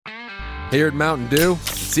Here at Mountain Dew,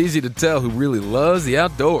 it's easy to tell who really loves the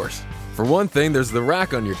outdoors. For one thing, there's the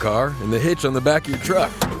rack on your car and the hitch on the back of your truck.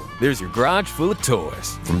 There's your garage full of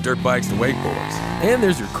toys, from dirt bikes to wakeboards. And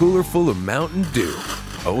there's your cooler full of Mountain Dew,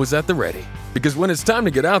 always at the ready. Because when it's time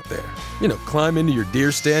to get out there, climb into your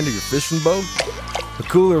deer stand or your fishing boat, a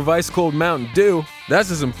cooler of ice-cold Mountain Dew, that's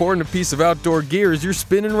as important a piece of outdoor gear as your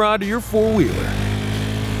spinning rod or your four-wheeler.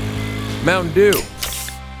 Mountain Dew.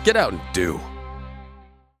 Get out and do.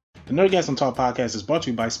 The Nerdgasm Talk podcast is brought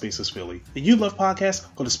to you by Spaces Philly. If you love podcasts,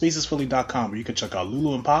 go to spacesphilly.com where you can check out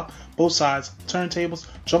Lulu and Pop, Both Sides, Turntables,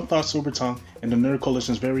 Jump Thought Super Tongue, and the Nerd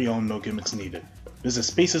Coalition's very own No Gimmicks Needed. Visit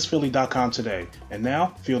spacesphilly.com today. And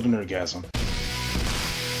now, feel the Nerdgasm.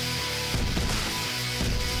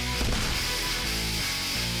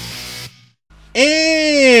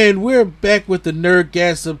 And we're back with the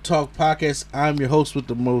Nerdgasm Talk podcast. I'm your host with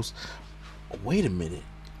the most... Wait a minute.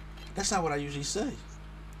 That's not what I usually say.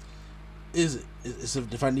 Is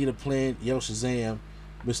if I need a plan, yo Shazam,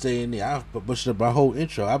 Mr. A&E. I've butchered up my whole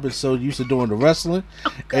intro. I've been so used to doing the wrestling,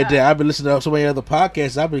 and then I've been listening to so many other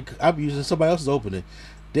podcasts. I've been using somebody else's opening.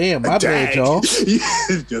 Damn, my bad, y'all. You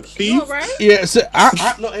thief. Right? Yeah, so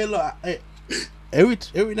I look, hey, look.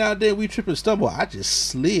 Every now and then we trip and stumble. I just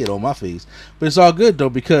slid on my face, but it's all good though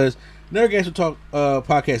because Nerdgasm Talk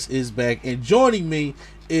podcast is back, and joining me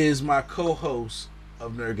is my co-host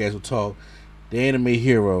of Nerdgasm Talk, the anime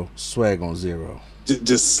hero, Swag on Zero.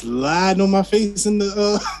 Just sliding on my face in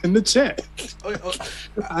the chat.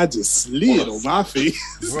 I just slid on my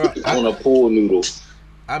face. Bro, on a pool noodle.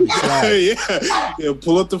 I be sliding. yeah,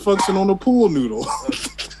 pull up the function on the pool noodle.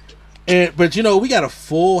 But we got a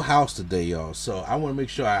full house today, y'all. So I want to make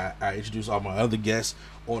sure I introduce all my other guests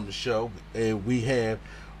on the show, and we have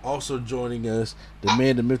also joining us the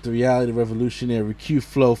man, the myth, the reality, the revolutionary, Q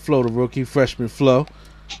Flow, the rookie, freshman Flow.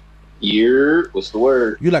 What's the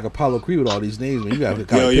word? You like Apollo Creed with all these names, man. You got to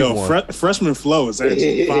pick one. Freshman Flow is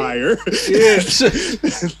actually fire. Yeah,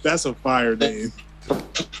 that's a fire name.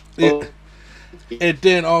 Yeah. And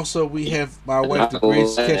then also we have my wife, the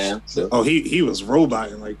Grace Catch. Oh, he was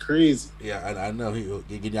roboting like crazy. Yeah, I know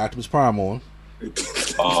he getting Optimus Prime on.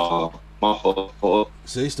 My fault.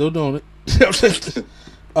 See, still doing it.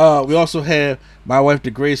 We also have my wife, the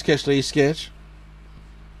Grace Catch Lady Sketch.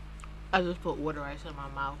 I just put water ice in my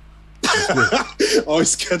mouth.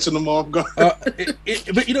 Always catching them off guard. But here's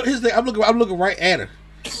the thing. I'm looking right at her.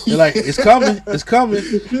 They're like, it's coming.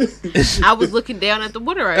 I was looking down at the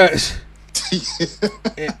water ice.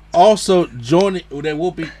 And also that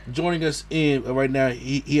will be joining us in right now.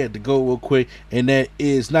 He had to go real quick, and that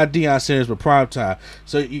is not Deion Sanders but Prime Time.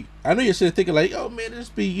 So I know you're sitting thinking like, oh man, this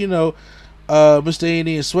be Mr.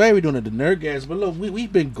 A&E and Swag, we doing it the Nerdgasm, but look,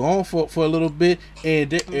 we've been gone for a little bit, and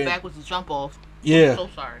back with the jump off. Yeah. I'm so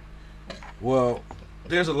sorry. Well,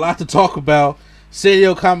 there's a lot to talk about. San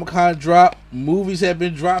Diego Comic-Con dropped, movies have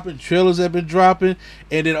been dropping, trailers have been dropping,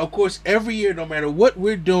 and then of course every year, no matter what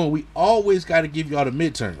we're doing, we always got to give y'all the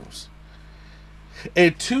midterms.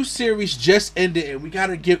 And 2 series just ended, and we got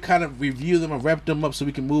to kind of review them and wrap them up so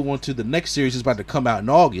we can move on to the next series that's about to come out in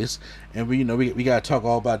August, and we got to talk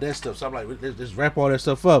all about that stuff. So I'm like, let's wrap all that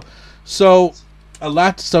stuff up. So a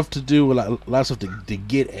lot of stuff to do, a lot of stuff to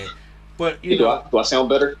get at. But do I sound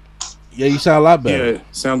better? Yeah, you sound a lot better. Yeah,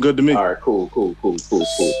 sound good to me. All right, cool.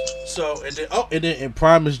 So and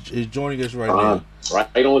Prime is joining us right now.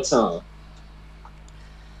 Right on time.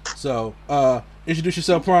 So introduce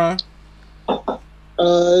yourself, Prime.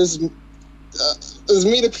 It's me,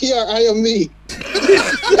 the PR. I am me.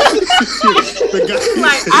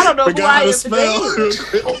 I don't know who I am today.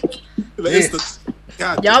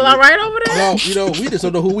 Y'all all right over there? No, we just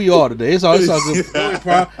don't know who we are today. It's all good.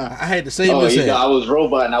 Prime. I had the same mistake. I was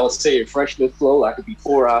robot and I was saying freshman Flow. I could be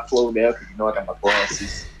 4-eye Flow now because I got my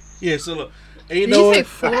glasses. Yeah, so look. Did you say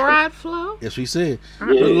 4-eyed Flow? Yes, we said. Yeah,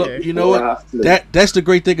 look, you know what? That's the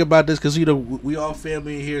great thing about this because we all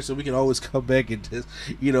family in here, so we can always come back and just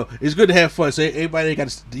it's good to have fun. So everybody got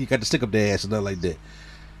to stick up their ass and nothing like that.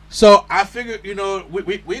 So I figured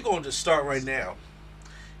we're going to start right now.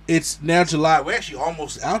 It's now July. We're actually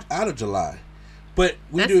almost out of July, but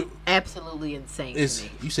that's absolutely insane. To me.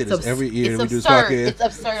 You say this every year we do this podcast. It's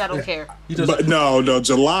absurd. I don't care. But no,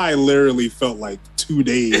 July literally felt like 2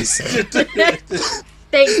 days.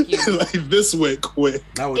 Thank you. Like this went quick.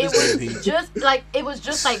 It was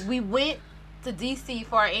just like we went to DC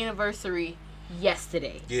for our anniversary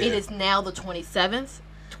yesterday. Yeah. It is now the 27th,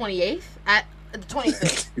 28th, at the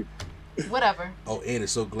 25th. Whatever. Oh, and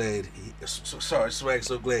it's so glad. Swag's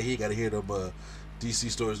so glad he got to hear them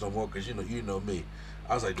DC stories no more because you know me.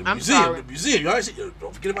 I was like, I'm sorry. the museum. Y'all see,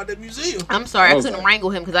 don't forget about that museum. I'm sorry, I was couldn't like- wrangle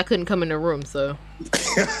him because I couldn't come in the room. So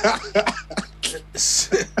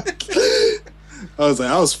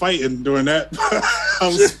I was fighting during that. I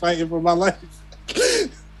was fighting for my life.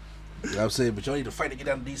 You know what I'm saying? But y'all need to fight to get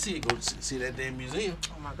down to DC and go see that damn museum.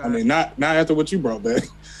 oh my god. I mean, not after what you brought back.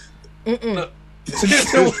 Look,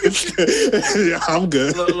 Yeah, I'm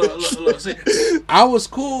good. look. See, I was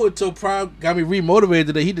cool until Prime got me remotivated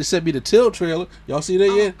today. He just sent me the Till trailer. Y'all see that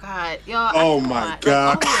Oh yet? god, y'all. Oh I my cannot.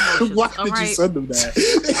 god! Like, all the emotions, Why all did you right? send him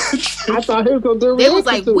that? I thought he was gonna do a They was reaction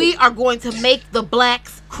like, to we it. are going to make the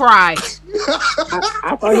blacks cry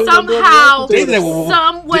I thought he was gonna do a somehow, reaction to They- it. they-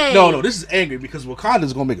 some way. No, this is angry because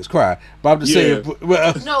Wakanda's gonna make us cry. But I'm just Yeah.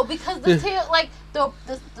 saying. No, because the tail, like the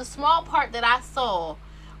small part that I saw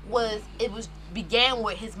was began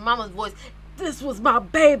with his mama's voice. This was my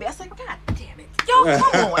baby. I was like, God damn it, yo,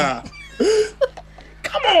 come on,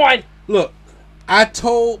 come on. Look, I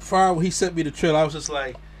told Prime when he sent me the trailer, I was just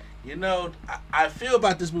like, you know, I feel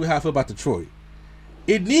about this movie how I feel about Detroit.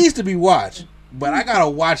 It needs to be watched, but I gotta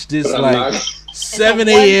watch this But I'm like not- 7 It's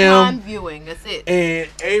a one-time a.m. viewing. That's it. and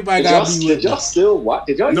everybody Did y'all, gotta be did with y'all me. still watch?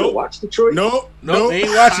 Did y'all Nope. even watch Detroit? Nope, They ain't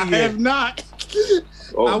watching I yet. have not.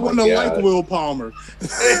 Oh I my want to God. like Will Palmer.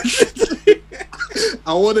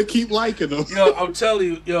 I want to keep liking him. Yo, I'm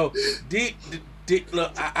telling you,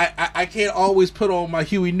 look, I can't always put on my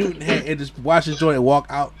Huey Newton hat and just watch this joint and walk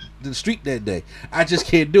out the street that day. I just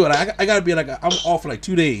can't do it. I gotta be like, I'm off for like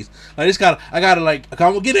 2 days. Like I gotta like, I'm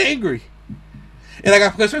gonna get angry. And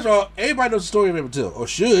because first of all, everybody knows the story of Emmett Till, or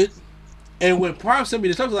should. And when Prime sent me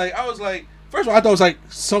this, I was like, first of all, I thought it was like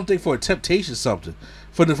something for a Temptation something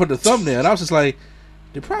for the thumbnail, and I was just like,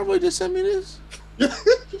 did Prime really just send me this?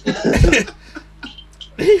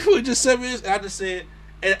 He would just send me this. And I just said,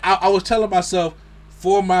 and I was telling myself,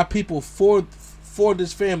 for my people, for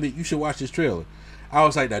this family, you should watch this trailer. I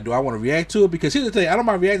was like, now, do I want to react to it? Because here's the thing, I don't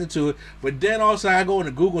mind reacting to it, but then all of a sudden I go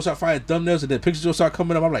into Google and start finding thumbnails, and then pictures will start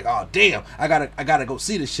coming up. I'm like, oh damn, I gotta go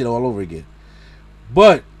see this shit all over again.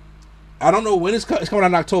 But I don't know when it's coming out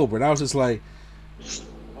in October, and I was just like,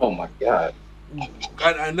 Oh my God.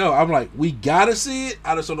 I know. I'm like, we gotta see it.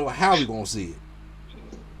 I just don't know how we gonna see it.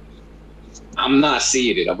 I'm not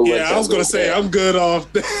seeing it. I'm gonna let Yeah, I y'all was gonna know say that. I'm good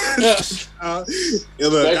off that. Yeah,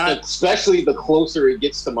 look, Especially the closer it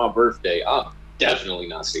gets to my birthday, I'm definitely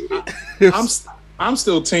not seeing it. I'm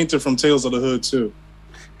still tainted from Tales of the Hood too.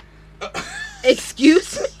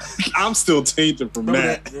 Excuse me. I'm still tainted from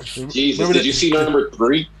that. Jesus, Remember did you see number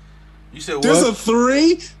 3? You said what? There's a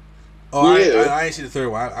 3. Oh, Yeah. I ain't see the third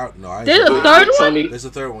one. I ain't There's see a third one? There's a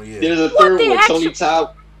third one, yeah. There's a What third the one. actual- Tony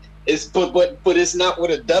Todd. It's but it's not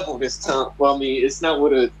with a devil this time. Well, I mean, it's not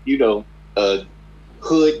with a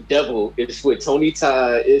hood devil. It's with Tony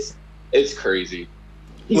Todd. It's crazy.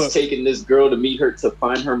 He's Look. taking this girl to meet her to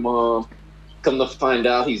find her mom. Come to find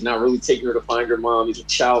out, he's not really taking her to find her mom. He's a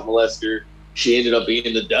child molester. She ended up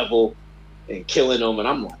being the devil and killing him. And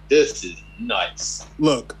I'm like, this is nuts.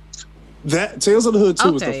 Look, that Tales of the Hood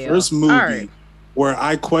 2 was the Okay, first yo. movie Alright. where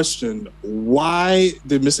I questioned why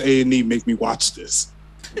did Miss A&E make me watch this.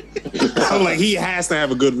 I'm like, he has to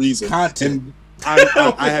have a good reason. Content.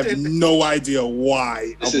 And I have no idea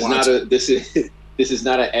why. This I'm is not watching. a this is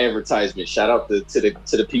not an advertisement. Shout out to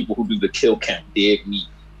the people who do the kill count. Dig me.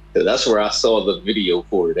 'Cause that's where I saw the video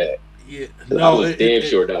for that. Yeah, 'Cause I was damn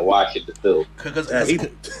sure not watching the film.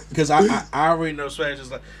 Because I already know Swag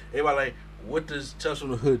just like everybody like, what does Tales from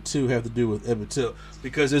the Hood 2 have to do with Emmett Till?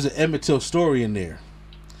 Because there's an Emmett Till story in there.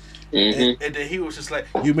 Mm-hmm. And then he was just like,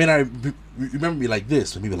 you may not remember me like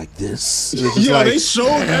this, or maybe like this. It was just Yeah, like, they showed.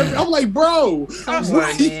 I'm like, bro. I was Come on,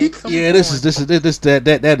 like, man. Come yeah, on. this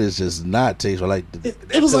that is just not tasteful. Like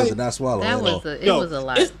that was pill like- did not swallow. That at all. was it Yo, was a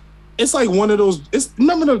lot. It's like one of those.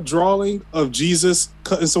 Remember the drawing of Jesus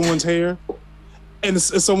cutting someone's hair, and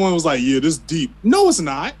someone was like, "Yeah, this deep." No, it's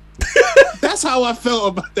not. That's how I felt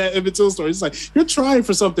about that Emmett Till story. It's like you're trying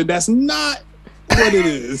for something that's not what it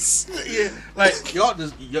is. Yeah, like y'all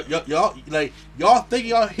just y'all like y'all think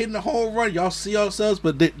y'all hitting the home run. Y'all see yourselves,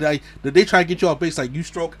 but they try to get you off base. Like you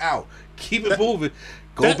stroke out, keep it moving,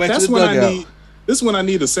 go back to That's the when I dugout. need. This is when I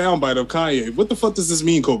need a soundbite of Kanye. What the fuck does this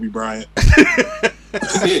mean, Kobe Bryant?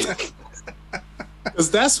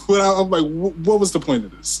 Because that's what I'm like. What was the point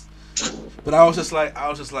of this? But I was just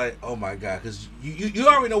like, oh my god, because you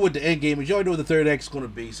already know what the end game is. You already know what the third act is going to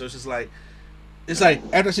be. So it's like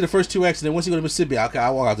after I see the first 2 acts, and then once you go to Mississippi, okay, I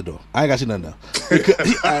walk out the door. I ain't got to see nothing else.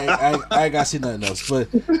 Because I ain't got to see nothing else.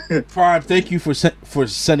 But Prime, thank you for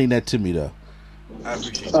sending that to me though. I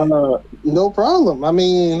appreciate it. No problem. I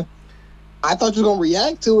mean, I thought you were gonna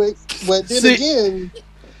react to it, but then See- again,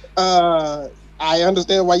 I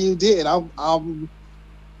understand why you did. I'm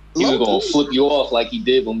He was gonna flip you off like he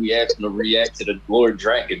did when we asked him to react to the Lord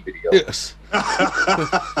Dragon video. Yes.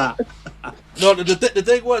 No, the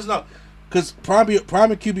thing was because Prime and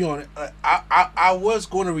QB on it. I was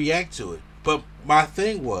going to react to it, but my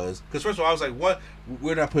thing was because first of all I was like, what?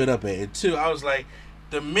 Where did I put it up at? And two, I was like,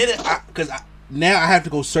 the minute now I have to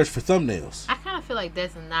go search for thumbnails. I kind of feel like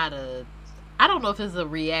that's not a. I don't know if it's a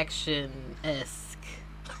reaction-esque.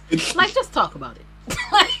 Like, just talk about it.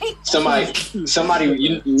 Somebody,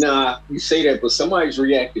 you say that, but somebody's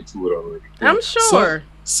reacted to it already. I'm sure.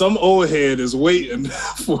 Some old head is waiting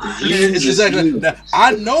for it. It's exactly. Now,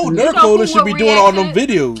 I know Nerd Coalition should be doing all them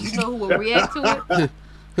videos. You know who will react to it?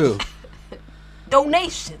 Who?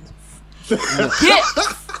 Donations.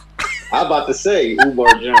 Gifts. I'm about to say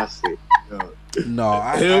Umar Johnson. No,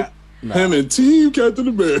 him and Team Captain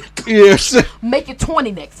America. Yes. Make it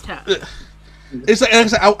 20 next time. It's like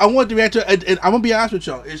I want to react to it, and I'm gonna be honest with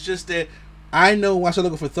y'all. It's just that I know when I start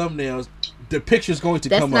looking for thumbnails, the picture's going to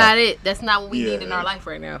come up. That's not it. That's not what we need in our life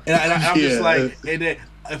right now. And I'm just like, and then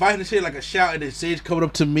if I had to say like a shout and then Sage coming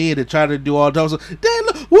up to me and then try to do all that, I was like, "Dad,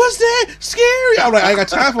 look, what's that? Scary!" I'm like, I ain't got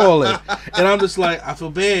time for all that. And I'm just like, I feel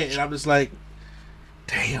bad, and I'm just like,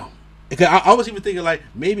 damn. Because I was even thinking like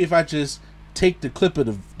maybe if I just take the clip of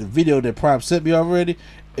the video that Prime sent me already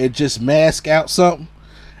and just mask out something.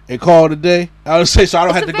 And call it a day. I would say so. I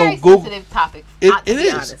don't have to go Google. Sensitive topic. It is. Like,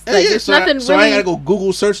 it is. So, nothing so really... I ain't gotta go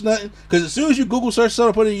Google search nothing. Because as soon as you Google search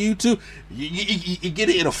something, put it in YouTube, you get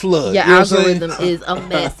it in a flood. Your you know algorithm is a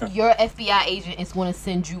mess. Your FBI agent is going to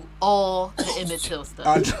send you all the Emmett Till stuff.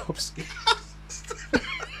 I know. I'm scared.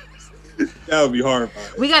 That would be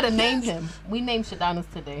horrifying. We gotta name him. We named Shadana's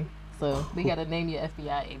today, so we gotta name your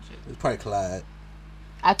FBI agent. It's probably Clyde.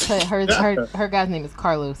 I tell you, her guy's name is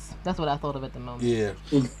Carlos. That's what I thought of at the moment. Yeah.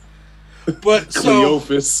 But so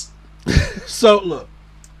look,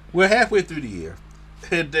 we're halfway through the year,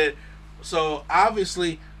 and then so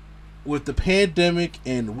obviously with the pandemic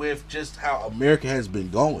and with just how America has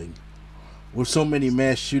been going, with so many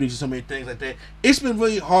mass shootings and so many things like that, it's been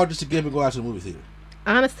really hard just to get up and go out to the movie theater.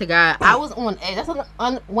 Honest to God, I was on edge. That's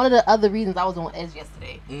one of the other reasons I was on edge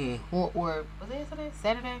yesterday. Or was it yesterday?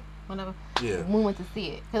 Saturday? Whatever. Yeah. We went to see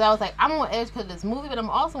it because I was like, I'm on edge because of this movie, but I'm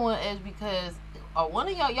also on edge because one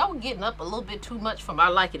of y'all getting up a little bit too much for my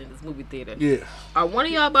liking in this movie theater. Yeah. Are one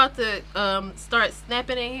of y'all about to start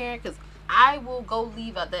snapping in here? Because I will go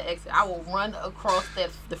leave out that exit. I will run across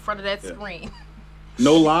the front of that screen.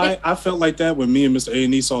 No lie, I felt like that when me and Mr.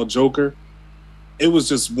 A&E saw Joker. It was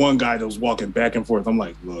just one guy that was walking back and forth. I'm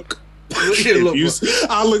like, look. I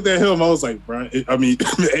looked at him. I was like, bro. I mean,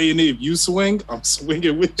 A&E, if you swing, I'm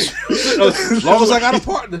swinging with you. As long as I got a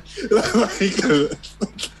partner.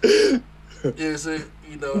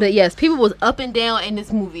 But yes, people was up and down in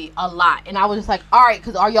this movie a lot, and I was just like, all right,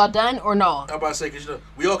 because are y'all done or no? I'm about to say, because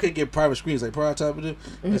we all can't get private screens like Prime Time to do.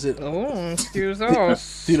 I said, excuse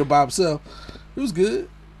us. Theater by himself. It was good.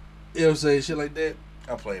 You know what I'm saying? Shit like that.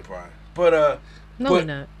 I play Prime. But no, we're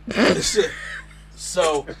not.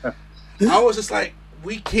 So I was just like,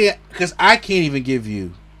 we can't, because I can't even give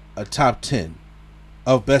you a top 10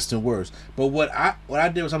 of best and worst. But what I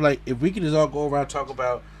did was I'm like, if we can just all go around and talk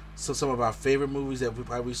about some of our favorite movies that we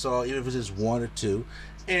probably saw, even if it's just one or two,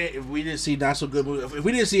 and if we didn't see not so good movies, if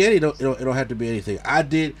we didn't see any, it don't have to be anything. I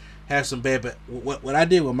did have some bad, but what I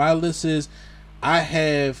did with my list is I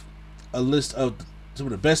have a list of some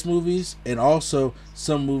of the best movies and also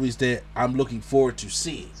some movies that I'm looking forward to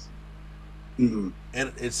seeing. Mm-hmm.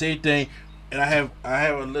 And same thing, and I have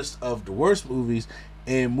a list of the worst movies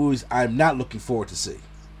and movies I'm not looking forward to see.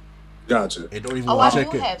 Gotcha. And don't even I want to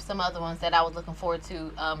check do it. have some other ones that I was looking forward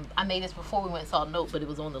to. I made this before we went and saw Note, but it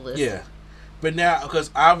was on the list. Yeah, but now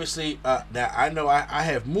because obviously now I know I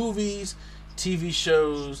have movies, TV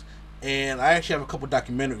shows, and I actually have a couple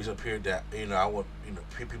documentaries up here that I want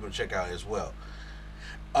people to check out as well.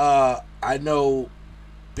 I know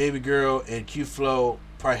Baby Girl and Q Flow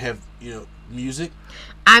probably have music.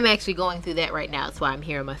 I'm actually going through that right now. That's why I'm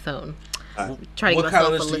here on my phone. Trying to get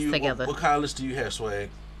myself a list together. What kind of list do you have, Swag?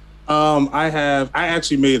 I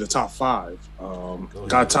actually made a top 5.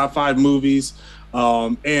 Got top 5 movies.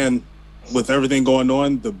 And with everything going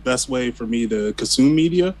on, the best way for me to consume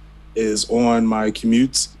media is on my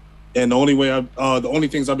commutes. And the only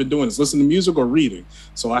things I've been doing is listening to music or reading.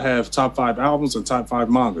 So I have top 5 albums and top 5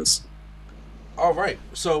 mangas. All right.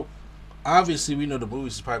 So obviously we know the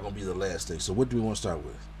movies is probably gonna be the last thing. So what do we want to start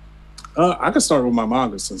with? I can start with my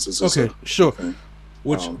manga since it's okay. Sure. Thing.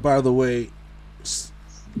 Which, by the way,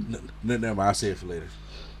 never mind. I'll say it for later.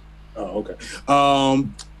 Oh, okay.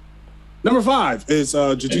 Number 5 is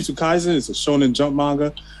Jujutsu Kaisen. It's a Shonen Jump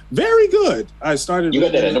manga. Very good. I started. You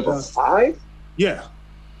got that at number 5? Yeah.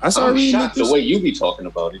 I started I'm reading shocked it the way you be talking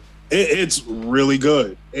about it. It's really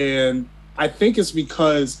good, and I think it's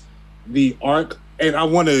because the arc. And I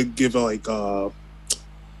want to give a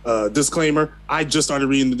disclaimer. I just started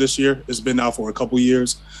reading it this year. It's been out for a couple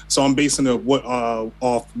years, so I'm basing it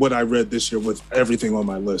off what I read this year with everything on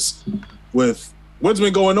my list. With what's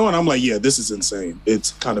been going on, I'm like, yeah, this is insane.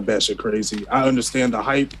 It's kind of batshit crazy. I understand the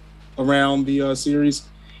hype around the series,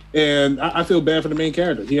 and I feel bad for the main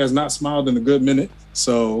character. He has not smiled in a good minute,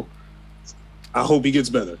 so I hope he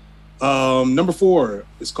gets better. Number 4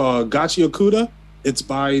 is called Gachi Okuda. It's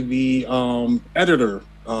by the editor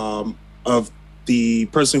of the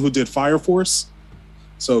person who did Fire Force.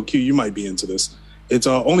 So, Q, you might be into this. It's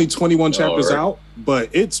only 21 chapters out, but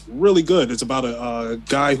it's really good. It's about a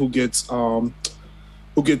guy who gets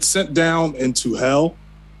sent down into hell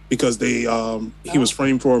because he was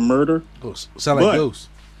framed for a murder. Ghost. Sound like Ghost.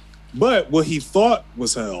 But what he thought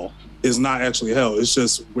was hell is not actually hell. It's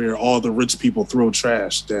just where all the rich people throw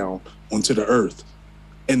trash down onto the earth.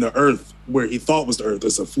 And the earth, where he thought was the earth,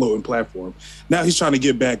 is a floating platform. Now he's trying to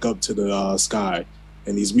get back up to the sky,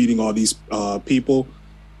 and he's meeting all these people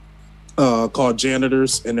called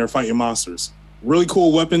janitors, and they're fighting monsters. Really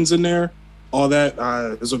cool weapons in there. All that.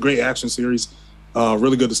 It's a great action series.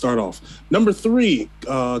 Really good to start off. Number 3,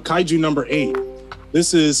 Kaiju number 8.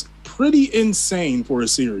 This is pretty insane for a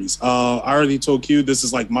series. I already told Q this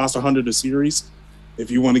is like Monster Hunter the series. If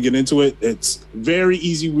you want to get into it, it's very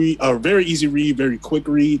easy read, very quick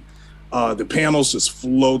read. The panels just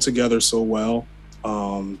flow together so well.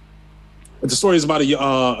 But the story is about a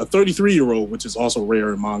 33-year-old, which is also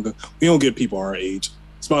rare in manga. We don't get people our age.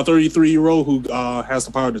 It's about a 33-year-old who has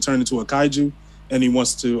the power to turn into a kaiju, and he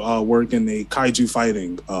wants to work in a kaiju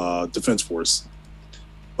fighting defense force.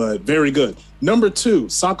 But very good. Number 2,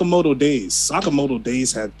 Sakamoto Days. Sakamoto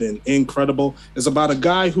Days have been incredible. It's about a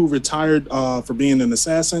guy who retired for being an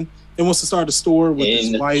assassin and wants to start a store with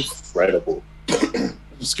his wife. Incredible.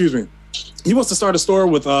 Excuse me. He wants to start a store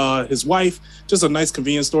with his wife, just a nice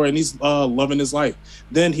convenience store, and he's loving his life.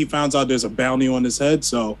 Then he finds out there's a bounty on his head,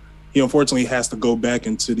 so he unfortunately has to go back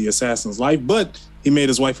into the assassin's life. But he made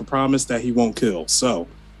his wife a promise that he won't kill, so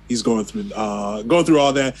he's going through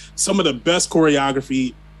all that. Some of the best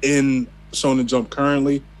choreography in Shonen Jump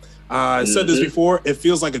currently. I said this before, it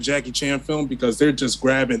feels like a Jackie Chan film because they're just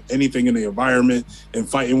grabbing anything in the environment and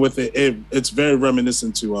fighting with it. It's very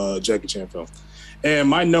reminiscent to a Jackie Chan film. And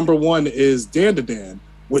my number 1 is Dandadan,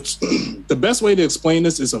 which the best way to explain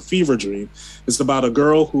this is a fever dream. It's about a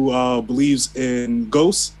girl who believes in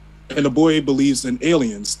ghosts and a boy believes in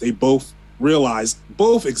aliens. They both realize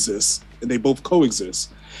both exist and they both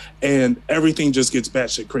coexist. And everything just gets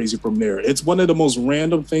batshit crazy from there. It's one of the most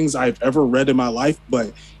random things I've ever read in my life,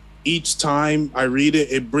 but each time I read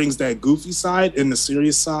it, it brings that goofy side and the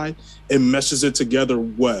serious side and meshes it together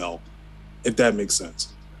well, if that makes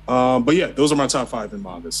sense. But yeah, those are my top 5 in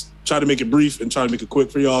mangas. Try to make it brief and try to make it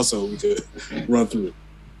quick for y'all so we could run through it.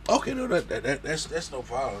 Okay, no, that's no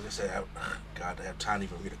problem. Like I said, God, to have time to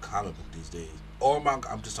even read a comic book these days. Or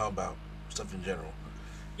manga, I'm just talking about stuff in general.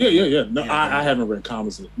 Yeah. No, I haven't read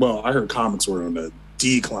comics. Well, I heard comics were on the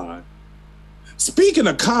decline. Speaking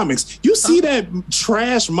of comics, you see that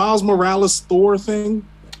trash Miles Morales Thor thing?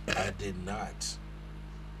 I did not.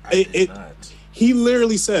 He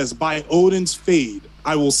literally says, "By Odin's fade,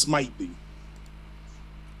 I will smite thee."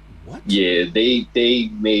 What? Yeah, they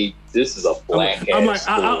made this is a black.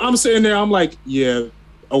 I'm sitting there. I'm like, yeah,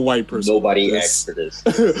 a white person. Nobody asked for this.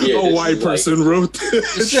 A white person wrote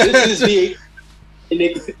this.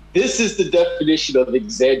 This is the definition of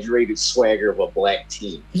exaggerated swagger of a black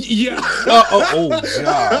team. Yeah. Oh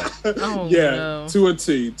God. Oh, yeah. no. To a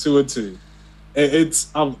T.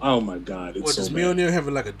 It's oh my God. It's what, so does bad. Mjolnir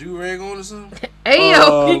having like a do-rag on or something?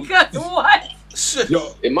 Ayo, because what?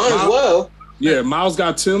 Yo, It might as well. Yeah, Miles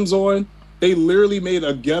got Tim's on. They literally made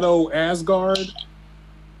a ghetto Asgard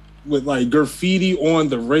with like graffiti on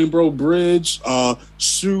the Rainbow Bridge,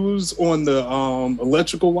 shoes on the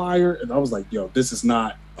electrical wire, and I was like, "Yo, this is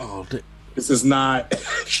not. This is not.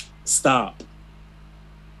 Stop."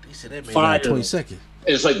 They said that made Fire. like 20 seconds.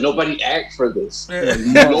 It's like nobody asked for this. Yeah.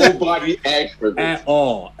 Nobody asked for this. At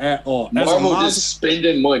all. Marvel just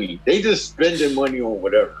spending money. They just spending money on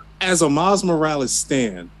whatever. As a Miles Morales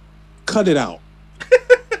stan, cut it out.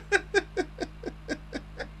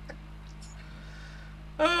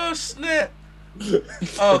 Oh snap!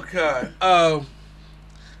 Oh God.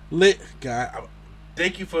 Lit guy.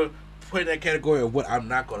 Thank you for putting that category of what I'm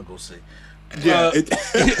not gonna go see. Yeah.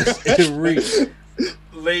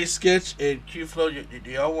 Lay Sketch and Q Flow.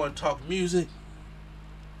 Do y'all want to talk music?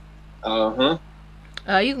 You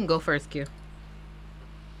You can go first, Q.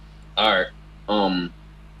 All right.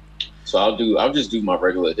 So I'll just do my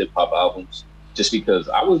regular hip hop albums, just because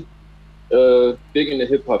I was big into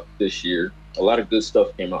hip hop this year. A lot of good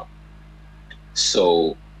stuff came out.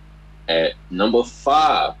 So at number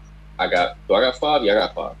 5, I got 5? Yeah, I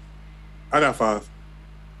got 5. I got 5.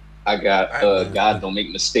 I got God Don't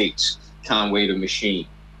Make Mistakes, Conway the Machine.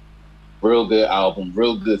 Real good album,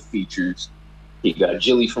 real good features. He got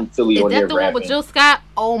Jilly from Philly on there rapping. Is that the one with Jill Scott?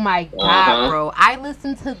 Oh my God, bro. I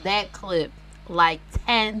listened to that clip like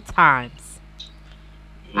 10 times.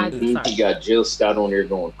 Mm-hmm. He got Jill Scott on there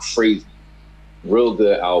going crazy. Real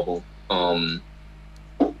good album.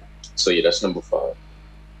 So yeah, that's number 5.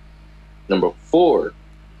 Number 4,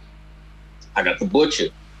 I got The Butcher.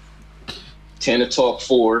 Tana Talk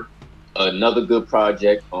 4, another good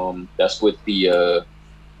project. That's with they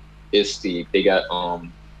got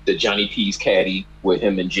the Johnny P's Caddy with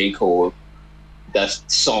him and J. Cole. That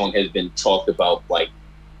song has been talked about like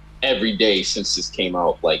every day since this came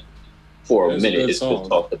out. Like for a minute, it's been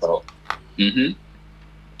talked about. Mm-hmm.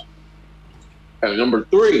 And number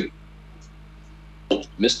 3,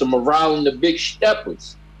 Mr. Morale and the Big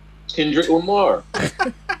Steppers, Kendrick Lamar.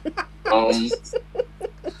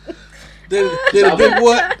 They're the big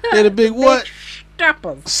what? They're the big what?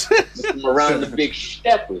 Steppers. Mr. Morale and the Big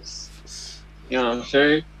Steppers. You know what I'm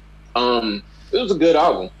saying? It was a good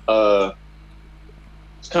album.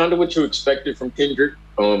 It's kind of what you expected from Kendrick.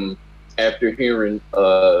 After hearing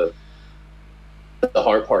The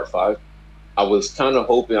Heart Part 5, I was kind of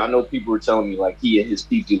hoping. I know people were telling me like he and his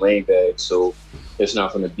PG Lane bag, so it's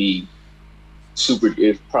not going to be super.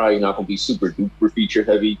 It's probably not going to be super duper feature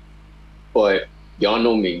heavy. But y'all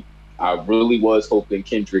know me. I really was hoping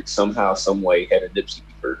Kendrick somehow, some way had a Nipsey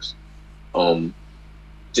first.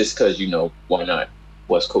 Just because, you know, why not?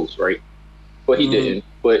 West Coast, right? But he didn't.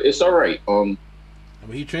 But it's all right. I mean,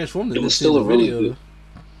 he transformed it. It was still a really good.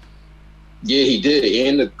 Yeah, he did.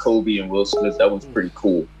 And the Kobe and Will Smith, that was pretty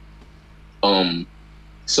cool.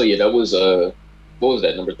 So yeah, that was what was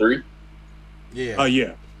that, number 3? Yeah.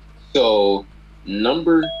 Yeah. So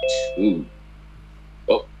number 2.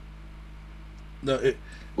 Oh. No,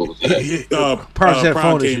 what was that? Project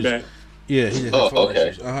phone came issues. back. Yeah, he did. Oh,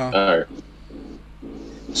 okay. All right.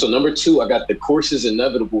 So number 2, I got The Course is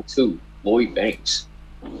Inevitable 2, Lloyd Banks.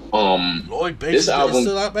 Lloyd Banks this album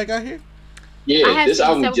still out back out here? Yeah, this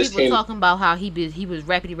album just came. Talking about how he was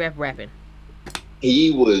rapping.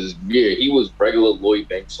 He was regular Lloyd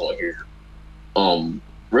Banks on here.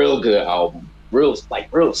 Real good album. Real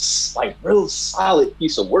solid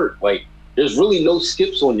piece of work. Like there's really no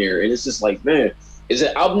skips on there, and it's just like, man, is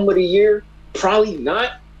it album of the year? Probably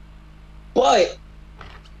not. But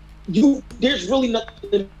there's really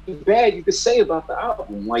nothing bad you could say about the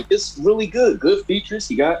album. Like it's really good. Good features.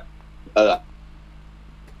 He got I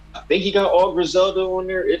think he got all Griselda on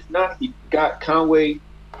there. If not, he got Conway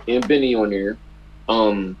and Benny on there.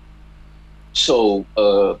 So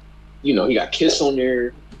you know, he got Kiss on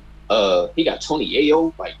there. He got Tony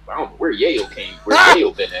Yayo. Like, I don't know where Yayo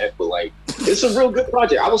been at, but like it's a real good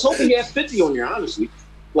project. I was hoping he had 50 on there, honestly.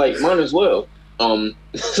 Like mine as well.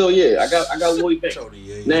 So yeah, I got Lloyd Banks.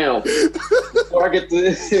 Now, before I get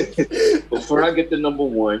to number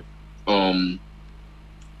 1,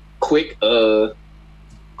 quick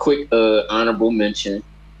honorable mention.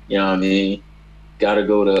 You know what I mean? Gotta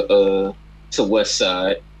go to West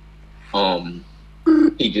Side.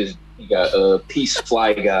 He got Peace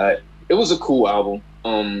Fly God. It was a cool album.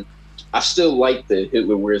 I still like the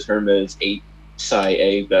Hitler Wears Hermes 8 Side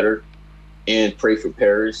A better, and Pray for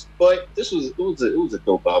Paris. But it was a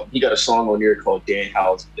dope album. He got a song on there called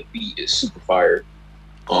Danhausen. The beat is super fire.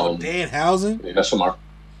 Danhausen? That's from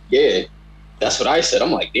yeah. That's what I said.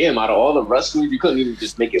 I'm like, damn, out of all the wrestlers, you couldn't even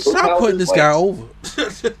just make it. Stop putting this guy over.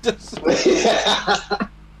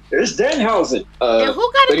 There's Danhausen. And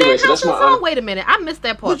who got a Danhausen song? Wait a minute. I missed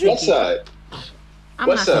that part. West Side. I'm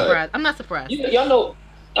not surprised. Y'all know,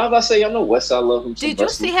 I was about to say, y'all know West Side love him.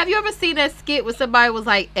 Have you ever seen that skit where somebody was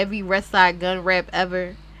like, every West Side gun rap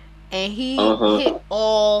ever? And he hit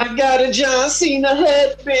all. I got a John Cena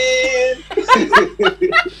headband. He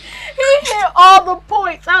hit all the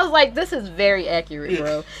points. I was like, this is very accurate,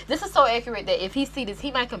 bro. This is so accurate that if he see this,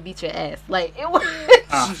 he might come beat your ass. Like, it was.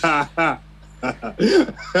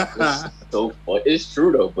 So funny. It's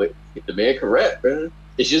true, though, but the man can rap, man.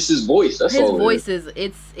 It's just his voice. That's all. His voice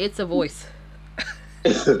is, it's a voice.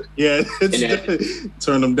 Yeah,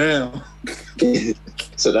 turn them down.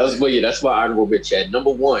 So that's my honorable bitch at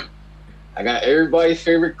number 1. I got everybody's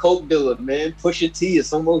favorite coke dealer, man. Pusha T.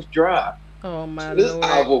 It's almost dry. Oh my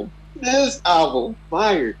Lord. This album,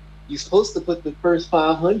 fire. You're supposed to put the first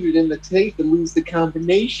 500 in the tape and lose the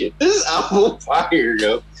combination. This album, fire,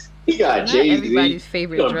 yo. He got Not Jay-Z. everybody's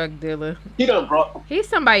favorite drug dealer. He done brought. He's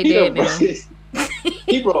somebody dead now.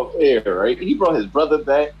 He brought right. He brought his brother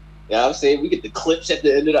back. Yeah, I'm saying we get the clips at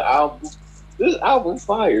the end of the album. This album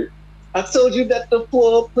fire. I told you that the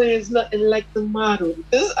floor plan's nothing like the model.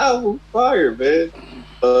 This album fire, man.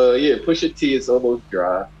 Yeah, Pusha T is almost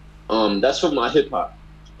dry. That's from my hip hop.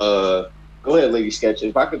 Go ahead, Lady Sketch.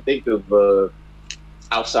 If I can think of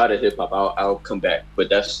outside of hip hop, I'll come back. But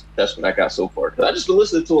that's what I got so far. Cause I just been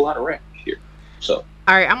listening to a lot of rap here. So.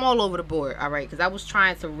 All right, I'm all over the board. All right, because I was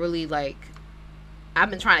trying to really I've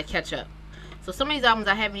been trying to catch up. So some of these albums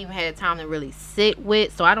I haven't even had time to really sit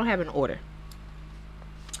with, so I don't have an order.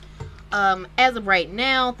 As of right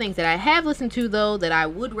now, things that I have listened to though that I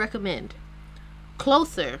would recommend: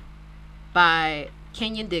 Closer by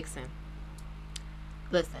Kenyon Dixon.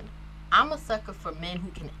 Listen, I'm a sucker for men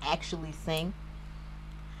who can actually sing.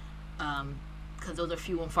 Because those are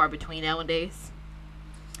few and far between nowadays.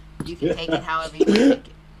 You can take it however you take it.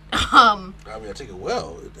 I mean, I take it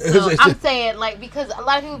well. So I'm saying, because a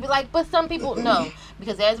lot of people be like, but some people no.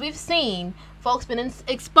 Because as we've seen, folks been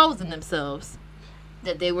exposing themselves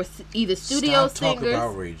that they were either studio Stop singers. talking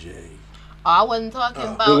about Ray J. Oh, I wasn't talking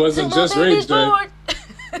about. It wasn't just Ray J.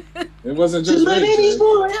 It wasn't just Ray J.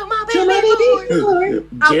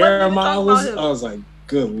 Jeremiah was. I was like,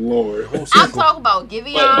 good lord. I'm talking about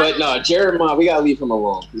Giveon. But no, Jeremiah, we gotta leave him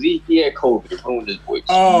alone because he had COVID, ruined his voice.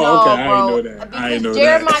 Oh, no, okay. bro, I didn't know that. I didn't know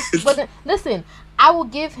Jeremiah that. wasn't. Listen, I will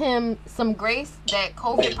give him some grace that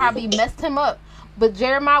COVID probably messed him up, but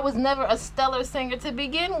Jeremiah was never a stellar singer to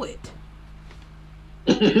begin with.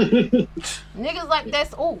 Niggas like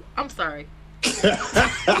that's. Oh, I'm sorry.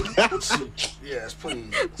 Yes,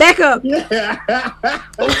 please. Back up.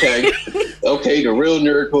 Okay, the Real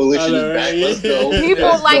Nerd Coalition is back. Let's go. People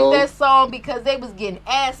Let's like go. that song because they was getting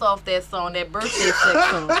ass off that song, that birthday sex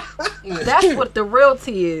song. That's what the real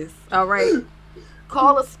tea is. All right,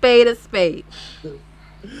 call a spade a spade.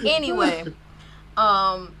 Anyway,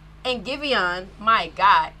 and Giveon, my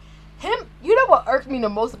God. Him, you know what irked me the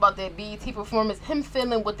most about that BET performance? Him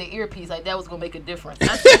fiddling with the earpiece like that was gonna make a difference.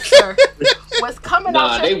 I think, sir, what's coming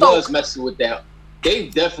out your they throat. was messing with that. They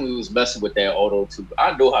definitely was messing with that auto too.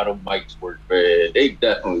 I know how the mics work, man. They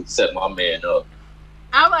definitely set my man up.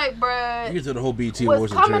 I'm like, bruh, You get to the whole BT what's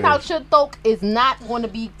Awards coming and out your throat is not going to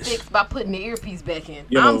be fixed by putting the earpiece back in.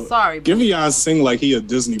 Yo, I'm sorry. Giveon sing like he a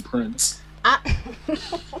Disney prince.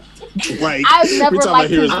 Like, I've never we talking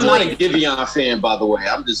liked about his I'm not a Giveon fan, by the way.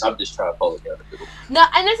 I'm just trying to follow that. No,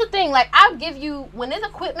 and that's the thing. Like, I'll give you, when there's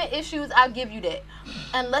equipment issues, I'll give you that.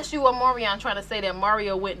 Unless you are Morion trying to say that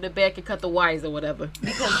Mario went in the back and cut the wires or whatever.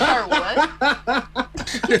 Because her what?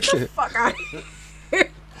 Get the fuck out of here.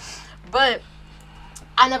 But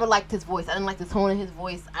I never liked his voice. I didn't like the tone of his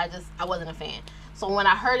voice. I wasn't a fan. So when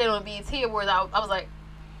I heard it on BET Awards, I was like,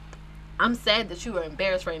 I'm sad that you are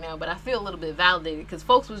embarrassed right now, but I feel a little bit validated because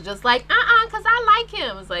folks was just like, because I like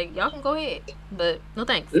him. It's like, y'all can go ahead, but no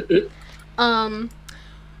thanks.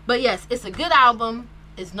 But yes, it's a good album.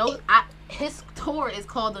 His tour is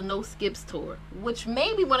called the No Skips Tour, which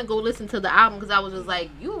made me want to go listen to the album because I was just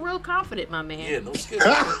like, you were real confident, my man. Yeah, No Skips.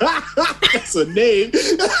 That's a name.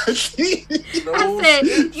 I said,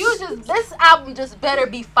 this album just better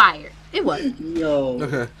be fired. It wasn't. Yo.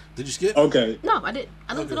 Okay. Did you skip? Okay. No, I didn't.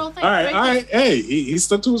 I listened to the whole thing. All right. Hey, he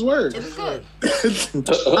stuck to his word. It was good.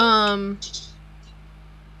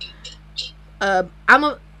 I'm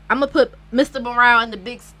gonna put Mr. Morale and the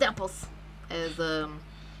Big Steppers as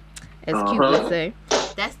Cupid would say.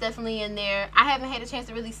 That's definitely in there. I haven't had a chance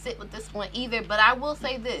to really sit with this one either, but I will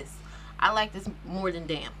say this: I like this more than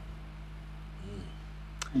Damn.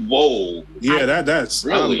 Whoa. Yeah, that's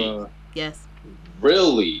really. Yes.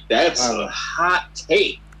 Really, that's a hot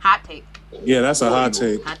take. Hot take. Yeah, that's a hot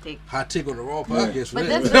take. Hot take. Hot take on the Raw podcast. But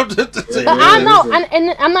For but I know,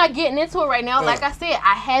 and I'm not getting into it right now. Like I said,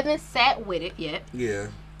 I haven't sat with it yet. Yeah.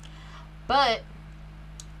 But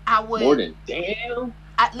I would. More than Damn.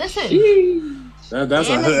 Listen. That's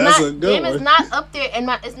a good Damn one. is not up there, and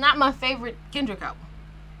it's not my favorite Kendrick album.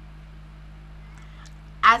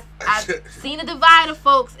 I've seen a divide of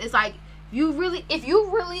folks. It's like if you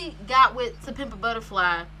really got with To Pimp a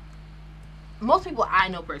Butterfly, most people I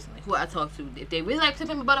know personally who I talk to, if they really like To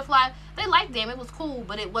Pimp a Butterfly, they like Damn. It was cool,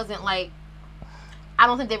 but it wasn't like, I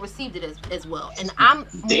don't think they received it as well. And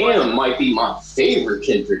Damn might be my favorite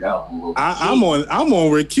Kendrick album. I'm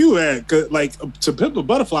on where Q at. 'Cause, like, To Pimp a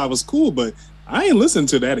Butterfly was cool, but I ain't listened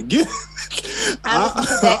to that again.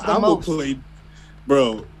 I'm gonna play,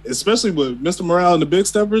 bro. Especially with Mr. Morale and the Big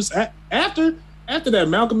Steppers. After that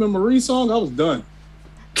Malcolm and Marie song, I was done.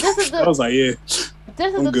 I was like, yeah,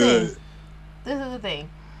 I'm good. This is the thing.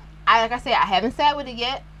 Like I said, I haven't sat with it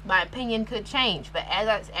yet. my opinion could change. But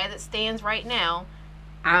as it stands right now,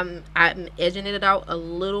 I'm edging it out a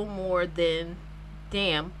little more than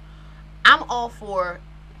damn. I'm all for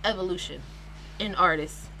evolution in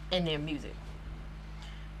artists and their music.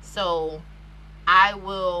 So I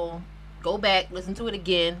will go back, listen to it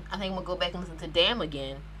again. I think I'm gonna go back and listen to Damn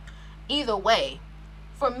again. Either way,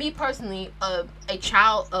 for me personally, a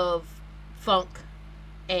child of funk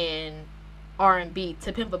and R&B,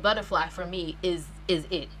 To Pimp a Butterfly for me is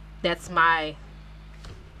it. That's my,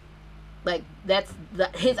 like, that's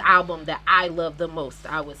his album that I love the most,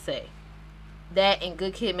 I would say. That and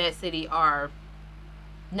Good Kid, Mad City are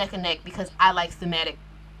neck and neck because I like thematic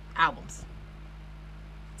albums.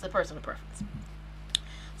 It's a personal preference.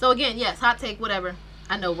 So again, yes, hot take, whatever.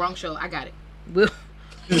 I know, wrong show. I got it. We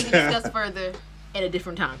can discuss further at a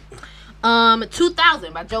different time.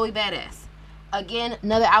 2000 by Joey Badass. Again,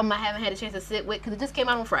 another album I haven't had a chance to sit with because it just came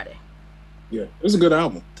out on Friday. Yeah, it was a good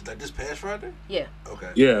album. Like this past Friday? Yeah.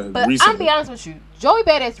 Okay. Yeah, but recently. I'm be honest with you, Joey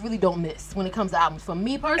Badass really don't miss when it comes to albums. For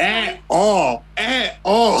me personally, At all,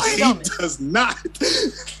 he don't miss. does not.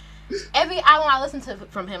 Every album I listen to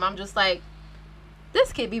from him, I'm just like,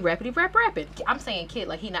 this kid be rapping. I'm saying kid,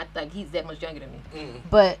 like he's that much younger than me.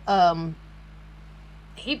 But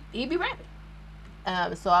he be rapping.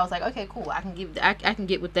 So I was like, okay, cool. I can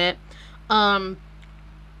get with that.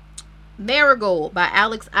 Marigold by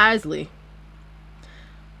Alex Isley.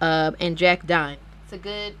 And Jack Dine. It's a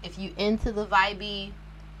good, if you into the vibey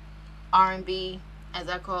R&B, as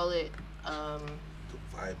I call it.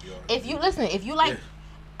 If you like,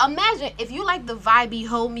 imagine if you like the vibey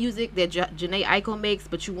hoe music that Janae Aiko makes,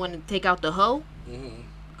 but you want to take out the hoe,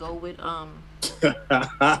 go with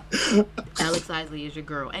Alex Isley is your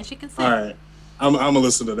girl, and she can sing. All right, I'm gonna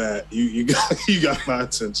listen to that. You got my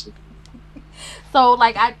attention. So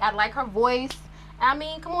like I like her voice. I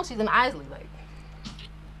mean, come on, she's an Isley, like.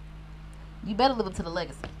 You better live up to the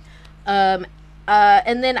legacy. And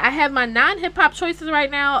then I have my non-hip-hop choices right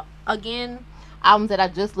now. Again, albums that I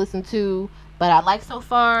just listened to, but I like so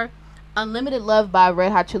far. Unlimited Love by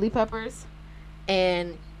Red Hot Chili Peppers.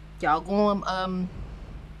 And y'all going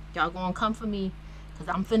come for me,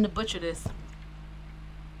 because I'm finna butcher this.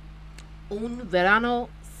 Un Verano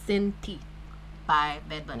Sin Ti by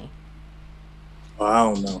Bad Bunny. Oh, I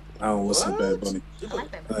don't know. I don't listen to Bad Bunny. I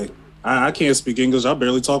like Bad Bunny. Like, I can't speak English. I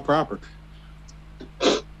barely talk proper.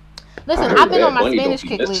 Listen, I've been on my Spanish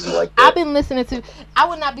kick lately. Like I've been listening to. I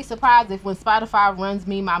would not be surprised if when Spotify runs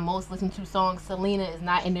me my most listened to songs, Selena is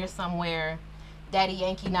not in there somewhere, Daddy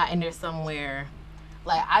Yankee not in there somewhere.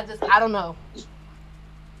 Like I don't know.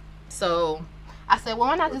 So I said, well,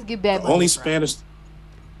 why not just get Bad Bunny? The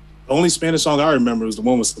only Spanish song I remember is the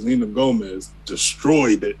one with Selena Gomez.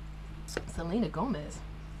 Destroyed it. Selena Gomez.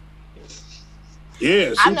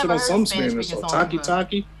 Yeah, she was on some Spanish song. Taki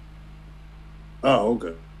Taki. Oh,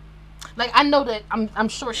 okay. Like I know that I'm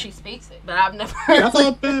sure she speaks it, but I've never heard. Yeah, I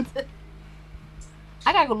thought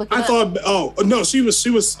I gotta go look it up. Oh no, she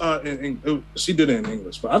she did it in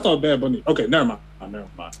English, but I thought Bad Bunny. Okay, never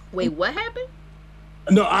mind. Wait, what happened?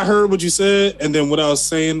 No, I heard what you said, and then what I was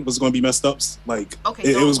saying was going to be messed up. Like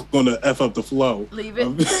it was going to f up the flow. Leave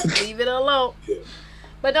it alone. Yeah.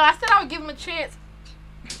 But no, I said I would give him a chance.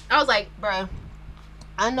 I was like, bruh,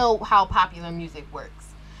 I know how popular music works.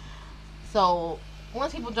 So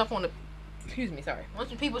once people jump on the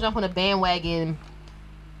bandwagon,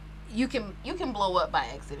 you can blow up by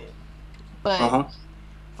accident. But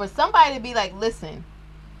for somebody to be like, listen,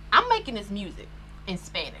 I'm making this music in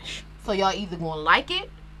Spanish, so y'all either gonna like it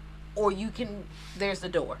or you can. There's the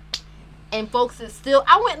door. And folks is still.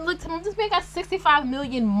 I went and looked at them. This man got 65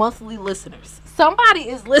 million monthly listeners. Somebody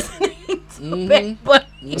is listening to Bad Bunny.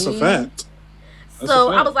 That's a fact.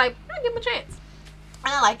 So I was like, I'll give him a chance.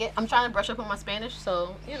 And I like it. I'm trying to brush up on my Spanish,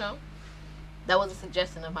 so that was a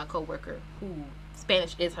suggestion of my coworker who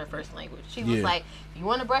Spanish is her first language. She was like, if you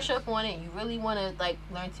want to brush up on it, you really want to like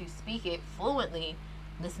learn to speak it fluently,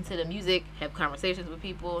 listen to the music, have conversations with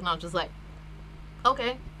people, and I'm just like,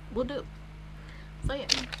 okay, we'll do. So yeah,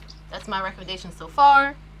 that's my recommendation so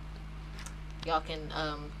far. Y'all can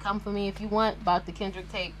come for me if you want about the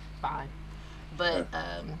Kendrick tape, fine. But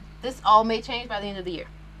this all may change by the end of the year.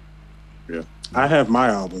 Yeah, I have my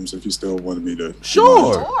albums. If you still wanted me to,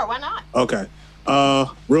 sure, why not? Okay,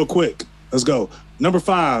 real quick, let's go. Number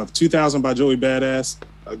 5, 2000 by Joey Badass.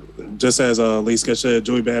 Just as Lee Sketch said,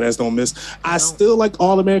 Joey Badass don't miss. I still like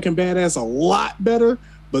All American Badass a lot better,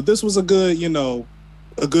 but this was a good,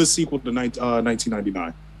 a good sequel to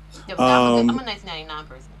 1999. Yeah, I'm a 1999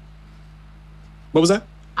 person. What was that?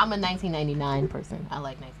 I'm a 1999 person. I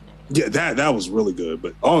like 1999. Yeah, that was really good.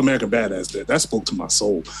 But All American Badass, that spoke to my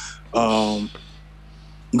soul.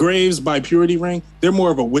 Graves by Purity Ring. They're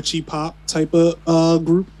more of a witchy pop type of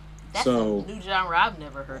group. That's So a new genre I've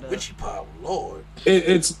never heard of. Witchy pop, Lord.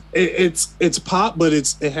 it's pop, but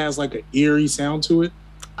it has like an eerie sound to it,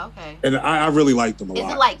 Okay. and I really like them a lot.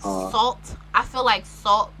 Is it like Salt? I feel like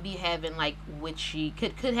Salt be having like witchy,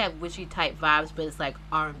 could have witchy type vibes, but it's like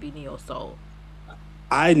R&B neo soul.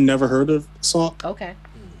 I never heard of Salt. Okay.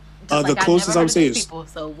 The closest I would say is people,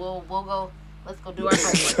 so we'll go. Let's go do our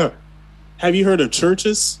homework. Have you heard of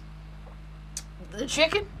Churches? The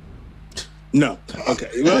chicken. No. Okay.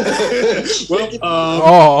 Let's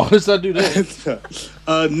not do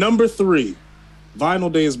that. Number 3,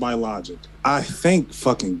 Vinyl Days by Logic. I thank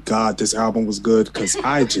fucking God this album was good because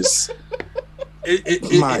I just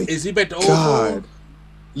my Is he back to old God. form?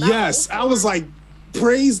 Yes, I was like,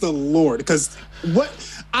 praise the Lord, because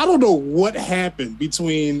I don't know what happened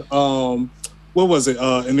between what was it,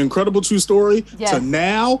 An Incredible True Story Yes. to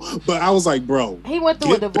now, but I was like, bro, He went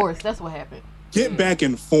through a Get divorce. That's what happened. get back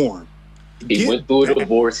in form. He went through a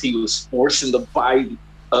divorce. He was forcing the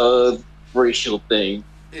racial thing.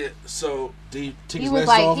 Yeah, so do you take He his was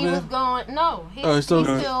glasses like, off he now? was going. No, he Oh, he's still-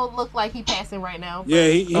 still looked like he passing right now. Yeah,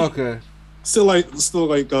 he Okay. still like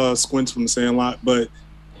Squints from the Sandlot, but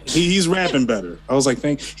he's rapping better. I was like,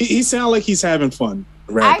 he sound like he's having fun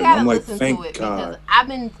I rapping. gotta I'm like, listen thank to it God.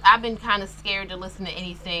 because I've been kind of scared to listen to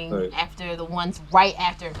anything Right. after the ones right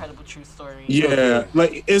after Incredible True Story. Yeah, Okay.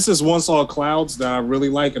 like it's this one song Clouds that I really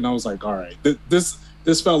like, and I was like, all right,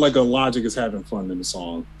 this felt like a Logic is having fun in the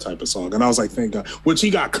song type of song, and I was like, thank God. Which he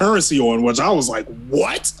got Currency on, which I was like,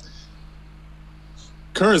 what?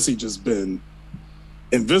 Currency just been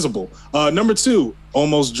invisible. Number 2,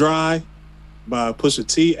 Almost Dry by Pusha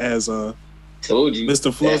T as Told you.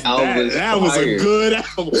 Mr. Flow. That was a good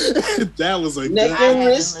album. That was a Neck good and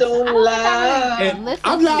wrist don't lie. and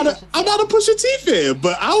I'm not a Pusha T fan,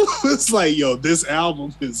 but I was like, yo, this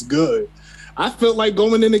album is good. I felt like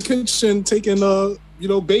going in the kitchen, taking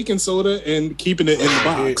baking soda and keeping it in the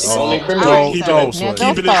box. Don't incriminate Don't yourself. sweat.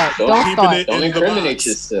 Keeping it Don't in the incriminate box.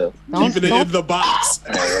 yourself. Keeping it in the box.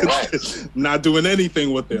 Right. Not doing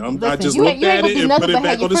anything with it. I Listen, just you looked ain't at gonna it do and nothing put it but have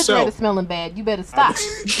back your on the refrigerator shelf. smelling bad. You better stop.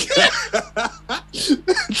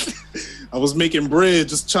 I was making bread,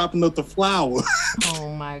 just chopping up the flour.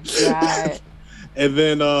 Oh my God. And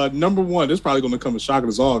then number 1, this is probably going to come as shocking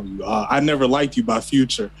as all of you. I Never Liked You by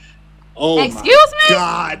Future. Oh Excuse my me?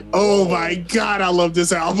 God. Oh my God. I love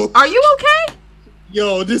this album. Are you okay?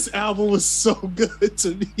 Yo, this album was so good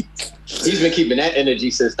to me. He's been keeping that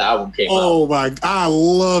energy since the album came out. Oh my God. I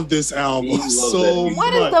love this album He loves so that.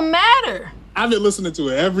 What much. is the matter? I've been listening to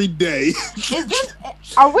it every day. Is this?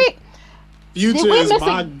 Are we? Future we is miss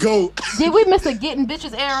my a- goat. Did we miss a getting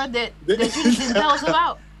bitches era that you didn't tell us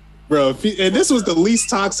about? Bro, and this was the least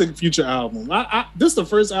toxic Future album. This is the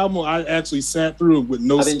first album I actually sat through with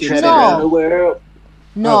no I've been skin. trying No. to nowhere else.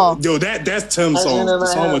 No, Yo, that's Tim's song. The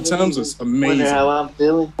song with Tim's is amazing. Wonder how I'm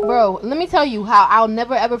feeling. bro. Let me tell you how I'll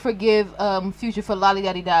never ever forgive Future for Lolly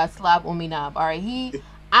Daddy Da Slob on Me Knob. All right,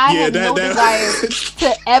 I have no desire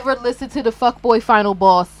to ever listen to the Fuckboy Final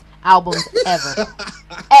Boss albums ever.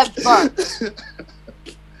 I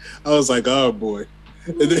was like, oh boy.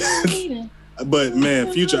 But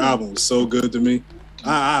man, Future album was so good to me.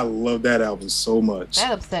 I love that album so much.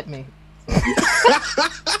 That upset me.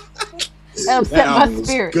 That upset That my album was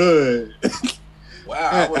spirit. good.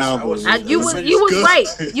 Wow. You was right.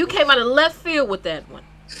 You came out of left field with that one.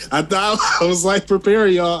 I thought I was like, prepare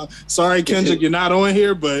y'all. Sorry, Kendrick, you're not on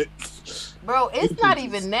here, but Bro, it's not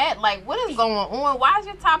even that. Like, what is going on? Why is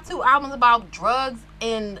your top 2 albums about drugs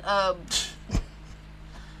and I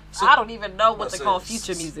don't even know what to call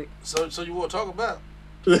future music. So you want to talk about?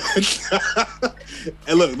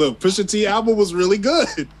 and look, Pusha T album was really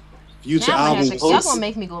good. Future album Y'all gonna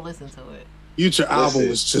make me go listen to it. Future album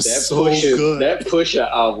was just so Pusha, good. That Pusha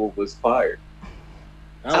album was fire.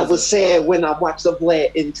 That I was sad when I watched the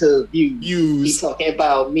Vlad interview. He used talking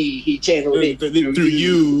about me. He channeled it through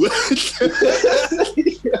you.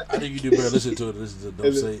 I think you do better listen to it. Listen to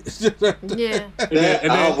Don't Say It. Yeah. That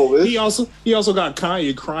And album then is he also got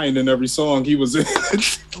Kanye crying in every song he was in.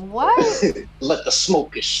 What? Let the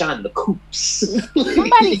smokers shine the coops.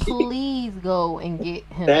 Somebody please go and get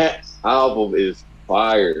him. That album is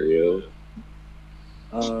fire, yo.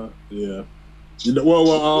 Yeah.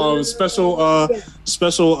 Special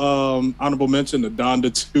honorable mention to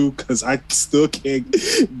Donda 2 because I still can't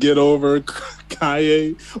get over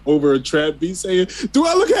Kanye over a trap beat saying, "Do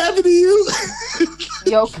I look happy to you?"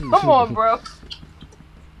 Yo, come on, bro.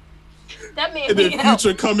 That made And me then help.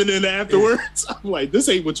 Future coming in afterwards. I'm like, this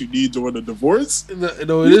ain't what you need during a divorce. No, it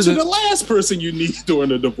Future isn't. the last person you need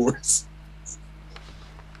during a divorce.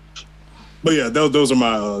 But yeah, those are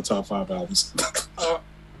my top 5 albums.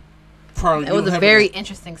 Probably It was a very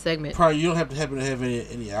interesting segment. Probably you don't happen to have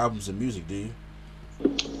any albums of music, do you?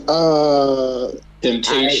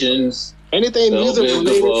 Temptations. Anything music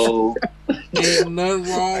related. Ain't nothing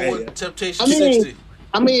wrong with Temptation I mean, 60.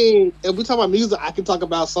 I mean, if we talk about music, I can talk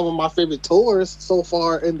about some of my favorite tours so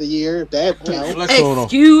far in the year. If that counts. Flex on 'em.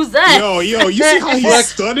 Excuse us. Yo, you see how he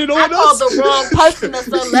stunned I on called us? the wrong person a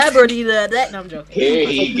celebrity to that. No, I'm joking. Here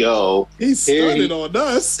he go. He stunned on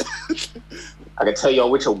us. I can tell y'all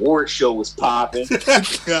which award show was popping.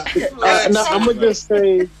 No, I'm gonna just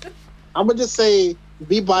say,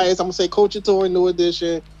 be biased. I'm gonna say Culture Tour, New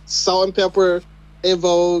Edition, Salt and Pepper, In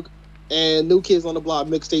Vogue, and New Kids on the Block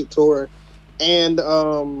mixtape tour, and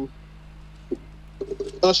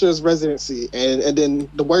Usher's residency, and then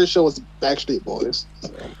the worst show was Backstreet Boys. So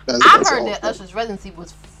I heard that Usher's residency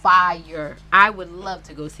was fire. I would love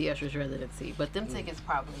to go see Usher's residency, but them tickets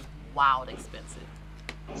probably wild expensive.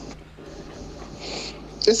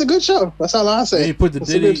 It's a good show. That's all I say. They put the It's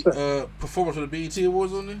a good Diddy show. performance for the BET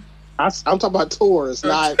Awards on there. I'm talking about tours,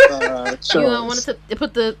 not shows. You don't want to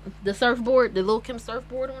put the surfboard, the Lil' Kim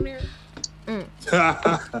surfboard on there?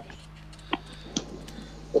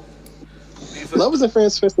 Lovers and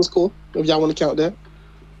Friends Fest was cool. If y'all want to count that.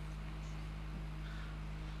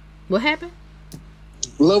 What happened?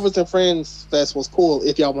 Lovers and Friends Fest was cool.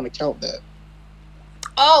 If y'all want to count that.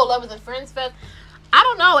 Oh, Lovers and Friends Fest. I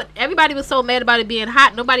don't know. Everybody was so mad about it being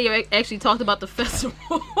hot. Nobody actually talked about the festival.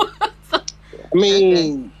 I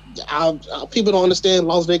mean, people don't understand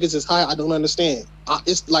Las Vegas is hot. I don't understand.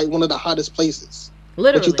 It's like one of the hottest places.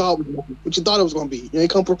 Literally. What you thought it was going to be? You ain't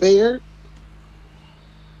come prepared?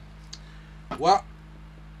 While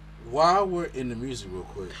we're in the music real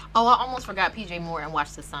quick. Oh, I almost forgot PJ Moore and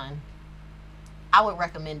Watch the Sun. I would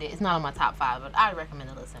recommend it. It's not on my top 5, but I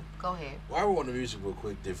recommend it. Listen. Go ahead. While we're on the music real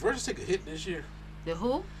quick, did Versus take a hit this year? The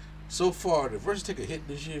who? So far, did Versus take a hit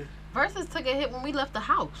this year? Versus took a hit when we left the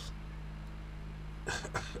house.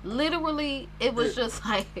 Literally, it was just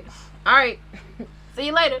like, all right, see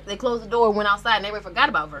you later. They closed the door, went outside, and everybody forgot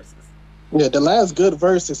about Versus. Yeah, the last good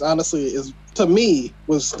Versus, honestly, is to me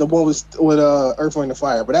was the one with Earth, Wind, and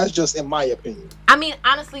Fire. But that's just in my opinion. I mean,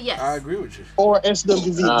 honestly, yes. I agree with you. Or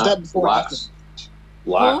SWV. Was that before?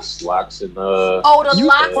 Locks, and Oh, the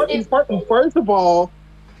Locks. First of all,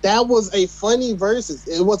 that was a funny Versus.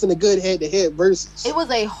 It wasn't a good head-to-head Versus. It was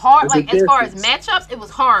a hard, It's a like, as far as difference. matchups, it was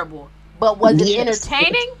horrible. But was it Yes.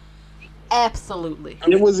 entertaining? Absolutely. I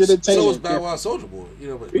mean, It was entertaining. So was Bow Wow Soulja Boy,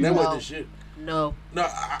 but that wasn't this shit. No. No,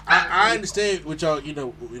 I understand what y'all,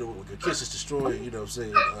 with Kiss is destroyed, what I'm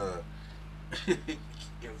saying,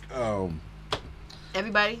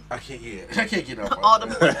 Everybody? I can't get off. All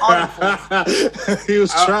them fools. He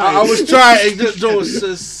was trying. I was trying. There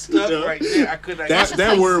was stuff right there. I couldn't. That's that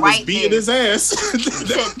just like word was right beating there. his ass.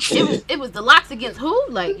 It was the Locks against who?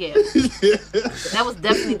 Like, yeah. That was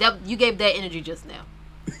definitely, you gave that energy just now.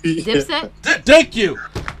 Dipset? Thank you,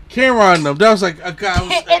 Cameron. Them. That was like a guy.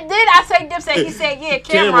 And then I say Dipset, he said, yeah,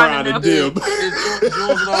 Cameron and them. Dib.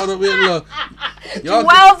 Jules and all them. Look, y'all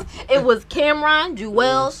Jewels, it was Cameron,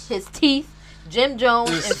 Jewels, his teeth, Jim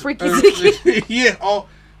Jones, and Freaky Ziggy. Yeah, all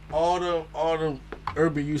them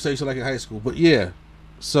urban usage like in high school. But yeah,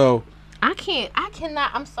 so I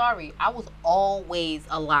cannot, I'm sorry. I was always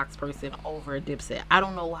a Locks person over a Dipset. I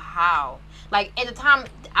don't know how. Like, at the time,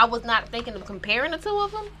 I was not thinking of comparing the two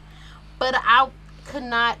of them, but I could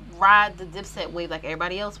not ride the Dipset wave like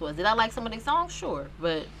everybody else was. Did I like some of their songs? Sure,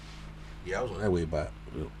 but yeah, I was on that way about.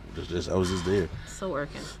 I was just there. so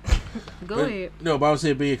irking. Go But, ahead. No, but I was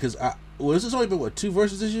saying big because this has only been 2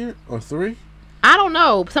 verses this year or 3? I don't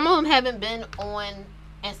know. Some of them haven't been on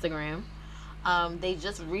Instagram. They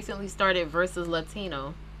just recently started Versus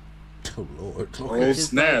Latino. Oh Lord. Oh Okay.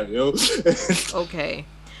 snap, yo! Okay.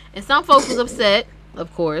 And some folks was upset,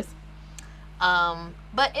 of course.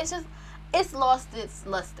 But it's lost its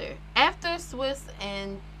luster. After Swiss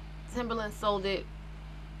and Timberland sold it,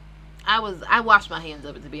 I washed my hands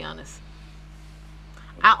of it, to be honest.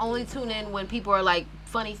 I only tune in when people are like,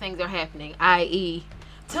 funny things are happening, i.e.,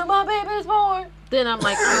 till my baby's born. Then I'm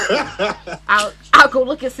like, I'll go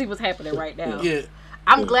look and see what's happening right now. Yeah.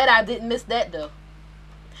 I'm glad I didn't miss that though.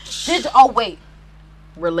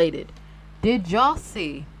 Related. Did y'all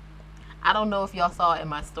see? I don't know if y'all saw it in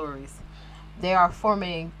my stories. They are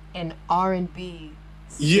forming an R&B.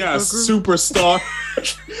 Yes, superstar.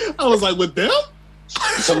 I was like, with them?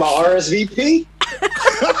 So my RSVP?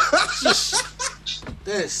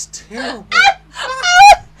 That's terrible.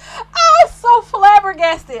 I was so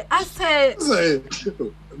flabbergasted. I said, I was like,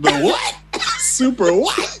 the what? Super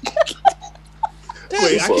what?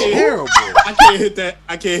 Wait, Terrible. I can't hit that.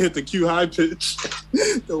 I can't hit the Q high pitch.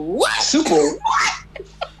 The what? Super. When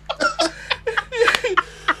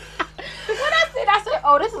I said,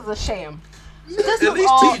 "Oh, this is a sham." This At was least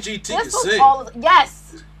all, TGT this can was sing. all.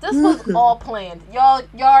 Yes, this was all planned. Y'all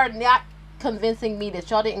are not convincing me that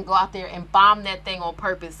y'all didn't go out there and bomb that thing on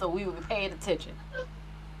purpose so we would be paying attention.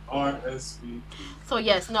 RSV. So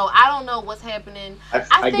yes, no, I don't know what's happening. I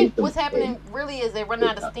I think get them. what's happening really is they're running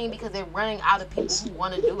out of steam because they're running out of people who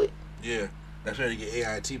want to do it. Yeah, that's why they get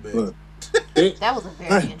AIT back. Look, That was a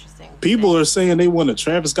very interesting. people are saying they want a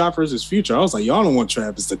Travis Scott versus Future. I was like, y'all don't want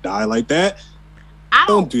Travis to die like that. I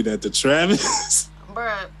Don't don't, do that to Travis.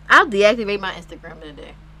 bruh. I'll deactivate my Instagram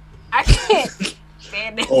today. I can't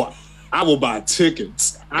stand it. Or I will buy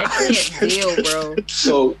tickets. I can't deal, bro.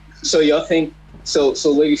 So y'all think? So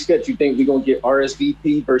Lady Sketch, you think we're gonna get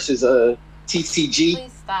RSVP versus TCG?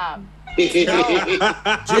 Please stop. G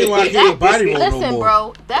don't want to get a body roll Listen, no more.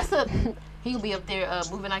 bro. That's a. He'll be up there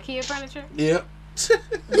moving IKEA furniture. Yep.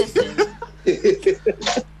 Listen,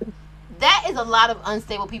 that is a lot of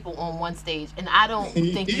unstable people on one stage, and I don't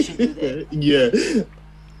think you should do that. Yeah.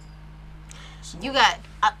 You got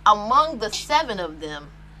among the 7 of them,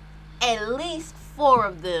 at least 4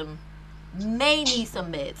 of them may need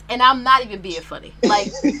some meds, and I'm not even being funny.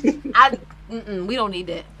 Like, we don't need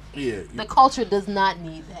that. Yeah. The culture does not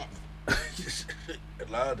need that.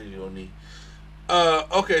 A lot of things you don't need.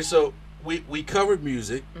 Okay, so we covered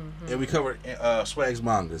music and we covered Swag's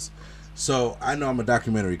mangas. So I know I'm a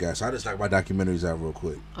documentary guy, so I just knock my documentaries out real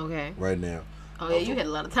quick Okay. right now. Oh yeah, you had a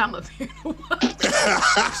lot of time up here to watch.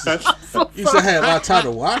 You said I had a lot of time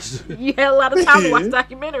to watch. You had a lot of time to watch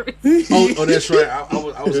documentaries. Oh, that's right.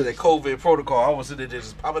 I was in that COVID protocol. I was sitting there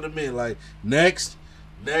just popping them in like next.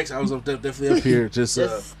 I was definitely up here just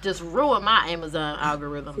ruin my Amazon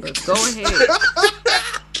algorithm. But go ahead.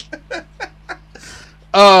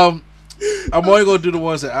 I'm only gonna do the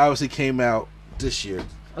ones that obviously came out this year.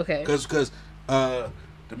 Okay. Because the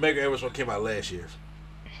Mega Everest one came out last year.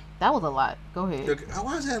 That was a lot. Go ahead. Okay,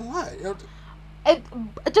 why is that a lot?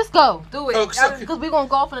 Just go. Do it. Oh, Because we're going to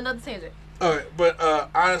go off on another tangent. All right, but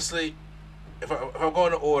honestly, if I'm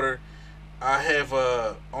going to order, I have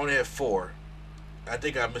only have 4. I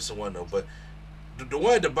think I'm missing one though, but the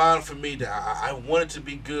one at the bottom for me that I wanted to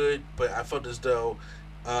be good, but I felt as though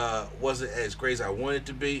wasn't as great as I wanted it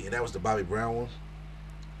to be, and that was the Bobby Brown one.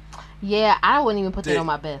 Yeah, I wouldn't even put that on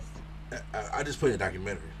my best. I just put it in a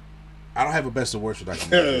documentary. I don't have a best or worst for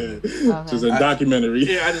documentary. Just a documentary.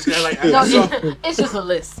 Yeah, I just got like. It's just a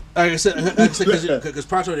list. Like I said, because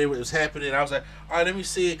Pronto Day was happening, I was like, all right, let me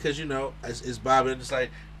see it, because it's Bobby, and it's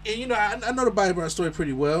like, and I know the Bobby Brown story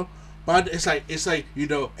pretty well, but it's like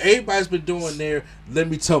everybody's been doing their let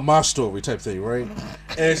me tell my story type thing, right?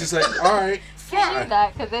 And it's just like, all right, fine.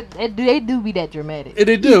 Because they do be that dramatic. And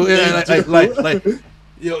they do, and like.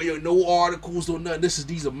 No articles, no nothing.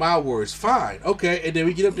 These are my words. Fine, okay. And then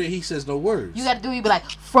we get up there, he says no words. You got to do it, be like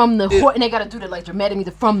from the horse, and they got to do that like dramatic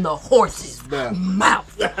music from the horse's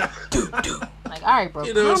mouth. do. Like, all right, bro.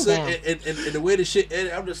 You know what I'm saying? And the way the shit,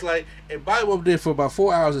 and I'm just like, and Bobby went up there for about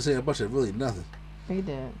 4 hours and said a bunch of really nothing. He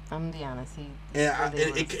did. I'm gonna be honest.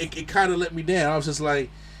 It kind of let me down. I was just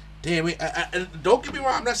like, damn it. And don't get me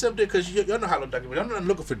wrong, I'm not sitting up there because y'all know how to document. I'm not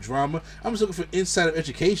looking for drama. I'm just looking for inside of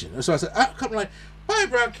education. So I said, I'm like, Bobby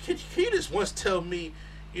Brown, can you just once tell me,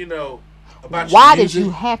 about why your music? did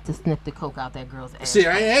you have to sniff the coke out that girl's ass? See,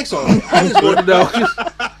 I ain't asked all that. I just want to know.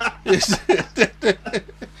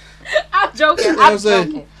 I'm joking. You know what I'm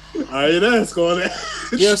saying? I ain't asked all that.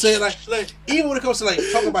 You know what I'm saying? Like even when it comes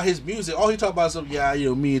to talking about his music, all he talk about is something. Yeah,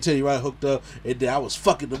 me and Teddy Riley hooked up, and then I was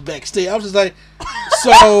fucking them backstage. I was just like,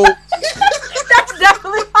 so That's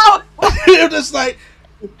definitely how it was. I'm just like.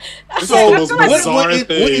 This So is the most bizarre went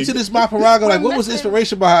thing. into this Maparago, like what was the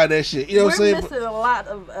inspiration behind that shit? You know what I'm saying? We're missing a lot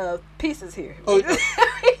of pieces here. Oh,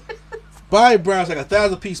 Bobby Brown's like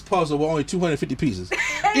 1,000-piece puzzle with only 250 pieces.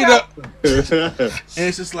 You know, and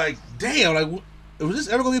it's just like, damn, like was this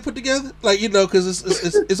ever gonna be put together? Like, because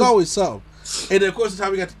it's always something. And then of course the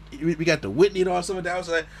time we got the Whitney and all some of that. I was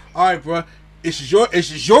like, all right, bro, it's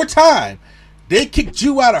your time. They kicked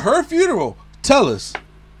you out of her funeral. Tell us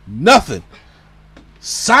nothing.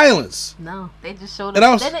 Silence. No, they just showed And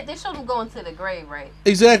him. They showed him going to the grave, right?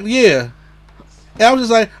 Exactly, yeah. And I was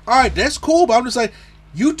just like, all right, that's cool, but I'm just like,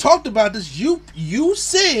 you talked about this. You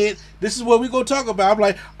said this is what we're gonna talk about. I'm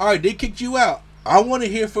like, all right, they kicked you out. I want to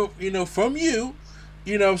hear from you.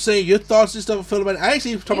 You know what I'm saying? Your thoughts and stuff and feel about it. I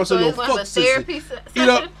actually talking about something fuck therapy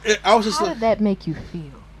sister. I was just how like, did that make you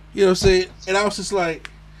feel? you know what I'm saying? And I was just like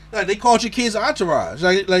they called your kids entourage.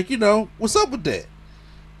 Like what's up with that?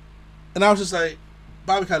 And I was just like,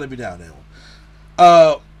 Bobby kind of let me down that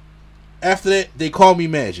After that, They Call Me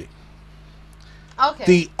Magic. Okay.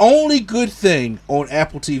 The only good thing on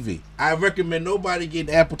Apple TV. I recommend nobody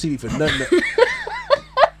getting Apple TV for nothing.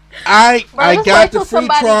 I got the free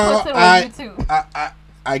trial.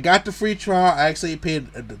 I got the free trial. I actually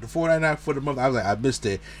paid the $4.99 for the month. I was like, I missed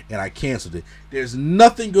it, and I canceled it. There's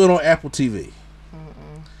nothing good on Apple TV.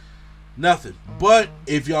 Nothing. But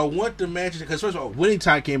if y'all want the match, because first of all, Winning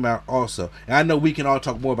Time came out also, and I know we can all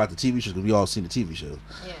talk more about the TV shows because we all seen the TV shows.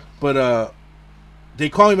 Yeah. But They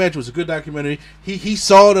Call Me Magic was a good documentary. He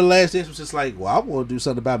saw The Last Dance, was just like, well, I want to do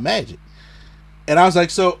something about magic, and I was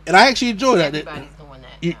like, so, and I actually enjoyed that. Everybody's doing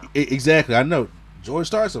that. Exactly, I know. Jordan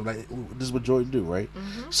starts something like this is what Jordan do, right?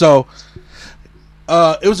 So,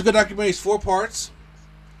 it was a good documentary. It's 4 parts,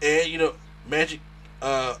 and Magic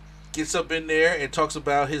gets up in there and talks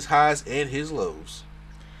about his highs and his lows.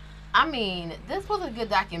 I mean, this was a good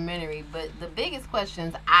documentary, but the biggest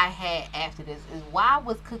questions I had after this is why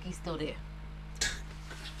was Cookie still there?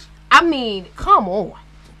 I mean, come on.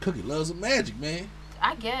 Cookie loves some magic, man.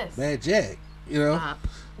 I guess. Mad Jack,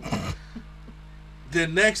 The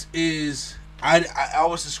next is I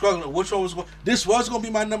was struggling. Which one was going? This was going to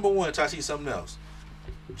be my number one until I see something else.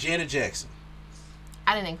 Janet Jackson.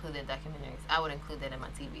 I didn't include that documentaries. I would include that in my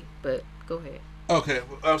TV, but go ahead. Okay,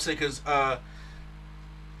 I'm saying because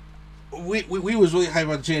we was really hyped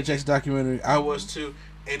about the Janet Jackson documentary. I was too,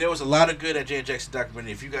 and there was a lot of good at Janet Jackson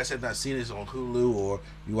documentary. If you guys have not seen it, it's on Hulu or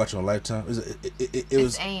you watch it on Lifetime. It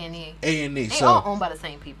was A&E. A&E. They So all owned by the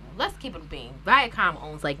same people. Let's keep it being. Viacom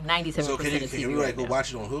owns like 97% so of can TV you right go now.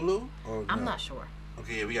 watch it on Hulu? Or I'm no? not sure.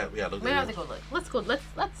 Okay, yeah, we got look. Maybe I have to go look. Let's go. Let's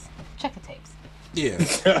check the tapes. Yeah.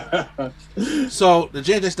 So the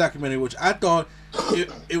Janet Jackson documentary, which I thought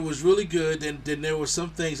it was really good. Then there were some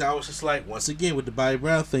things I was just like, once again with the Bobby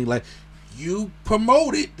Brown thing, like you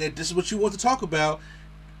promoted that this is what you want to talk about.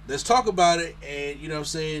 Let's talk about it, and you know what I'm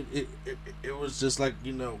saying it was just like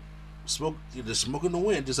smoke in the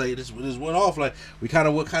wind, just like this went off. Like we kind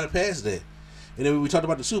of went past that, and then when we talked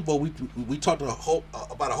about the Super Bowl, we talked about a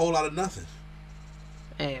whole lot of nothing.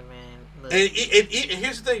 Hey man. Look. And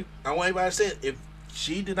here's the thing: I want everybody to say, if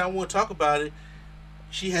she did not want to talk about it,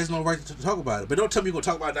 she has no right to talk about it. But don't tell me you're gonna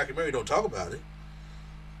talk about a documentary. Don't talk about it.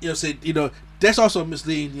 That's also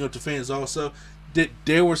misleading. To fans also. That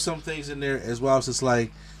there were some things in there as well. It's just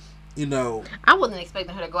like, I wasn't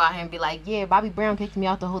expecting her to go out here and be like, "Yeah, Bobby Brown kicked me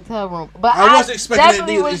out the hotel room," but I wasn't expecting that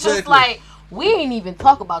definitely neither. was Exactly. just like, we ain't even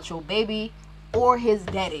talk about your baby or his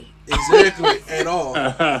daddy. Exactly at all.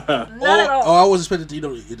 Not at all. I was expecting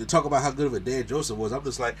to talk about how good of a dad Joseph was. I'm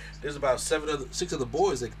just like, there's about 6 other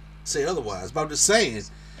boys that say otherwise. But I'm just saying.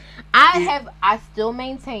 I still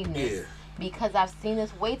maintain this. Yeah. Because I've seen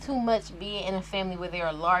this way too much being in a family where there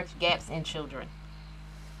are large gaps in children.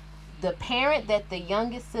 The parent that the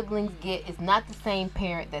youngest siblings get is not the same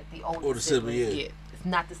parent that the oldest siblings get. It's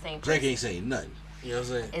not the same person. Drake ain't saying nothing. You know what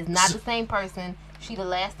I'm saying? It's not the same person. She the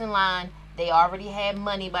last in line. They already had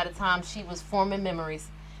money by the time she was forming memories.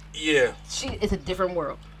 Yeah. It's a different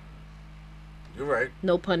world. You're right.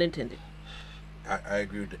 No pun intended. I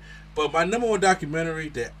agree with that. But my number one documentary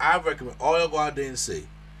that I recommend all y'all go out there and see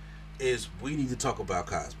is We Need to Talk About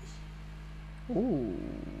Cosby. Ooh.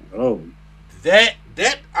 Oh. That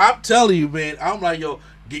I'm telling you, man. I'm like, yo,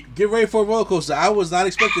 get ready for a roller coaster. I was not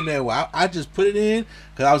expecting that. Well, I just put it in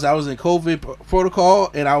because I was in COVID protocol,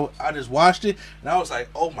 and I just watched it, and I was like,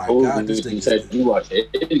 oh my god, this thing. You said you watch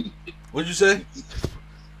anything. What'd you say?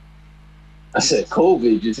 I said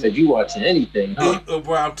COVID. You said you watching anything, huh?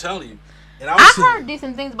 Bro, I'm telling you. And I heard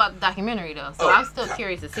decent things about the documentary though, so I'm still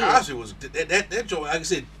curious to see. Cosby was that joint. Like I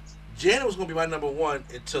said, Janet was gonna be my number one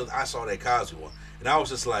until I saw that Cosby one, and I was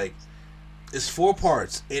just like, it's 4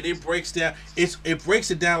 parts, and it breaks down. It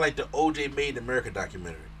breaks it down like the O.J. Made in America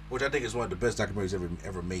documentary, which I think is one of the best documentaries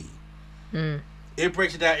ever made. It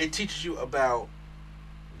breaks it down. It teaches you about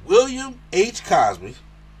William H. Cosby.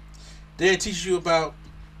 Then it teaches you about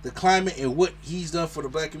the climate and what he's done for the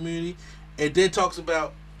black community, and then talks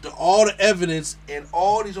about all the evidence and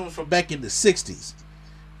all these ones from back in the 60s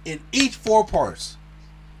in each 4 parts.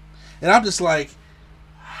 And I'm just like,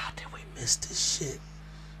 how did we miss this shit?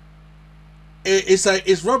 It's like,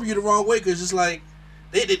 it's rubbing you the wrong way because it's like,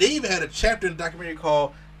 they even had a chapter in the documentary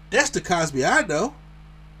called That's the Cosby I Know.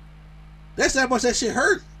 That's how much that shit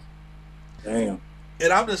hurt. Damn.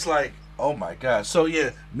 And I'm just like, oh my god. So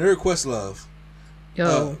yeah, Nerd Questlove.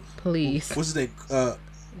 Yo, please. What's his name?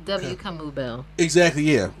 W. Kamau Bell. Exactly,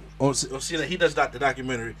 yeah. He does the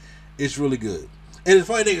documentary. It's really good. And the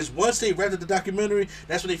funny thing is, once they wrapped up the documentary,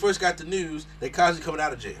 that's when they first got the news that Cosby coming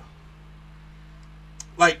out of jail.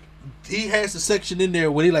 Like, he has a section in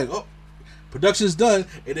there where he like, oh, production's done,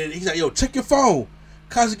 and then he's like, yo, check your phone.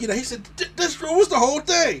 Kazugina, he said, this was the whole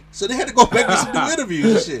thing. So they had to go back and some new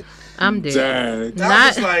interviews and shit. I'm dead.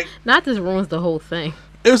 Dang. Not this ruins the whole thing.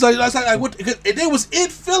 It was like what, and they was in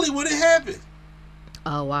Philly when it happened.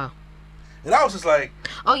 Oh, wow. And I was just like,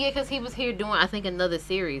 oh yeah, because he was here doing, I think, another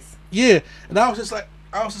series. Yeah, and I was just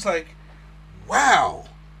like, wow.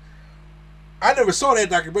 I never saw that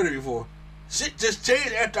documentary before. Shit just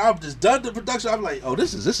changed after I was just done the production. I'm like, oh,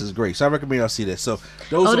 this is great. So I recommend y'all see that. So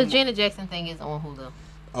those. The Janet Jackson thing is on Hulu.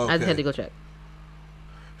 Okay. I just had to go check.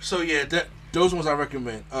 So yeah, those ones I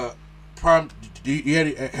recommend. Prime. Do you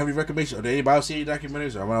have any recommendations? Did anybody else see any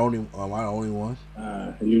documentaries? Or am I the only one?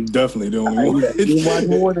 You definitely the only one. You watch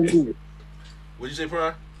more than me. What'd you say,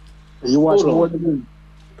 Prime? You watch more than me.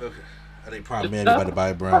 Okay. I think Prime man about to buy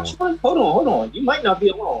a brown one. Hold on. You might not be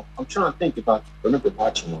alone. I'm trying to think if I remember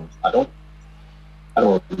watching one. I don't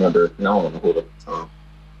remember. No, I don't know who the time.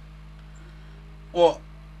 Well,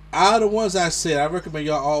 out of the ones I said, I recommend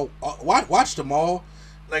y'all all watch them all.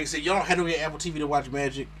 Like I said, y'all don't have to get Apple TV to watch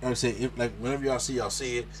Magic. Like I said, whenever y'all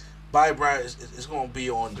see it. Bobby Bryant is going to be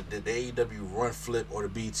on the AEW Run Flip or the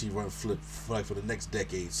BT Run Flip for the next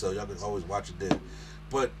decade. So y'all can always watch it there.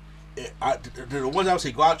 But the ones I would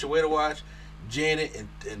say go out your way to watch, Janet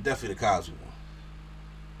and definitely the Cosby one.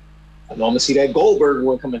 I know I'm going to see that Goldberg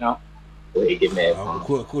one coming out. They get mad. Of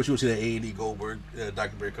course, you will see that A&E Goldberg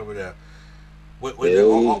documentary coming out. With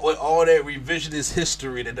all that revisionist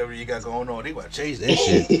history that WWE got going on, they want to change that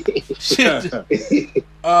shit.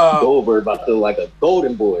 Goldberg about to look like a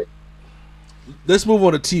golden boy. Let's move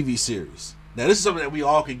on to TV series. Now, this is something that we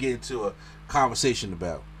all can get into a conversation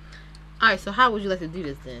about. All right, so how would you like to do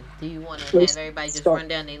this then? Do you want to have everybody just run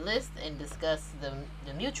down their list and discuss the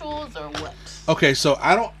mutuals or what? Okay, so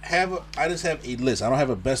I just have a list. I don't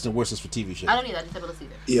have a best and worst list for TV shows. I don't either. I just have a list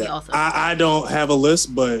either. Yeah, I don't have a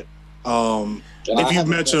list, but if you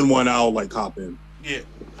mention one, I'll hop in. Yeah.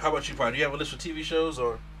 How about you, Brian? Do you have a list for TV shows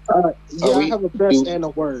or? Yeah, I have a best and a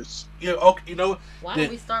worst. Yeah. Okay. You know. Why don't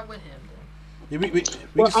we start with him then?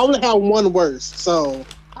 I only have one worst, so.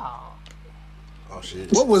 Oh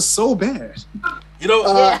shit! What was so bad? You know,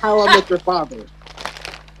 How I Met Your Father.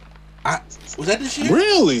 Was that this year?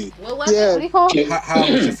 Really? What was it? What do you call it? How I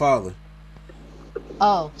Met Your Father.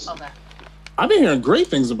 Oh, okay. I've been hearing great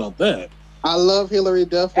things about that. I love Hilary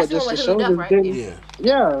Duff, but just the show just didn't.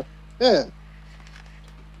 Yeah.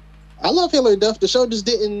 I love Hilary Duff. The show just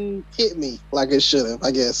didn't hit me like it should have,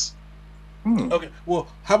 I guess. Okay. Well,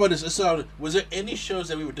 how about this? Was there any shows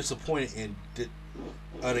that we were disappointed in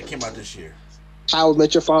that came out this year? How I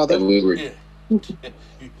Met Your Father. We were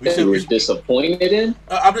disappointed in?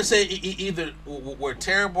 I'm just saying either were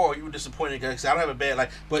terrible or you were disappointed because I don't have a bad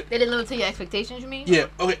but they didn't live up to your expectations. You mean? Yeah.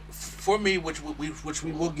 Okay. For me, which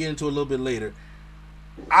we will get into a little bit later,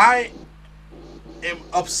 I am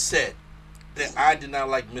upset that I did not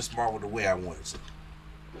like Miss Marvel the way I wanted to.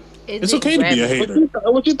 It's okay to be a hater.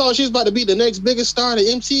 What you thought she was about to be the next biggest star in the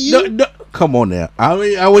MCU? No, come on now. I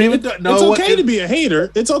wouldn't even. No, it's okay to be a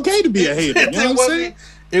hater. It's okay to be a hater. You know what I'm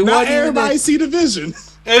saying? Not everybody see the vision.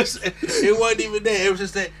 It wasn't even that. It was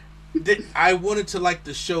just that I wanted to like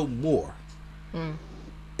the show more, and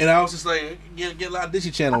I was just like, get a lot of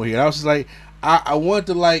Disney Channel here. I was just like, I wanted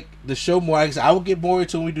to like the show more. I will get more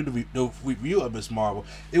into when we do the review of Miss Marvel.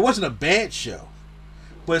 It wasn't a bad show.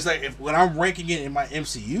 But it's like when I'm ranking it in my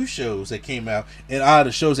MCU shows that came out and out of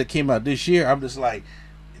the shows that came out this year, I'm just like,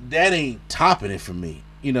 that ain't topping it for me.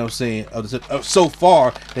 You know what I'm saying? So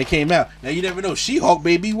far, they came out. Now, you never know. She-Hulk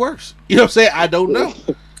may be worse. You know what I'm saying? I don't know.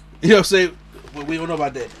 You know what I'm saying? Well, we don't know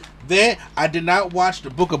about that. Then, I did not watch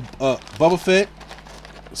the Book of Boba Fett.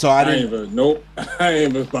 So I didn't. Nope. I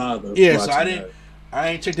ain't even bothered. Yeah, so I didn't. I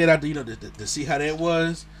ain't checked that out to see how that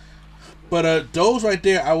was. But those right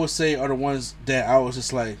there, I would say, are the ones that I was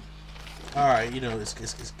just like, all right,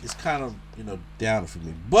 it's kind of down for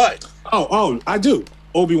me. But I do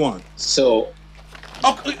Obi-Wan. So,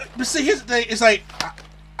 but see, here's the thing. It's like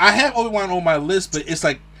I have Obi-Wan on my list, but it's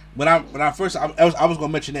like when I was gonna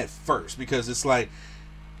mention that first because it's like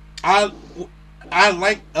I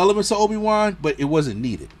like elements of Obi-Wan, but it wasn't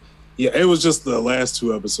needed. Yeah, it was just the last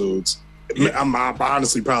two episodes. I'm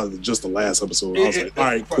honestly probably just the last episode. I was like, all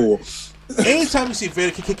right, cool. Anytime you see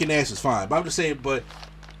Vader kicking ass is fine, but I'm just saying. But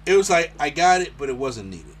it was like I got it, but it wasn't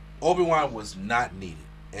needed. Obi-Wan was not needed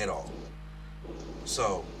at all.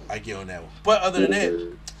 So I get on that one. But other than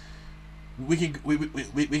that, we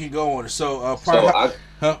can go on. So, go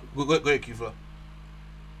ahead, Q-Flow.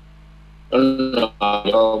 No,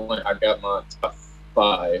 I got my top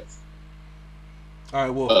 5. All right,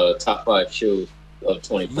 well, top 5 shows of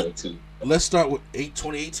 2022. Let's start with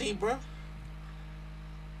 2018, bro.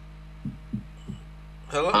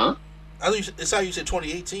 Hello? Huh? It's how you said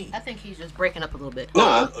 2018. I think he's just breaking up a little bit.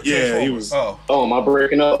 Nah. Yeah, he was. Oh. Oh, am I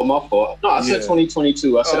breaking up? My fault. No, I said Yeah.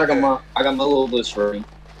 2022. I said Okay. I got my little list ready.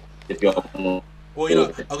 If y'all want. Well, you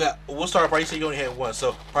know, okay, we'll start. Probably say you only had one,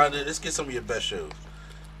 so probably let's get some of your best shows.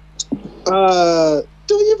 Do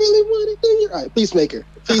you really want it? Do you? All right, Peacemaker.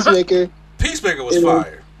 Peacemaker was Yeah.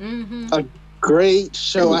 fire. Mm-hmm. Great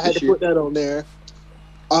show. I had to put that on there.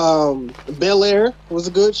 Bel Air was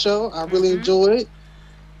a good show. I really enjoyed.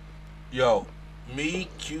 Yo, me,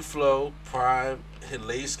 Q Flow, Prime, and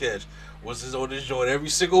Lay Sketch was on this joint every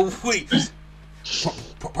single week.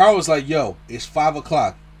 Prime was like, "Yo, it's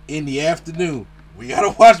 5:00 in the afternoon. We gotta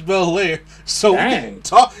watch Bel Air." So we can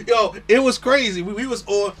talk. Yo, it was crazy. We was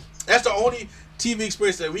on. That's the only TV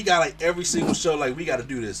experience that we got. Like every single show, like we got to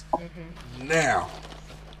do this now.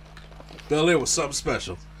 Bel Air was something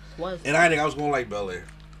special, and I think I was gonna like Bel Air.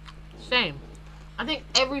 Same. I think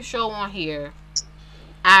every show on here,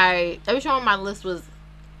 every show on my list was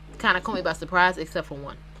kind of caught me by surprise, except for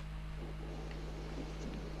one.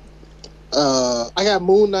 I got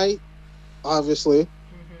Moon Knight, obviously.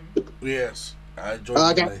 Yes, I enjoyed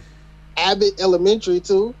I Bel got Air. Abbott Elementary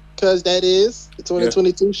too, because that is the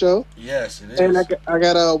 2022 show. Yes, it is. And I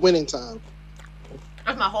got Winning Time.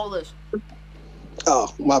 That's my whole list.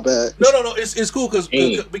 Oh, my bad. No. It's cool because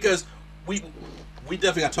we definitely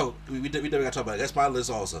got to talk. We definitely got to talk about it. That's my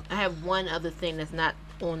list also. I have one other thing that's not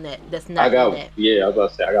on that. That's not I got on that. I was about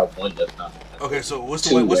to say I got one that's not. Okay, so what's the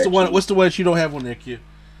Two, one? What's the one? actually. What's the one that you don't have on there, Q?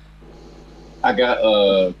 I got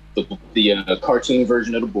the cartoon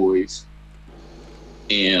version of The Boys,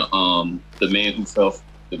 and the man who fell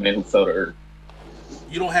to earth.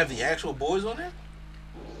 You don't have the actual Boys on there?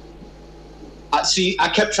 I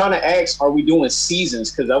kept trying to ask, are we doing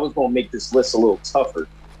seasons? Because I was going to make this list a little tougher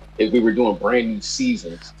if we were doing brand new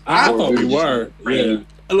seasons. I Or thought we just were. brand Yeah. new-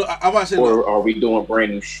 Look, I'm about to say, Or look, are we doing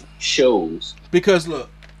brand new shows? because look,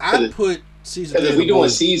 I Because put season Because 3 if of we The doing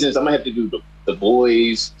Boys. seasons, I'm gonna have to do the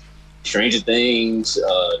Boys, Stranger Things,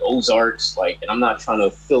 Ozarks, and I'm not trying to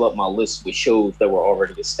fill up my list with shows that were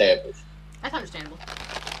already established. That's understandable.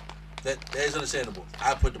 That is understandable.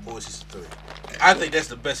 I put The Boys season 3. I think that's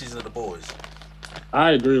the best season of The Boys.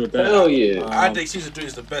 I agree with that. Hell yeah! I think season 3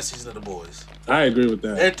 is the best season of The Boys. I agree with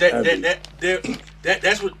that.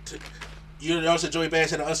 That's what you know. Said Joey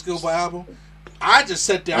Badass had an Unskillable album. I just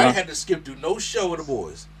sat there. I didn't have to skip through no show of The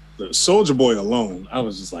Boys. Soldier Boy alone, I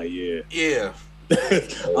was just like, yeah. Yeah.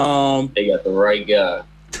 They got the right guy.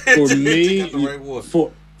 For They me, got the right one.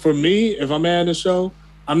 for me, if I'm adding a show,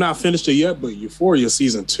 I'm not finished it yet, but Euphoria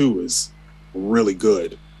season 2 is really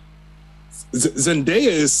good. Zendaya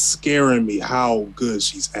is scaring me how good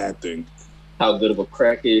she's acting. How good of a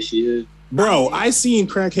crackhead she is. Bro, I seen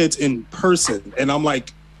crackheads in person, and I'm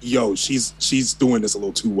like, yo, she's doing this a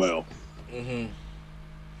little too well. Mm-hmm.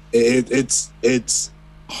 It's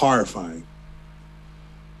horrifying.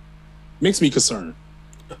 Makes me concerned.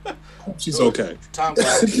 She's okay. Tom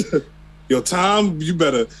Clancy. Yo, Tom, you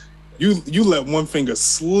better you let one finger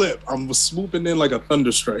slip. I'm swooping in like a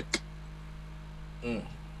thunderstrike.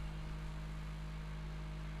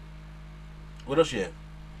 What else you have?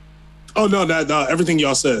 Oh no, everything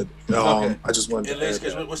y'all said. Okay. I just wanted And to Lance,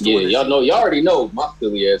 add that. what's the one? Yeah, y'all already know my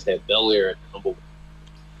Philly ass had Bel Air at number one.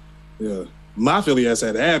 Yeah, my Philly ass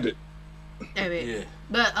had Abbott. Yeah.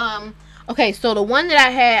 But okay, so the one that I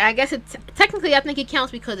had, I guess technically I think it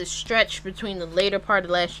counts because it's stretched between the later part of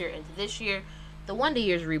last year into this year. The Wonder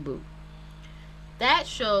Years reboot. That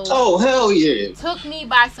show Oh hell yeah! took me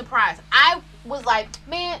by surprise. I was like,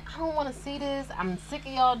 man, I don't want to see this. I'm sick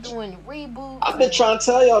of y'all doing reboots. I've been trying to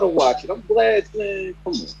tell y'all to watch it. I'm glad, man.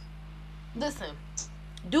 Come on. Listen,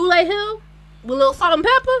 Dule Hill with a little salt and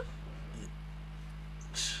pepper.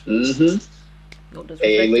 Mm-hmm. No disrespect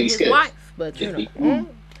Hey, to lady his sketch. wife, but you Just know, be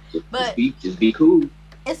cool. But Just be cool.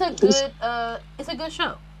 it's a good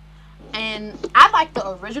show. And I like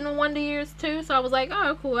the original Wonder Years too, so I was like,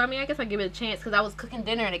 oh, cool. I mean, I guess I'll give it a chance because I was cooking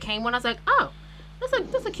dinner and it came on. I was like, oh,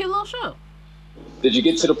 that's a cute little show. Did you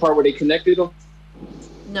get to the part where they connected them?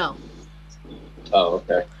 No. Oh,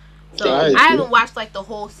 okay. So Nice. I haven't watched like the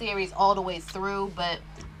whole series all the way through, but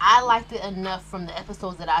I liked it enough from the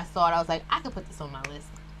episodes that I saw. I was like, I could put this on my list.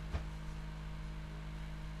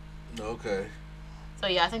 Okay. So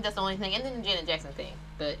yeah, I think that's the only thing. And then the Janet Jackson thing,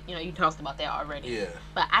 but you know, you talked about that already. Yeah.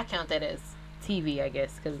 But I count that as TV, I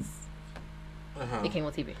guess, because Uh-huh. it came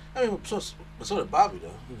on TV. I mean, so did Bobby though.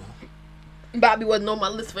 You know. Bobby wasn't on my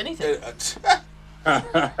list for anything.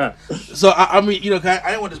 So I mean, you know, I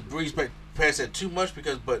didn't want to breeze past that too much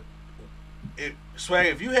Swag,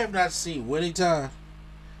 if you have not seen Winning Time,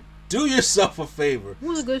 do yourself a favor. It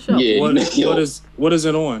was a good show. Yeah. What is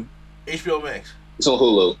it on? HBO Max. It's on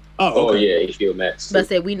Hulu. Oh, okay. Yeah, HBO Max. But I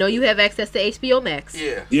said we know you have access to HBO Max.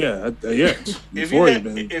 Yeah. Yeah. Before you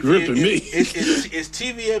been gripping me. It's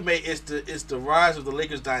TVMA. It's the rise of the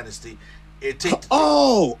Lakers dynasty.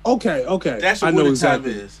 Oh, okay. That's what I know the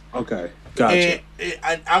exactly. time is. Okay, gotcha.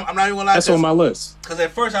 And I'm not even gonna lie. That's on my list. Because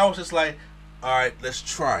at first I was just like, all right, let's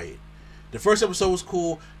try it. The first episode was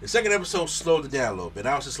cool. The second episode slowed it down a little bit.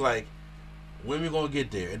 I was just like, when are we gonna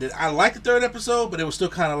get there? And then I liked the third episode, but it was still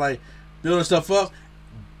kind of like building stuff up.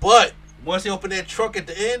 But once they opened that truck at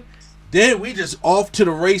the end, then we just off to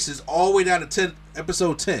the races all the way down to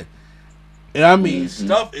episode 10. And I mean,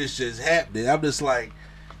 stuff is just happening. I'm just like,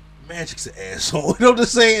 Magic's an asshole. You know what I'm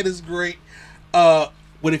saying? It's great.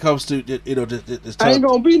 When it comes to this I ain't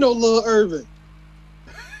gonna be no little Irvin.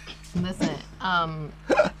 Listen, I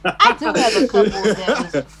do have a couple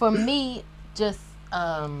that was, for me, just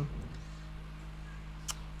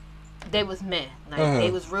they was meh. Like they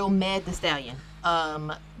was real mad. The Stallion.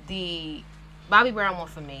 The Bobby Brown one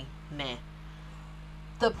for me, meh.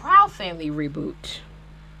 The Proud Family reboot.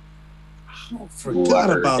 I forgot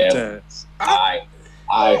about that. I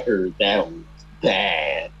heard that was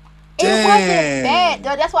bad. It wasn't bad,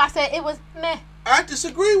 though. That's why I said it was meh. I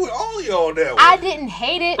disagree with all of y'all on that one. I didn't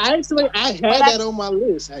hate it. I had that on my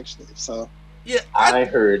list actually. So yeah, I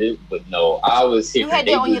heard it, but no, I was here. You had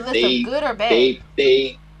that on your list of good or bad? I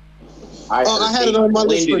had it on my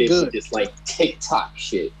list for good. Just like TikTok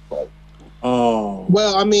shit. Like,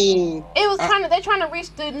 well, I mean, it was kind of they're trying to reach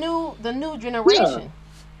the new generation. Yeah.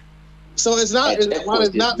 So it's not.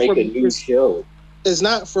 It's not make for a new show. It's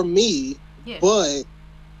not for me, but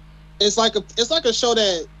it's like a show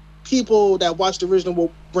that people that watch the original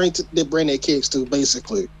will bring their kids to,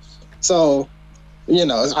 basically. So,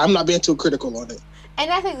 I'm not being too critical on it.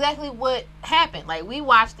 And that's exactly what happened. Like, we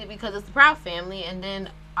watched it because it's the Proud Family, and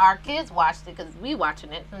then our kids watched it because we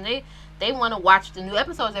watching it, and they want to watch the new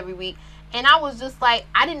episodes every week. And I was just like,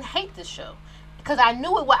 I didn't hate the show because I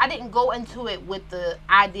knew it. I didn't go into it with the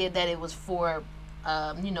idea that it was for,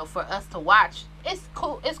 for us to watch. It's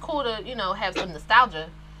cool. It's cool to have some nostalgia,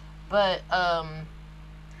 but I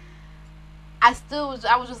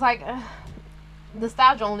was just like,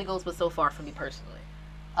 nostalgia only goes but so far for me personally.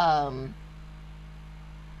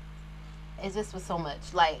 It just was so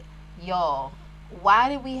much like, y'all,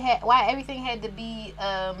 why everything had to be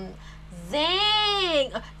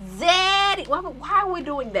Zang, Zaddy? Why are we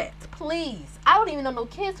doing that? Please, I don't even know no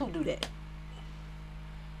kids who do that.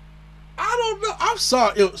 I don't know. I'm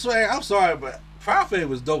sorry, but Proud Family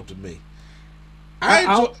was dope to me.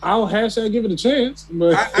 I'll hashtag give it a chance,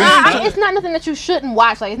 but it's not nothing that you shouldn't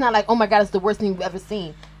watch. Like, it's not like, oh my god, it's the worst thing you've ever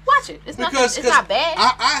seen. Watch it. It's not bad.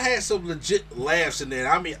 I had some legit laughs in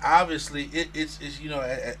there. I mean, obviously, it's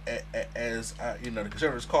as the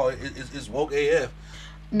conservatives call it, it's woke AF.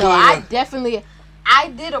 No, I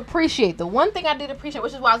did appreciate the one thing I did appreciate,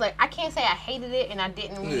 which is why I was like, I can't say I hated it and I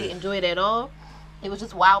didn't really enjoy it at all. It was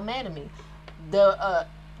just wild mad at me. The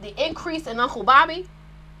increase in Uncle Bobby,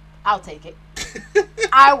 I'll take it.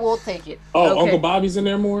 I will take it. Oh, okay. Uncle Bobby's in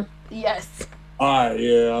there more? Yes. All right,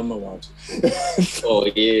 yeah, I'm gonna watch it. Oh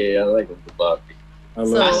yeah, I like Uncle Bobby. I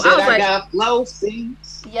got flow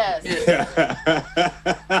scenes. Yes.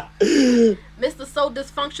 Mr. So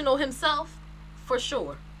Dysfunctional himself, for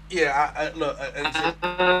sure. Yeah, I look.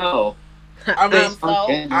 I mean,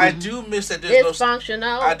 I do miss that there's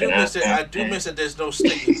dysfunctional. I do miss that there's no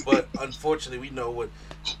stinging, but unfortunately, we know what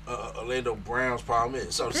Orlando Brown's problem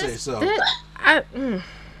is. So I'm saying so. I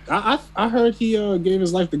heard he gave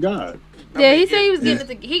his life to God. Yeah, he said he was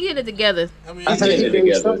getting it together. I mean, I heard he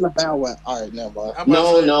did something about what? All right, never mind.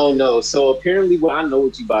 No. So apparently, I know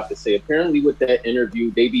what you about to say. Apparently, with that interview,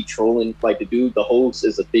 they be trolling. Like the host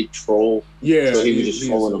is a big troll. Yeah. So he was just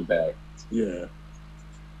trolling them back. Yeah.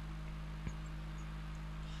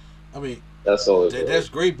 I mean, that's all. That's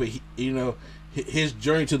great, but his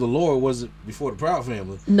journey to the Lord wasn't before the Proud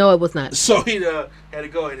Family. No, it was not. So he had to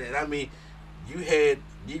go in, and I mean, you had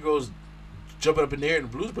Negroes jumping up in the air, and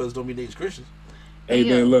the Blues Brothers don't mean they's Christians. Hey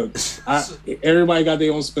man, look, everybody got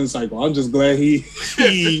their own spin cycle. I'm just glad he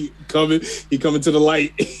coming to the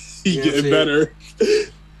light. He getting better.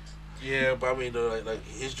 Yeah, but I mean, like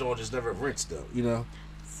his joint just never rinsed though.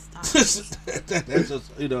 That's just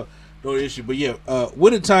no issue. But yeah,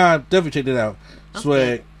 Winter Time, definitely check that out. Okay.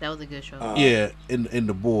 Swag. That was a good show. Yeah, and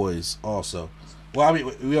the boys also. Well, I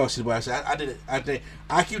mean, we all see what I said. I did it.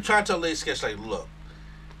 I keep trying to tell Lady Sketch, like, look,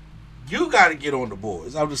 you got to get on the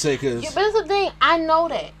boys. I'm just saying because. Yeah, but it's the thing. I know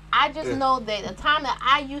that. I just know that the time that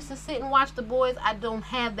I used to sit and watch the boys, I don't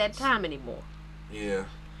have that time anymore. Yeah.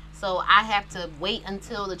 So I have to wait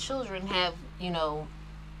until the children have,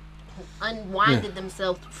 unwinded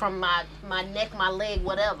themselves from my neck, my leg,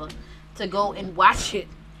 whatever, to go and watch it.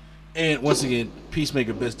 And once again,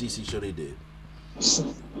 Peacemaker, best DC show they did.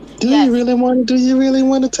 Do you really want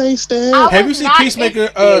to taste that? Have you seen Peacemaker?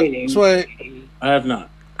 Sway? I have not.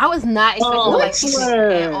 I was not expecting to like this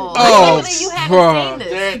at all. Oh, You haven't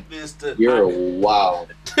seen this. You're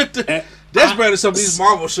wild. That's better than some of these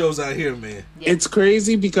Marvel shows out here, man. It's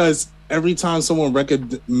crazy because every time someone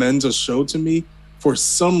recommends a show to me, for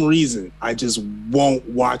some reason, I just won't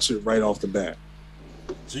watch it right off the bat.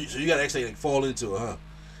 So you got to actually like, fall into it, huh?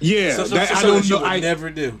 Yeah, I don't know. I never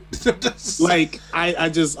do. Like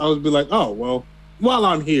I would be like, oh well. While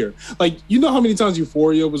I'm here, like you know how many times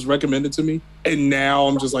Euphoria was recommended to me, and now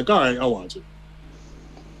I'm just like, all right, I'll watch it.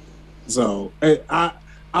 So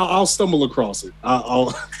I'll stumble across it.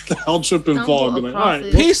 I'll trip and fall and be like, all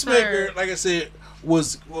right. Peacemaker, like I said,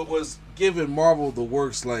 was giving Marvel the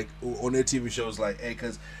works like on their TV shows, like, hey,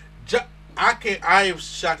 because I am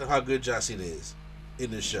shocked at how good John Cena is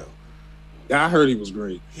in this show. I heard he was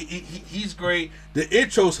great. He's great. The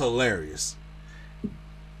intro's hilarious.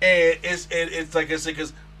 And it's like I said,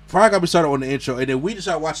 because probably got me started on the intro, and then we just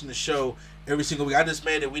started watching the show every single week. I just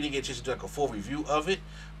mad that we didn't get a chance to do like a full review of it,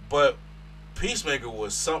 but Peacemaker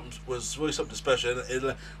was really something special.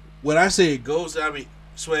 And when I say it goes, I mean,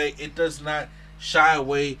 Sway, it does not shy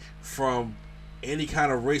away from any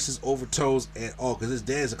kind of racist overtones at all, because his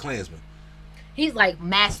dad's a Klansman. He's like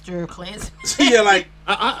master Klansman. Yeah, like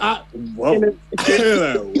whoa.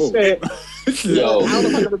 Yo, I don't know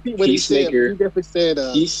if I can repeat what he said. Peacemaker. He definitely said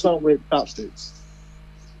he's something with chopsticks.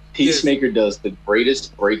 Peacemaker does the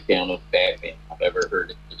greatest breakdown of Batman I've ever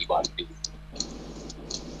heard anybody do.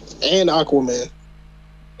 And Aquaman.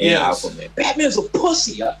 Yes. Aquaman. Batman's a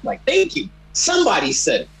pussy. I'm like, thank you. Somebody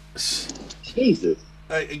said it. Jesus.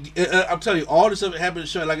 I'm telling you, all this stuff that happened in the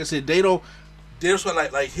show. Like I said, they don't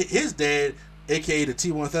like his dad, aka the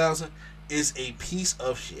T-1000, is a piece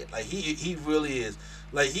of shit. Like he really is.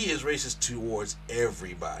 Like he is racist towards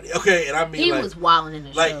everybody. Okay, and I mean he like, was wilding in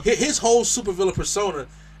the like show. His whole supervillain persona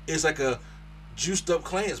is like a juiced up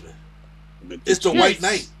Klansman. It's the White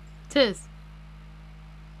Knight. Tis.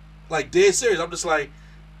 Like dead serious. I'm just like,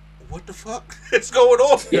 what the fuck is going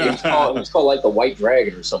on? Yeah, it was called like the White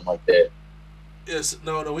Dragon or something like that. Yes,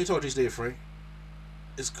 no, we told you Dave Frank.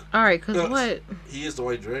 It's all right, cause what? He is the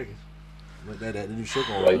White Dragon. Like that new shit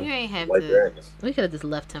going on. You ain't have White to. Dragon. We could have just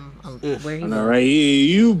left him where he was. All right,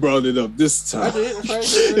 you brought it up this time. I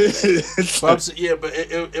did.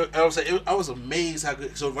 I was amazed how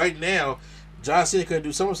good. So right now, John Cena couldn't do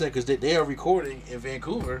SummerSlam because they are recording in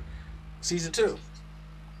Vancouver, season 2.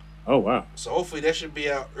 Oh wow! So hopefully that should be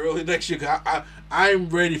out early next year. I'm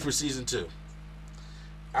ready for season 2.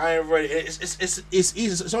 I am ready. It's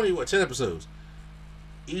easy. It's only 10 episodes.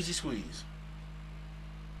 Easy squeeze.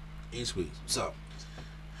 So,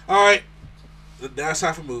 all right. Now it's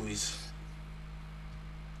time for movies.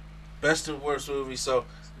 Best and worst movies. So,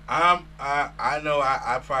 I know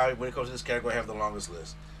I probably when it comes to this category have the longest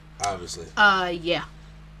list. Obviously. Yeah,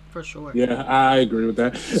 for sure. Yeah, I agree with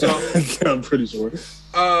that. So I'm pretty sure.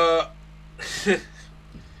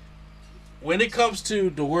 When it comes to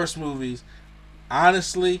the worst movies,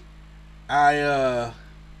 honestly, I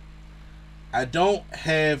don't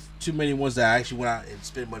have too many ones that I actually went out and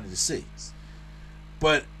spent money to see.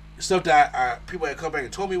 But stuff that people had come back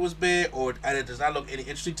and told me was bad or that does not look any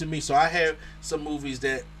interesting to me. So I have some movies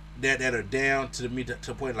that are down to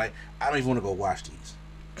the point like I don't even want to go watch these.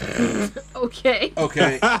 Okay.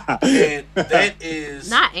 And that is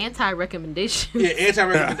not anti-recommendations. Yeah,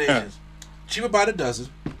 anti-recommendations. Cheaper by the dozen.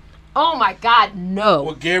 Oh my God, no.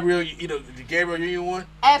 Well, Gabriel, the Gabriel Union one?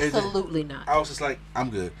 Absolutely not. I was just like, I'm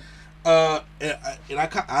good. And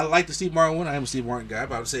I like the Steve Martin one. I am a Steve Martin guy,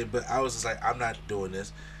 but I would say, but I was just like, I'm not doing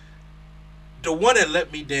this. The one that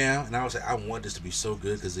let me down, and I was like, I want this to be so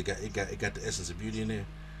good because it got the essence of beauty in there.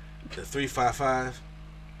 The 355,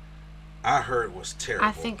 I heard was terrible.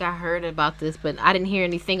 I think I heard about this, but I didn't hear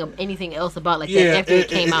anything else about like that after it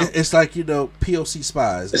came out. It's like POC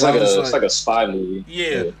spies. It's like a spy movie.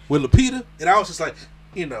 Yeah, with Lupita, and I was just like,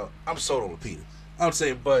 I'm sold on Lupita. I'm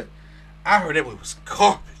saying, but I heard that movie was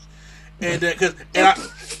garbage. And because it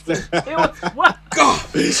was what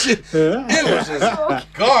garbage. It was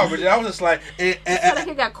just garbage. And I was just like, I feel like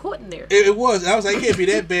it got caught in there. It was. I was like, it can't be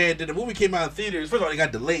that bad. Then the movie came out in theaters. First of all, it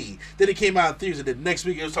got delayed. Then it came out in theaters, and then next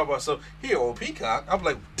week it was talking about here on Peacock. I'm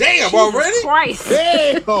like, damn, Jesus already? Christ.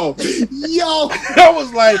 Damn, yo. I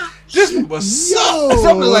was like, this movie must suck.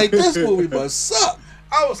 Something like this movie must suck.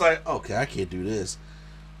 I was like, okay, I can't do this.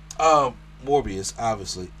 Morbius,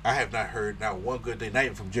 obviously, I have not heard not one good thing, not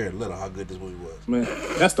even from Jared Leto, how good this movie was. Man,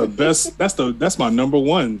 that's the best. That's my number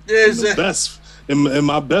one. The best in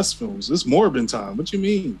my best films. It's Morbin time. What you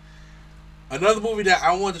mean? Another movie that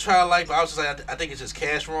I wanted to try to like, but I was just like, I think it's just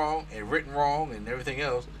cast wrong and written wrong and everything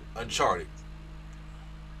else. Uncharted.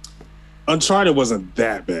 Uncharted wasn't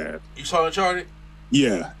that bad. You saw Uncharted?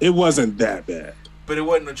 Yeah, it wasn't that bad. But it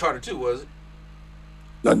wasn't Uncharted 2, was it?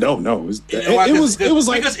 No. It was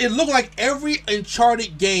like, because it looked like every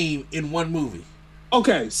Uncharted game in one movie.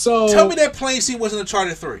 Okay, so tell me that plane scene wasn't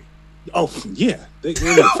Uncharted 3. Oh yeah, they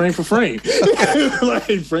were frame for frame, like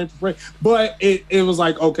frame for frame. But it was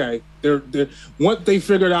like, okay, they're once they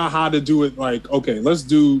figured out how to do it, like, okay, let's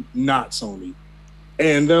do not Sony,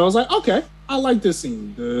 and then I was like, okay, I like this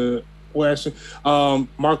scene. The question,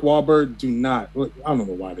 Mark Wahlberg, I don't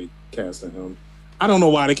know why they casted him. I don't know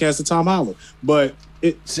why they casted Tom Holland, but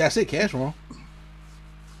I said cast wrong.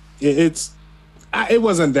 It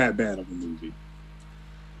wasn't that bad of a movie.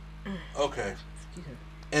 Okay.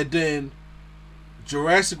 And then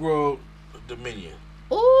Jurassic World Dominion.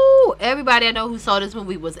 Ooh, everybody I know who saw this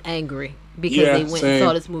movie was angry because they went and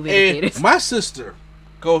saw this movie in the theaters. My sister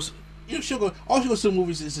goes, she'll go, all she goes to the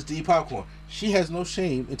movies is to eat popcorn. She has no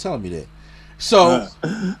shame in telling me that. So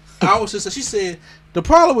I was just, she said, the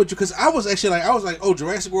problem with you, because I was like, oh,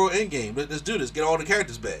 Jurassic World Endgame, let's do this, get all the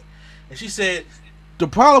characters back. And she said, the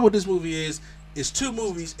problem with this movie is it's 2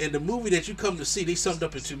 movies, and the movie that you come to see, they summed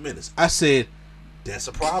up in 2 minutes. I said, that's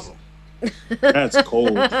a problem. That's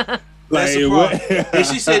cold. That's a problem. And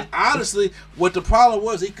she said, honestly, what the problem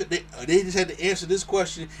was, they just had to answer this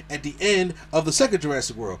question at the end of the second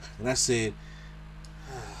Jurassic World. And I said,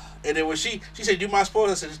 and then when she said, do my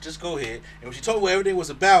spoilers, I said, just go ahead. And when she told me what everything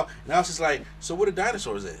was about, and I was just like, so where the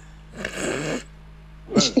dinosaurs at?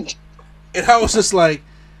 And I was just like,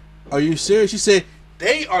 are you serious? She said,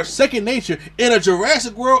 they are second nature. In a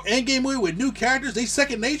Jurassic World Endgame movie with new characters, they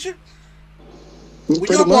second nature? When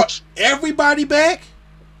y'all brought everybody back?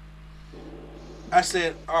 I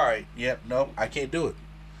said, all right, no, I can't do it.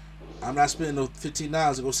 I'm not spending no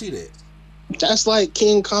 $15 to go see that. That's like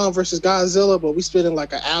King Kong versus Godzilla, but we spending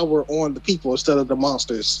like an hour on the people instead of the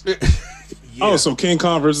monsters. Yeah. Oh, so King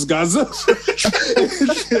Kong versus Godzilla.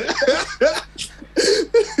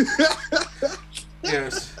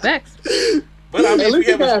 Yes. Facts. But I mean, at least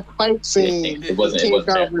we got a fight scene It in wasn't King Kong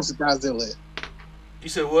bad. versus Godzilla. You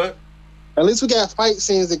said what? At least we got fight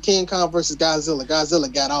scenes in King Kong versus Godzilla.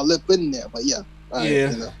 Godzilla got all lip in there, but yeah.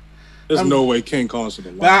 Yeah. There's no way King Kong should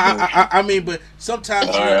have But I mean, but sometimes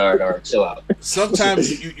All right, chill out.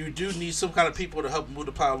 sometimes you do need some kind of people to help move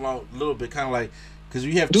the plot along a little bit, kind of like, because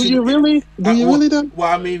you have. Do you really? Do you really though?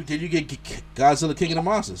 Well, I mean, did you get Godzilla King of the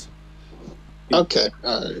Monsters? Okay.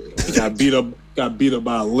 All right. got beat up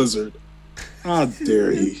by a lizard. How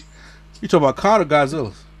dare he? You talking about Kong or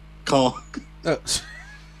Godzilla? Kong.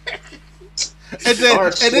 And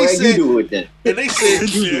they said, you do it then. and they said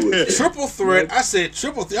You do it. triple threat. I said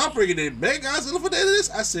triple threat. I'm bringing in Mega Godzilla for this.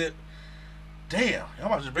 I said, damn, y'all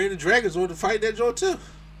about to bring the dragons on to fight that joint too.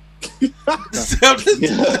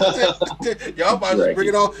 Y'all about to bring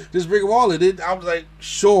it all, just bring them all in. Then I was like,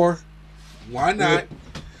 sure, why not?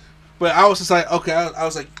 But I was just like, okay. I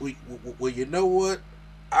was like, well, you know what?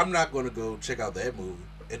 I'm not gonna go check out that movie.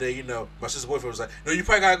 And then my sister's boyfriend was like, no, you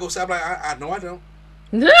probably gotta go. So I'm like, I know I don't.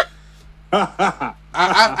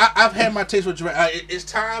 I've had my taste with Jurassic. It's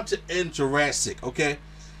time to end Jurassic, okay?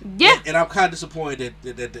 Yeah. And I'm kind of disappointed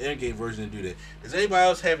that the Endgame version didn't do that. Does anybody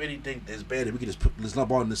else have anything that's bad that we can let's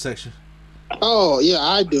lump on in this section? Oh yeah,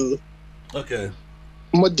 I do. Okay.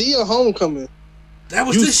 Madea Homecoming. That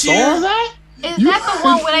was You this saw year? that? Is that the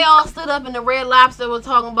one where they all stood up and the Red Lobster was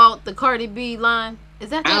talking about the Cardi B line? Is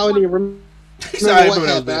that I that don't one? even remember Sorry, what but that was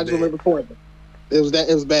happened. I bad. just remember recording. It was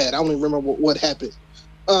bad. I don't even remember what happened.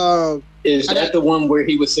 Is that the one where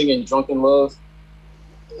he was singing "Drunken Love"?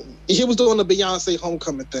 He was doing the Beyonce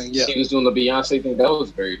Homecoming thing. Yeah. He was doing the Beyonce thing. That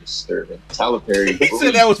was very disturbing. Tyler Perry. He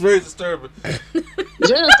said that was very disturbing.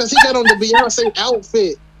 Yeah, because he got on the Beyonce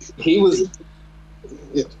outfit. He was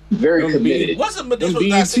very Them committed. Wasn't Them Medea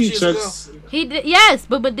not 6 BET years ago? checks. He did, yes,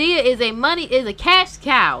 but Madea is a cash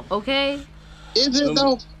cow. Okay, Is it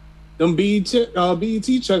though? Them BET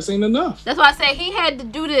checks ain't enough. that's why I said he had to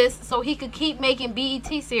do this so he could keep making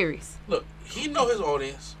BET series. Look, he know his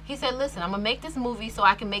audience. He said, "Listen, I'm gonna make this movie so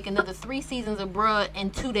I can make another 3 seasons of Bruh in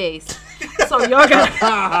 2 days. So y'all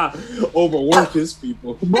got Overwork his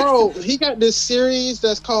people. Bro, he got this series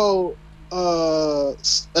that's called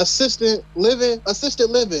Assisted Living.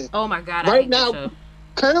 oh my god, I Right hate now- that show.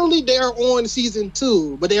 Currently, they are on season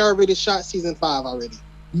 2, but they already shot season 5 already.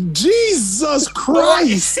 Jesus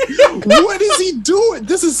Christ! What is he doing?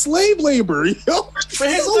 This is slave labor, yo. But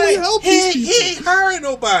here's the thing, he ain't hiring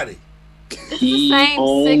nobody. He same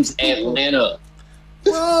owns 6 people. Atlanta.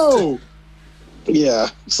 Bro, Yeah.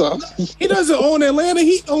 So he doesn't own Atlanta.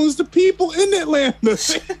 He owns the people in Atlanta.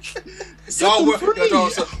 Y'all them free.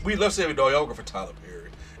 we love saying y'all work for Tyler Perry.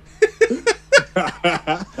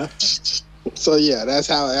 so yeah, that's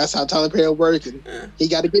how Tyler Perry works. And he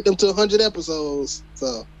got to get them to 100 episodes.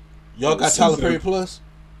 So Y'all got Tyler Perry Plus?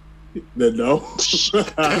 No.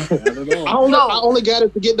 I don't know. I only got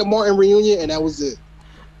it to get the Martin reunion, and that was it.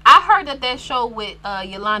 I heard that show with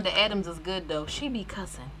Yolanda Adams is good though. She be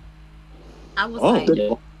cussing. I was like,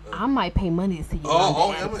 I might pay money to see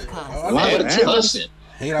Yolanda Adams cuss.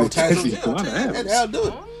 Hang out with Tyler. I'll do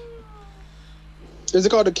it. Is it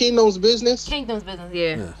called The Kingdom's Business? Kingdom's Business,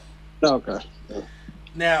 yeah. Okay.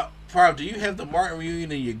 Now, Prime, do you have the Martin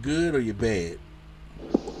reunion and you're good or you're bad?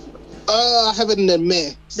 I have it in the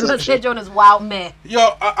meh. Because that joint is wild meh.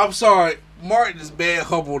 Yo, I'm sorry. Martin is bad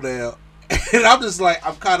humble now. And I'm just like,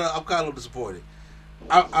 I'm kind of disappointed.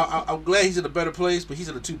 I'm glad he's in a better place, but he's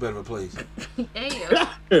in a too better place.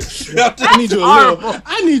 I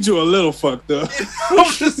need you a little fucked up. I'm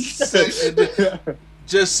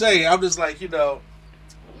just saying. I'm just like,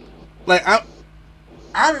 like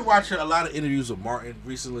I've been watching a lot of interviews with Martin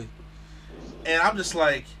recently, and I'm just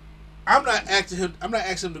like, I'm not asking him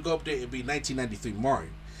to go up there and be 1993 Martin.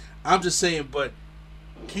 I'm just saying, but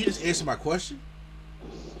can you just answer my question?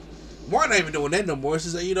 Martin not even doing that no more. It's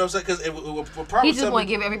just, what I'm saying? Because he just want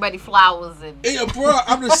to give everybody flowers and. Yeah, bro.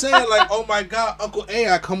 I'm just saying, like, oh my God, Uncle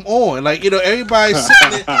AI, come on, like, everybody's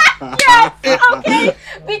sitting there. Yes, okay.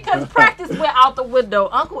 Because practice went out the window.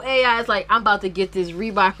 Uncle AI is like, I'm about to get this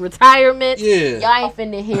Reebok retirement. Yeah, y'all ain't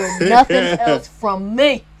finna hear nothing else from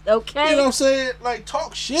me. Okay. You know what I'm saying? Like,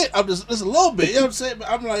 talk shit. I'm just a little bit. You know what I'm saying? But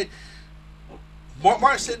I'm like,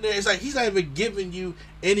 Mark's sitting there. It's like he's not even giving you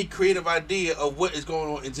any creative idea of what is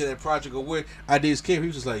going on into that project or where ideas came. He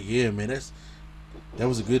was just like, yeah, man, that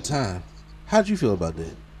was a good time. How'd you feel about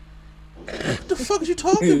that? What the fuck are you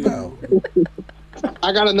talking about?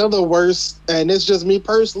 I got another worse, and it's just me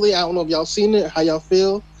personally. I don't know if y'all seen it, how y'all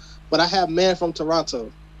feel, but I have Man from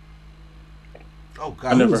Toronto. Oh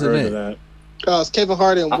God, I never heard of that. It's Kevin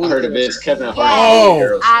Hart and Woody. I heard of this. Kevin Hart.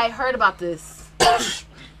 Yes, I heard about this.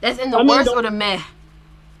 That's in the worst or the meh.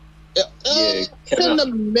 Yeah, in the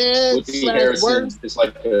meh. Woody Harrelson. It's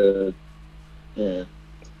like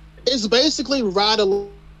it's basically Ride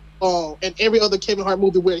Along and every other Kevin Hart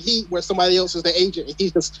movie where somebody else is the agent and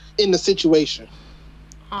he's just in the situation.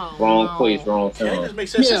 Oh, wrong place, wrong time. That just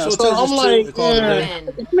makes sense. Yeah, so I'm like,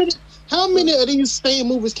 how many of these same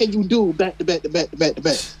movies can you do back to back to back to back to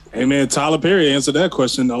back? Hey man, Tyler Perry answered that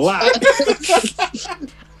question a lot.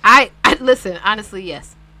 I listen, honestly,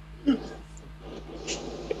 yes.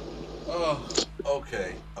 Oh,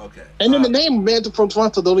 okay. And then the name Man from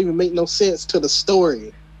Toronto don't even make no sense to the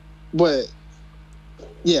story. But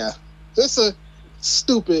yeah, it's a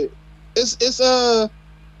stupid. It's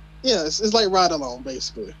like Ride Along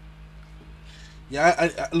basically. Yeah,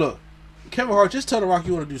 I look, Kevin Hart, just tell The Rock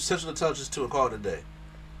you want to do Central Intelligence 2 and call it a day.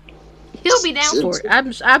 He'll be down for it.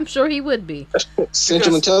 I'm sure he would be.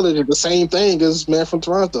 Central Intelligence, the same thing as Man from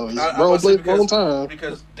Toronto. He's rollerblading for a long time.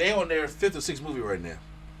 Because they on their 5th or 6th movie right now.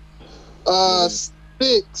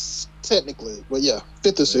 6 technically, but yeah,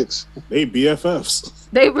 5th or 6th. They BFFs.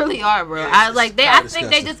 They really are, bro. Yeah, I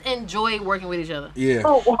think they just enjoy working with each other. Yeah.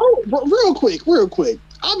 Real quick.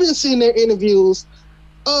 I've been seeing their interviews.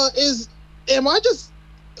 Was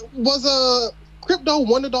Crypto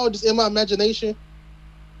Wonder Dog just in my imagination?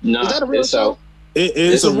 No, is that a real show? It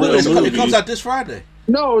is a real movie. It comes out this Friday.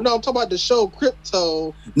 No, I'm talking about the show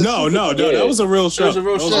Crypto. No, that was a real show. It was a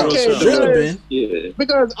real show. Okay, Should have been. Yeah.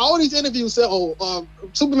 Because all these interviews said,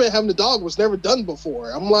 Superman having the dog was never done before.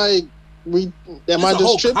 I'm like, am I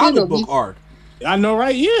just tripping? Comic book art. I know,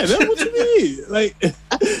 right? Yeah, that's what you mean. Like,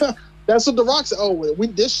 that's what The Rock said.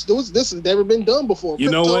 This has never been done before. You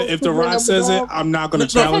know what? If The Rock says it, I'm not going to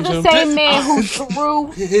challenge him. This is the same man who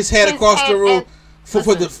threw his head across the room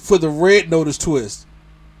for the Red Notice twist.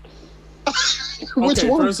 Which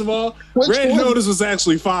one? First of all, Red Notice was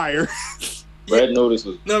actually fire. Red Notice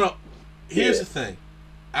was no. Here's the thing.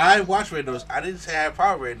 I watched Red Notice. I didn't say I had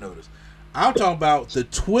power Red Notice. I'm talking about the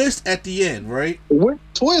twist at the end, right? What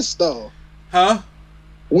twist though? Huh?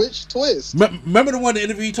 Which twist? Remember the one the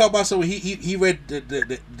interview you talked about? So he read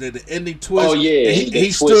the ending twist. Oh yeah, and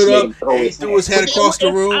he stood up and he threw his head across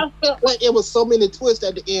the room. I felt like it was so many twists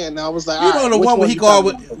at the end. I was like, the one where he called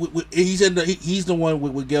with he's the one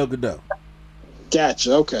with Gal Gadot.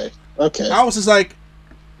 Gotcha. Okay. I was just like,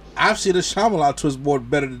 I've seen a Shyamalan twist more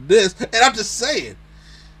better than this, and I'm just saying.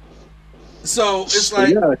 So it's like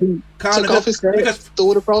he kind took off his hat, because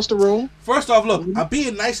threw it across the room. first off, look, I'm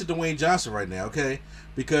being nice to Dwayne Johnson right now, okay?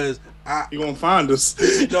 Because You gonna find us?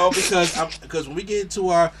 because when we get into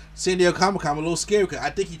our San Diego Comic-Con, I'm a little scared because I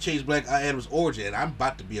think he changed Black Adam's origin, and I'm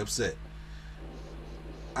about to be upset.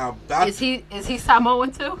 Is he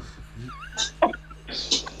Samoan too?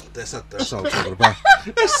 That's all I'm talking about.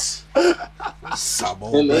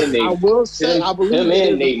 Samoan. Him and Nate. I will say, I believe Him it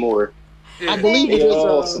and is- Nate Moore. I believe it is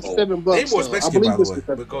awesome. $7. Nate Moore's though. I Mexican, believe by the this way. is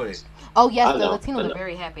 $7. But go ahead. Oh yes, I the know, Latinos I know. are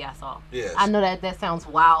very happy. I saw. Yes. I know that sounds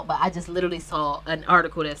wild, but I just literally saw an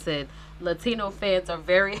article that said Latino fans are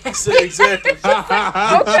very happy. Exactly.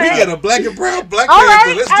 Speaking of black and brown, Black All Panther,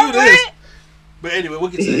 right, let's all do this. right. But anyway,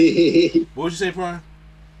 what can you say? What would you say, Brian?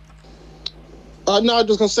 No, I was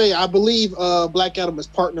just gonna say I believe Black Adam is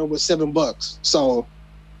partnered with $7. So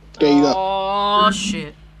there you go. Oh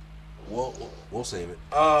shit! We'll save it.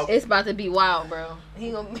 It's about to be wild, bro.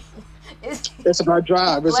 He gonna be. It's about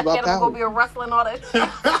drive. It's Black about Adam gonna power. be wrestling all that.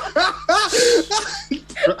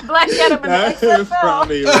 Black Adam in the XFL.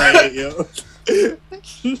 Probably right, yo.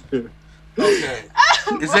 Okay.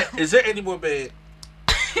 Is there any more bad?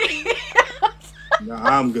 Nah,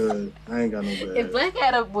 I'm good. I ain't got no bad. If Black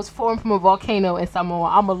Adam was formed from a volcano in Samoa,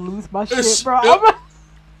 I'ma lose my shit, bro. Oh, boy.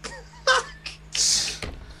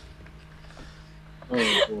 I'ma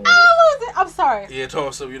lose it. I'm sorry. Yeah,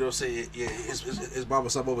 told him, say yeah, his mama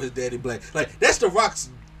some over his daddy black. Like that's the Rock's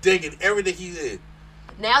digging everything he's in.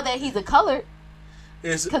 Now that he's a colored,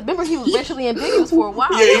 It's, because remember he was racially ambiguous for a while.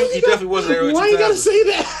 yeah, he definitely was there. Why you gotta say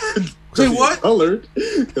that? Say what? Colored?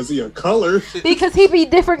 Because he a color. Because he be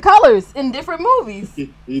different colors in different movies.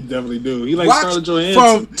 He definitely do. He like Rock's, Scarlett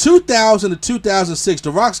Johansson. from 2000 to 2006,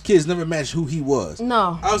 the Rock's kids never matched who he was.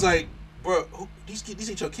 No. I was like, bro, these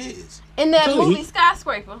ain't your kids. In that Tell me, movie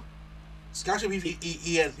Skyscraper, Scott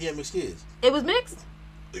he had mixed kids. it was mixed.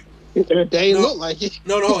 They ain't No. look like it.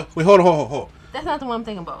 No, wait, hold on. That's not the one I'm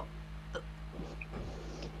thinking about.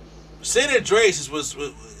 San Andreas was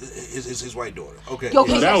his white daughter. Okay. Yo,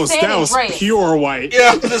 okay. that was San Andreas. pure white. Yeah,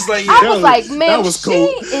 I'm just like, I yeah. was like, man, that was cool.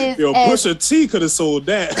 she is Yo, as- Pusha T could have sold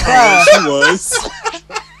that. Bruh. She was.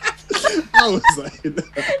 I was like, She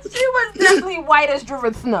was definitely white as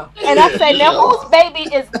driven snow. And I say, now whose baby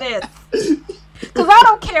is this? Because I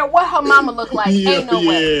don't care what her mama look like. Ain't no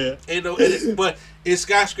way. Ain't no, but it's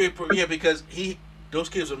Skyscraper, yeah, because those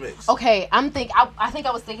kids are mixed. Okay, I think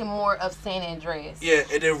I was thinking more of San Andreas. Yeah,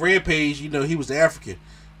 and then Rampage, he was the African.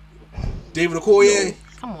 David Okoye.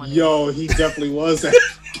 Come on. yo, he definitely was that.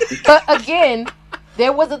 But again,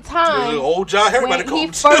 there was a time Old John, everybody when called he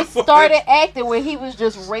him first John. started acting where he was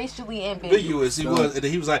just racially Ambiguous, ambiguous. he was, and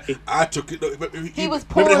then he was like, "I took it." He was remember the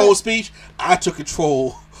pouring- whole speech. I took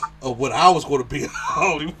control of what I was going to be.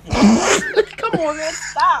 Holy, Come on, man,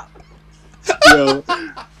 stop. Yo,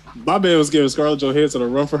 my man was giving Scarlett Johansson a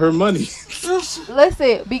run for her money.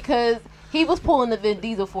 Listen, because he was pulling the Vin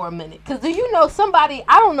Diesel for a minute. Because do you know somebody,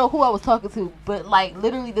 I don't know who I was talking to, but like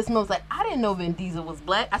literally this man was like, I didn't know Vin Diesel was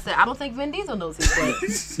black. I said, I don't think Vin Diesel knows he's black.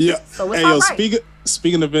 Yeah. So it's Hey, yo, all right.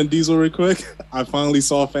 speaking of Vin Diesel, real quick, I finally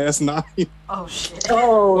saw Fast 9. Oh, shit.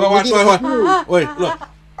 Oh, Well, watch, look wait, look.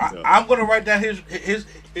 I'm gonna write down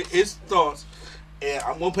his thoughts, and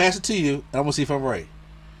I'm gonna pass it to you, and I'm gonna see if I'm right.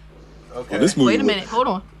 Okay. Oh, this movie Wait a was- minute. Hold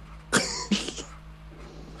on.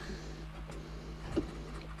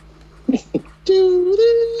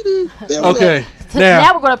 There we Okay. So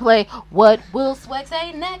now we're going to play What Will Swag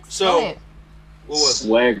Say Next. So- Go ahead. What was it?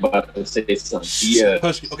 Swag about to say something. Yeah.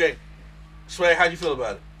 Hush. Okay. Swag, how you feel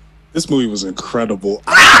about it? This movie was incredible.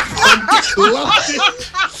 I loved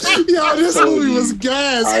it. Yo, this movie was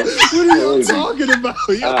gas. What are you talking about?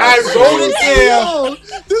 Yo, I wrote it down,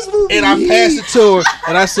 yo, this movie and I heat. passed it to her,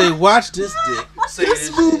 and I said, "Watch this dick." Say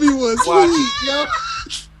This movie was Watch it. heat, yo.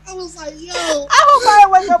 I was like, yo, I hope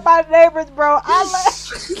I wake up my neighbors, bro.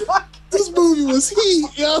 this movie was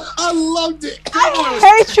heat, yo. I loved it.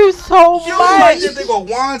 I hate you so You like much. that they go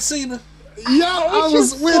Juan Cena? Yo, I you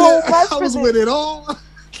was with so it. much I for was this. with it all.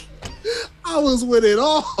 I was with it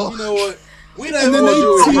all. You know what? We not And even then gonna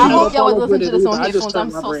do they a team I review. hope y'all was Follow listening to this with on it. I just headphones. I'm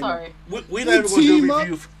turned my so brain sorry. We not even gonna do Team a up.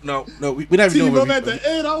 review. No, we not even Team doing up a at review. the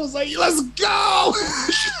end. I was like, let's go.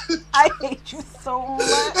 I hate you so much.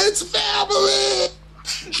 It's family.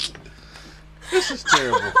 This is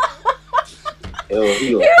terrible. Yo,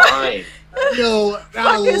 he lying. Yo, I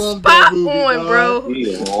Fucking love spot that movie, on, dog. bro.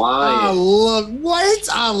 He I lying.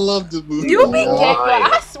 love the movie. You be Why?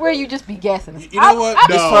 gassing. I swear you just be gassing. You know what?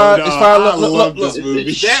 No, It's fine. no, It's fine. I love this look. movie.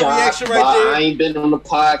 That Shock reaction right vibe. there. I ain't been on the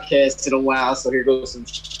podcast in a while, so here goes some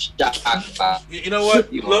shock vibe. You know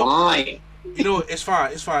what? You Look, lying. You know, it's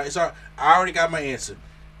fine. It's fine. It's all right. I already got my answer.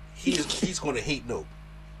 He's going to hate Nope.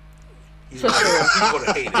 He's going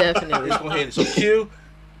to hate it. Definitely. He's going to hate it. So Q,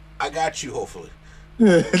 I got you. Hopefully,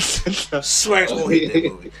 Swag's going to hate that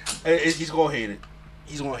movie. He's going to hate it.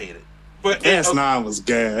 He's going to hate it. But Gas 9 was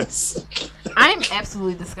gas. I am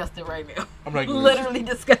absolutely disgusted right now. I'm like literally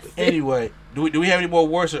disgusted. Anyway, do we have any more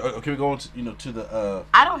words, or can we go into to the?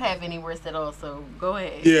 I don't have any words at all. So go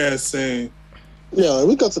ahead. Yeah, same. Yeah,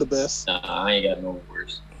 we go to the best. Nah, I ain't got no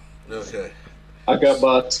words. Okay. I got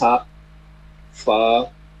my top 5.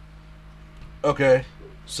 Okay.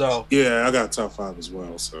 So. Yeah, I got top 5 as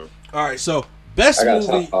well. So. All right. So best I got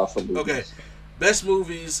movie. top 5 for movies. Okay. Best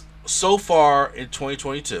movies so far in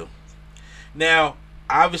 2022. Now,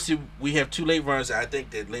 obviously, we have 2 late runs. I think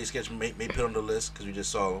that Late Sketch may put on the list because we just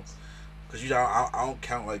saw them. Because I don't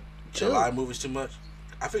count like July movies too much.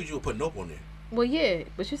 I figured you would put Nope on there. Well, yeah,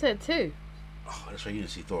 but you said 2. Oh, that's right. You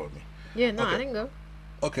didn't see Thor with me. Yeah, no, Okay. I didn't go.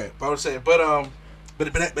 Okay, but I was saying, but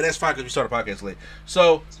that's fine because we started the podcast late.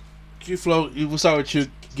 So, Q Flow, we'll start with you.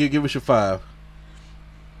 Give us your 5.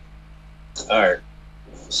 All right.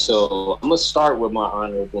 So I'm gonna start with my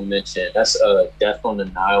honorable mention. That's Death on the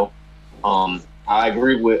Nile. I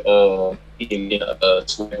agree with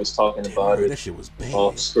Swag was talking about That it shit was bad.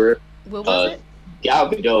 off script. What was it? Gal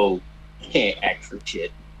Gadot can't act for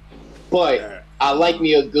shit, but I like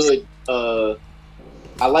me a good You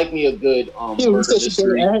murder said she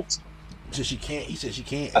mystery. can't act. She can't. He said she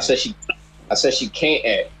can't. I said she can't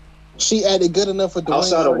act. She acted good enough for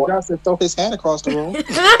Outside of Dwayne what- Johnson to throw his hat across the room.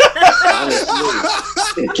 Honestly.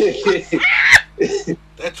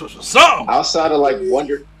 That was a song.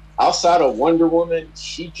 outside of Wonder Woman,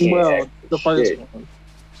 she can't Well, act the for first shit. one.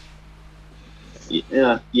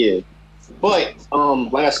 Yeah. But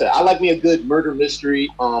like I said, I like me a good murder mystery.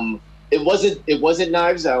 It wasn't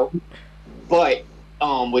Knives Out, but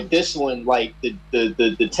with this one, like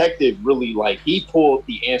the detective really he pulled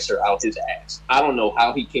the answer out his ass. I don't know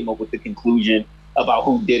how he came up with the conclusion about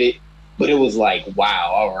who did it, but it was like,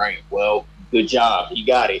 wow, all right, well, good job, he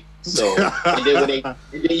got it. So and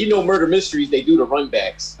then murder mysteries, they do the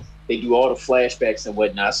runbacks, they do all the flashbacks and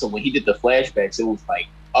whatnot. So when he did the flashbacks, it was like,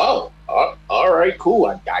 oh, all right, cool.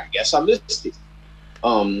 I guess I missed it.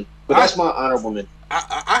 But that's my honorable mention.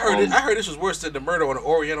 I heard it. I heard this was worse than the murder on the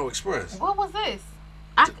Oriental Express. What was this?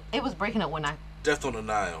 It was breaking up when I. Death on the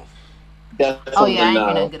Nile. Oh yeah, I ain't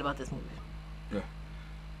hear nothing good about this movie.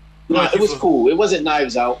 No, it was cool. It wasn't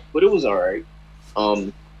Knives Out, but it was all right.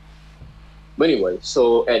 But anyway,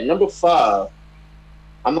 so at number 5,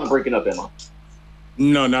 I'm not breaking up, am I?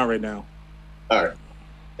 No, not right now. All right.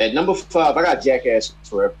 At number 5, I got Jackass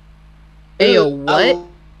Forever. Ayo, what? I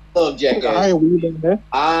love Jackass. I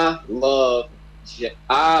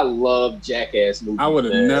I love Jackass movies. I would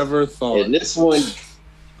have never thought. And this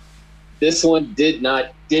one did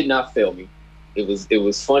not fail me. It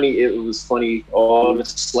was funny. It was funny. All the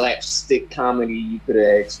slapstick comedy you could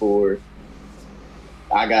have asked for.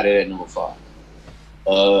 I got it at number 5.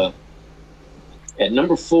 At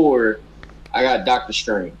number 4, I got Doctor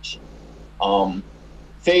Strange.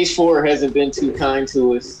 Phase 4 hasn't been too kind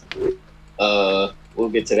to us. We'll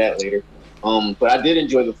get to that later. But I did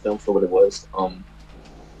enjoy the film for what it was.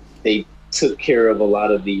 They took care of a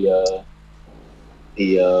lot of the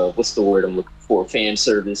what's the word I'm looking for? Fan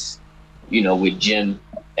service, with Jim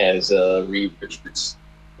as Reed Richards,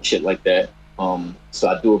 shit like that. So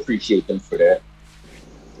I do appreciate them for that.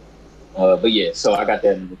 But yeah, so I got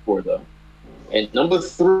that number 4 though. And number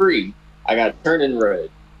 3, I got Turning Red.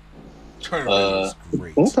 Turning Red was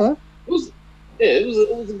great. Okay.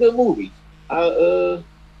 It was a good movie.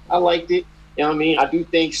 I liked it. You know what I mean? I do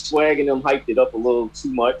think Swag and them hyped it up a little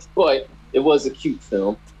too much, but it was a cute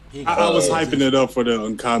film. I was hyping it up for the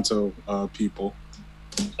Encanto people.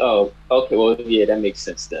 Oh, okay. Well, yeah, that makes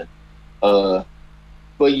sense then. But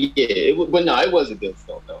yeah, it was a good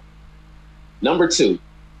film though. Number 2,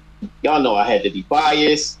 y'all know I had to be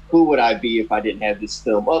biased. Who would I be if I didn't have this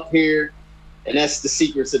film up here? And that's The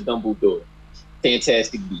Secrets of Dumbledore,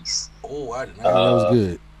 Fantastic Beasts. Oh, I did not. That was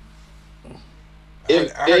good.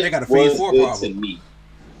 I heard they got a Phase 4 good problem. to me.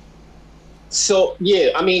 So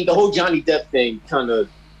yeah, I mean the whole Johnny Depp thing kind of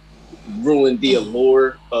ruined the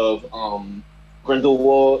allure of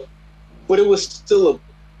Grindelwald, but it was still a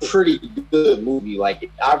pretty good movie. Like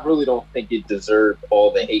I really don't think it deserved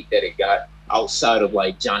all the hate that it got outside of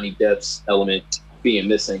like Johnny Depp's element being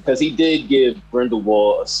missing, because he did give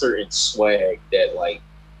Grindelwald a certain swag that like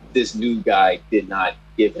this new guy did not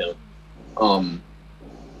give him.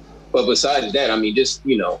 But besides that, I mean, just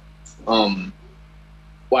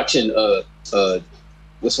watching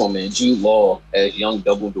what's my man Jude Law as young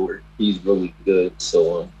Dumbledore, he's really good.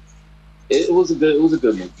 So It was a good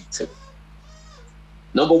movie too.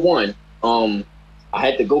 Number one, I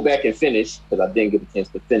had to go back and finish because I didn't get a chance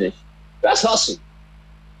to finish. That's Hustle.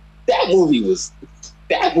 That movie was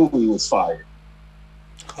fire.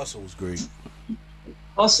 Hustle was great.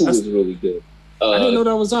 Hustle was really good. I didn't know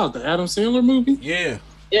that was out. The Adam Sandler movie? Yeah.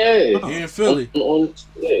 Yeah. Here in Philly.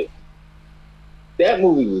 Yeah. That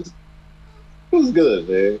movie was good,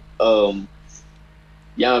 man.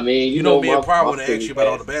 Yeah, I mean, you know me and Prime want to ask you about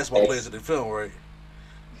all the basketball players in the film, right?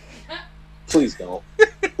 Please don't.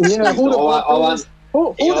 Yeah, who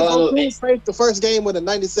played the first game of the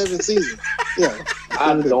 '97 season? Yeah,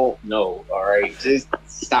 I don't know. All right, just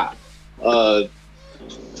stop. But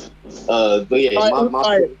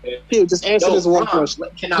yeah, just answer this one question.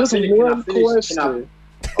 Can I finish?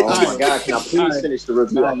 Oh my God! Can I please finish the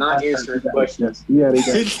review? I'm not answering questions. Yeah, they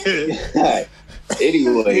got.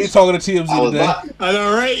 Anyway, he's talking to TMZ today. I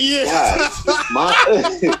know, right? Yeah.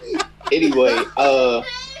 Anyway,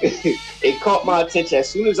 it caught my attention as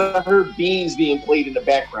soon as I heard Beans being played in the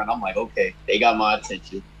background. I'm like, okay, they got my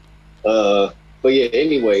attention. But yeah,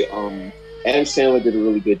 anyway, Adam Sandler did a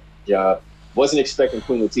really good job. Wasn't expecting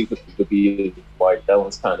Queen Latifah to be white. That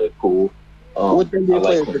was kind of cool. I like Queen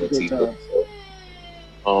Latifah.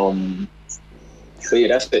 So yeah,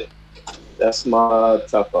 that's it. That's my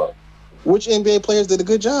top 5. Which NBA players did a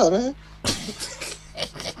good job, man?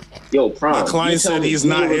 Yo, Prime. My client said he's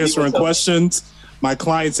not answering questions. My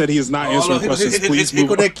client said he is not answering questions. Please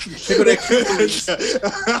move on.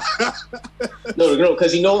 No,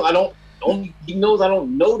 because he knows I don't. He knows I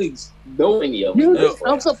don't know any of them.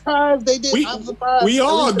 I'm surprised they did. I'm surprised. We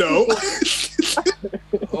all know.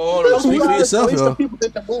 Oh, speak for yourself, at least yo. the people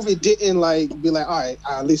that the movie didn't be like, all right,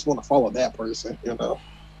 I at least want to follow that person, you know.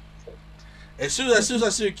 As soon as I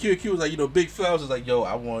see Q was like, Big Fells was like, yo,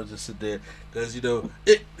 I wanted to sit there because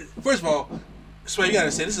first of all, so you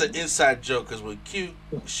gotta say this is an inside joke because when Q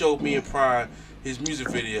showed me and Prime his music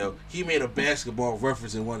video, he made a basketball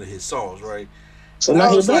reference in one of his songs, right? So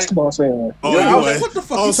now he's a basketball fan. I was like, what the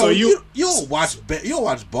fuck? So you don't watch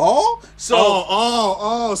ball?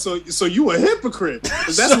 So so you a hypocrite?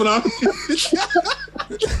 That's what I'm.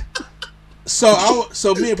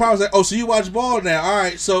 So me and Prime was like, oh, so you watch ball now? All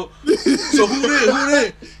right. So who did?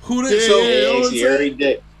 Yeah, he already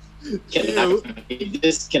did. Can I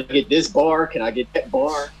get this bar? Can I get that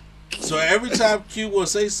bar? So every time Q will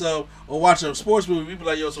say so or watch a sports movie, we be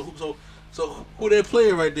like, yo, so who that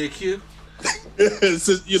player right there, Q?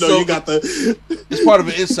 You got it's part of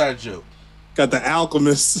an inside joke. Got the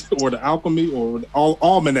Alchemist or the Alchemy or the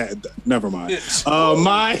Almanac. Never mind.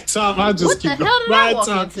 My top. I just keep going.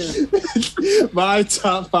 My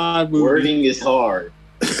top 5 movies. Wording is hard.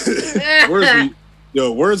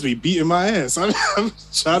 Words be beating my ass. I'm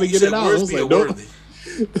trying to get it out. I was like, nope.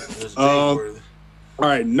 All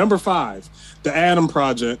right, number 5, The Adam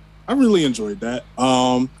Project. I really enjoyed that.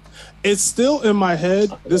 It's still in my head.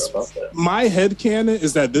 My headcanon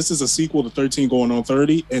is that this is a sequel to 13 Going on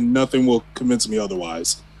 30, and nothing will convince me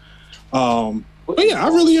otherwise. But yeah, I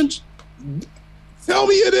really tell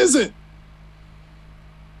me it isn't.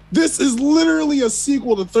 This is literally a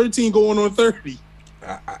sequel to 13 Going on 30.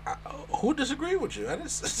 Who disagree with you?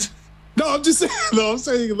 No, I'm just saying. No, I'm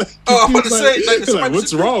saying. I'm about to say,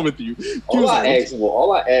 what's wrong with you? All I asked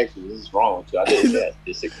was wrong with you. I didn't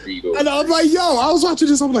disagree. And I'm like, I was watching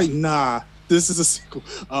this. I'm like, nah, this is a sequel.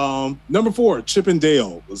 Number 4, Chip and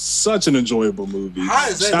Dale was such an enjoyable movie. How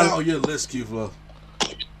is that not on your list, Q-Flow?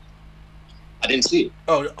 I didn't see it.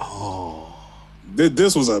 Oh.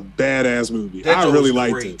 This was a badass movie. I really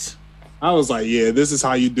liked it. I was like, yeah, this is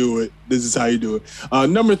how you do it. This is how you do it.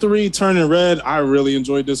 Number 3, Turning Red. I really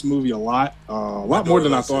enjoyed this movie a lot. A lot more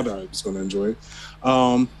than I thought I was going to enjoy it.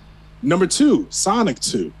 Number 2, Sonic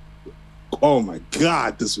 2. Oh my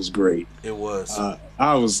God, this was great. It was.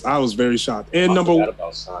 I was very shocked. And I forgot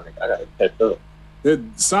about Sonic. I got it picked up.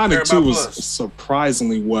 Sonic 2 was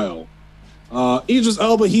surprisingly well. Idris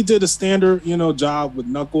Elba, he did a standard, job with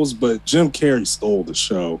Knuckles, but Jim Carrey stole the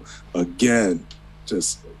show again.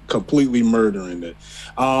 Just completely murdering it.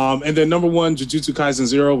 And then number 1, Jujutsu Kaisen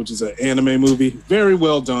 0, which is an anime movie. Very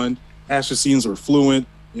well done. Action scenes were fluent.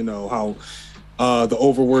 How the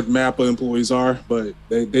overworked MAPPA employees are, but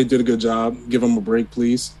they did a good job. Give them a break,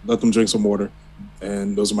 please. Let them drink some water.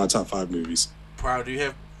 And those are my top 5 movies. Proud, do you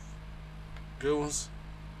have good ones?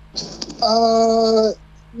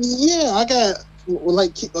 Yeah, I got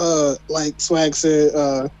like Swag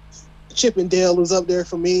said, Chip and Dale was up there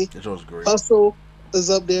for me. That was great. Hustle is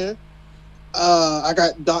up there. I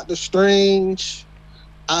got Doctor Strange.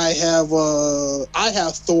 I have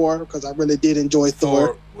Thor because I really did enjoy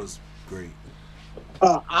Thor. Was great.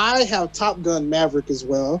 I have Top Gun Maverick as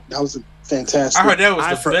well. That was a fantastic. I heard that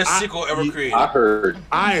was the best sequel ever created.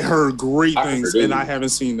 I heard great things, and I haven't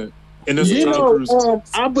seen it. And this You is Tom know,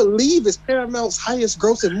 Cruise. I believe it's Paramount's highest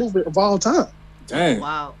grossing movie of all time. Dang.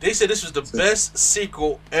 Wow. They said this was the best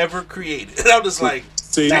sequel ever created. And I'm just like,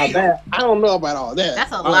 See, Now that, I don't know about all that.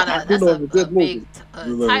 That's a lot I of. do That's know a, it's a good a movie.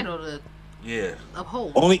 big title to yeah.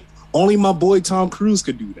 uphold. only my boy Tom Cruise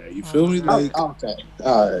could do that. You feel me? Like, Okay,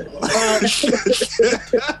 all right.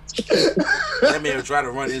 That man was trying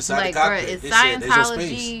to run inside Like, the bruh, cockpit. is They said, "There's no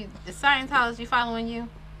space." Scientology following you?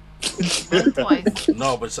 Twice.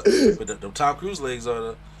 No, but the Tom Cruise legs are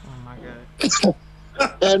the. Oh my god.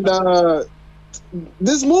 And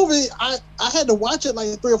this movie, I had to watch it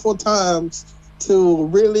like 3 or 4 times to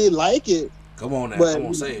really like it. Come on now, But come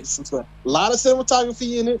on, say it. it's a lot of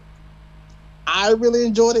cinematography in it. I really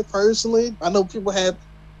enjoyed it personally. I know people had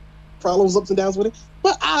problems, ups and downs with it,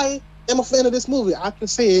 but I am a fan of this movie. I can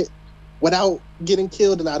say it without getting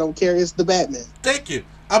killed, and I don't care. It's the Batman. Thank you.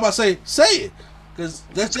 I'm about to say it. Because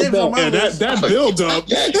that's it on my list. that build up,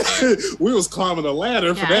 we was climbing a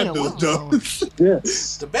ladder for that build up.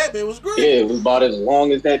 Yes. The Batman was great. Yeah, it was about as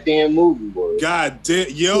long as that damn movie was. God damn,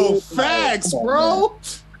 yo, facts, bro.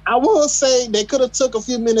 I will say they could have took a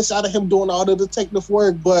few minutes out of him doing all the detective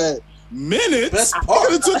work, but Minutes? Best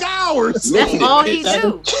part. It took hours. That's all he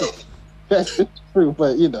do. that's true.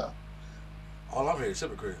 But you know, All I'm hearing is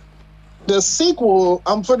hypocrite. the sequel,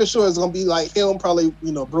 I'm pretty sure is gonna be like him, probably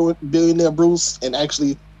billionaire Bruce, and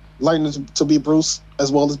actually learning to be Bruce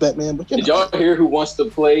as well as Batman. But Did y'all hear who wants to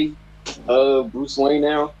play Bruce Wayne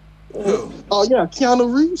now? Who? Oh yeah,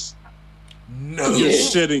 Keanu Reeves. No. You're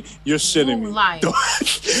Yeah. shitting me. Lying.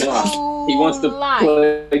 He wants to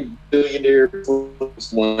play billionaire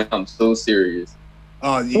Bruce Wayne. I'm so serious.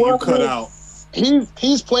 Oh, you cut out.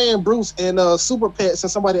 He's playing Bruce in Super Pets,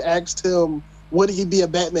 and somebody asked him, would he be a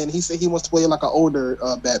Batman? He said he wants to play like an older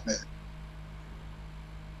Batman.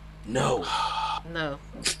 No. No,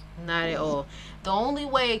 not at all. The only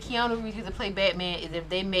way Keanu Reeves gets to play Batman is if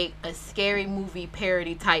they make a scary movie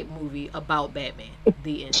parody type movie about Batman.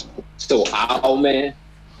 The end. So Owlman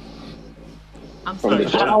I'm from sorry.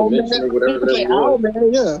 the Dark Dimension or whatever that was.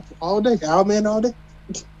 Owlman, yeah, all day, Owlman, all day.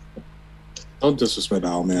 Don't disrespect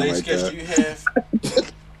Owl Man Ladies, like Sketch, that. do you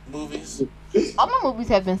have movies? All my movies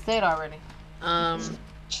have been said already.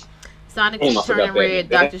 Sonic Oh, I 2 forgot Turning that. Red,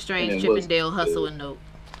 That Doctor Strange, was Chippendale, Hustle, good. and Nope.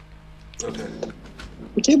 Okay.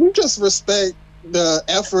 Can we just respect the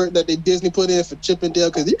effort that Disney put in for Chippendale?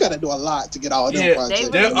 Because you got to do a lot to get all them Yeah, projects. they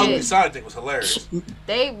that really Ugly did. Sonic thing was hilarious.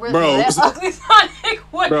 They really Bro, that Ugly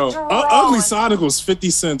Sonic was Bro, drawn. Ugly Sonic was 50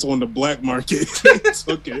 cents on the black market. They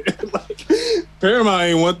took it. Like, Paramount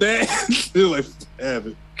ain't want that. They're like, have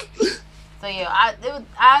it. So yeah,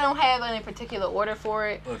 I don't have any particular order for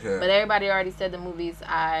it, Okay. but everybody already said the movies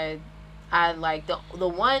I like. The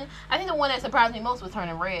one I think the one that surprised me most was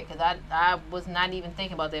Turning Red, because I was not even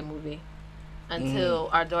thinking about that movie until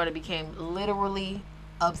our daughter became literally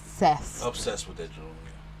obsessed. Obsessed with that joint.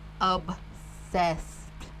 Obsessed.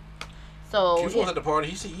 So She was at the party.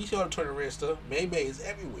 He see all the Turning Red stuff. May is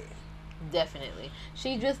everywhere. definitely,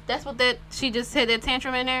 she just had that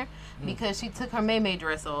tantrum in there because she took her May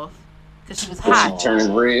dress off because she was hot. She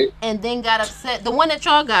turned red. And then got upset. The one that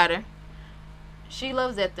y'all got her, she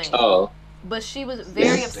loves that thing. Oh, But she was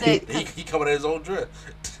very upset. He coming in his own dress.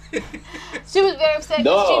 She was very upset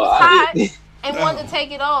because she no, was I hot didn't. and wanted to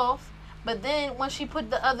take it off. But then when she put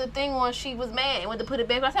the other thing on, she was mad and went to put it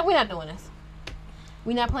back. I said, we're not doing this.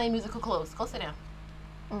 We're not playing musical clothes. Go sit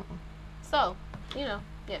down. So, yeah.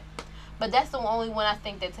 But that's the only one I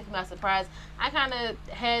think that took me by surprise. I kind of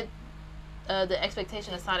had the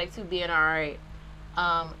expectation of Sonic 2 being alright.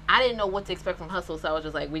 I didn't know what to expect from Hustle, so I was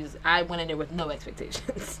just like, I went in there with no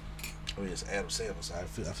expectations. I mean, it's Adam Sandler, so I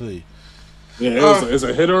feel you. Yeah, it's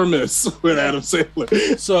a hit or a miss with Adam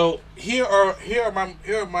Sandler. So here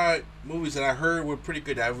are my movies that I heard were pretty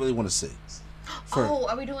good that I really want to see. Oh,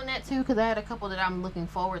 are we doing that too? Because I had a couple that I'm looking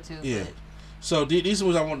forward to. Yeah. But So these are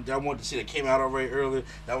ones I wanted to see that came out already earlier.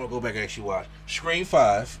 That I want to go back and actually watch. Scream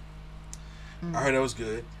 5. I heard that was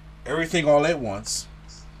good. Everything All at Once.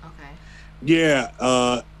 okay. Yeah,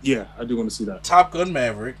 I do want to see that. Top Gun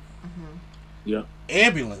Maverick. Yeah.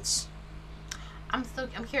 Ambulance. I'm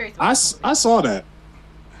curious. I saw that.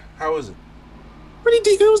 How is it?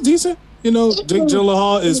 It was decent. You know, Jake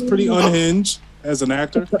Gyllenhaal is pretty unhinged as an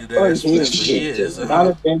actor. He is.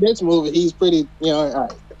 In this movie, he's pretty, all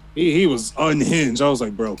right. He was unhinged. I was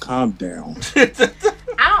like, bro, calm down. I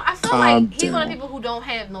feel Calm like he's one of down. the people who don't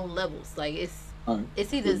have no levels. Like Alright.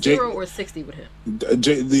 it's either Jake- 0 or 60 with him.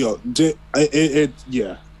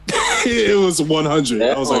 Yeah. It was 100.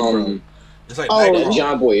 I was like, bro. It's like Oh, That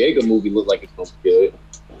John Boyega movie looked like it's gonna be good.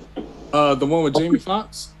 The one with Jamie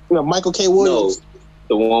Foxx? Michael K. Williams. No,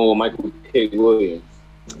 the one with Michael K. Williams.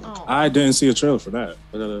 Oh. I didn't see a trailer for that.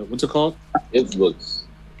 What's it called? It looks.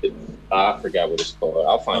 I forgot what it's called.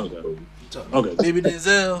 I'll find it. Okay. Baby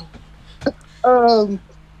Denzel.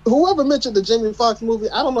 Whoever mentioned the Jamie Foxx movie,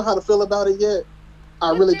 I don't know how to feel about it yet.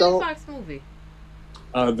 I really don't. Fox movie?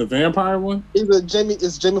 The vampire one? It's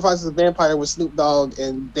Jamie Foxx's Vampire with Snoop Dogg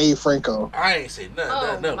and Dave Franco. I ain't say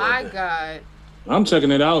nothing. Oh my god! I'm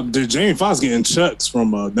checking it out. Did Jamie Foxx getting checks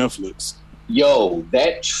from Netflix? Yo,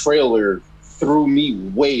 that trailer threw me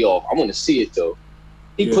way off. I want to see it though.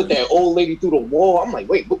 He put that old lady through the wall. I'm like,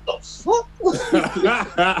 wait, what the fuck?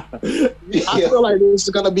 I feel like this is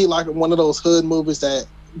gonna be like one of those hood movies that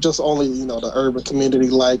just only the urban community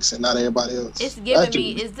likes and not everybody else. It's giving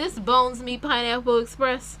me. Is this Bones Meet Pineapple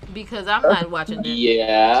Express? Because I'm not watching this.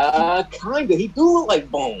 Yeah, kinda. He do look like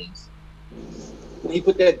Bones. He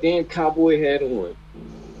put that damn cowboy hat on.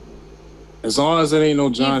 As long as it ain't no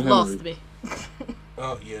John You've Henry. lost me.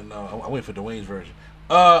 Oh yeah, no. I'm waiting for Dwayne's version.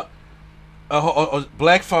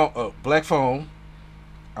 Black Phone.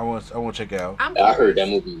 I want to check out. I heard that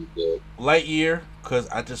movie was good. Lightyear, because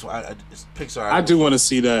it's Pixar. I do want to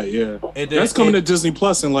see that. Yeah, and then, that's coming to Disney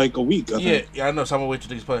Plus in like a week. I think. Yeah, I know. So I'm gonna wait to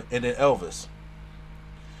Disney Plus, and then Elvis.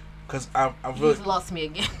 Because I'm really. You've lost me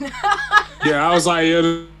again. Yeah, I was like,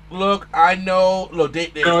 look, I know. Look,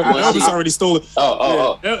 Elvis already stole it.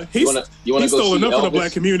 Oh. Yeah. You want to go stole see enough Elvis? of the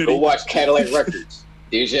black community. Go watch Cadillac Records.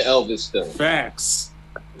 There's your Elvis stuff. Facts.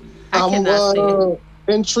 I cannot see it.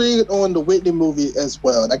 Intrigued on the Whitney movie as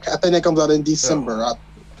well. I think that comes out in December.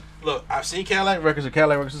 Look, I've seen Cadillac Records, and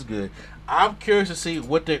Cadillac Records is good. I'm curious to see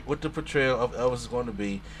what the portrayal of Elvis is going to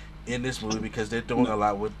be in this movie, because they're doing a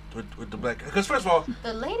lot with the black. Because first of all,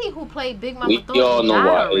 the lady who played Big Mama We Thornton all know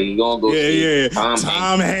why. already. You gonna go see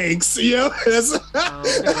Tom Hanks. Yeah, that's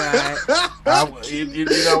you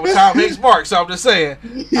know Tom Hanks marks. So I'm just saying,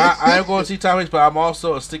 I am going to see Tom Hanks, but I'm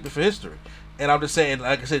also a stickler for history. And I'm just saying,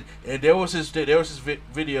 like I said, and there was this video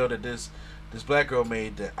that this black girl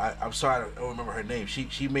made that I'm sorry I don't remember her name.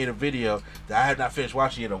 She made a video that I have not finished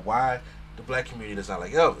watching yet of why the black community does not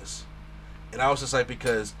like Elvis. And I was just like,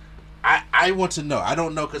 because I want to know. I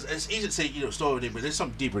don't know, because it's easy to say story, but there's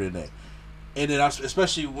something deeper than that. And then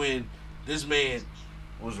especially when this man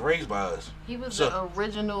was raised by us. He was the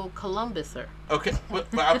original Columbuser. Okay, but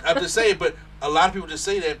I'm just saying. But a lot of people just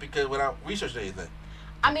say that because without researching anything.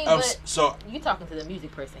 I mean, but so you talking to the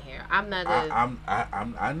music person here. I'm not.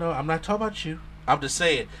 I know. I'm not talking about you. I'm just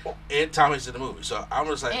saying. And Tom Hanks in the movie, so I'm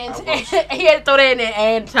just like. And he had to throw that in there.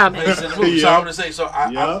 And Tom Hanks in the movie, so I'm just saying. So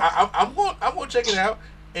I'm going to check it out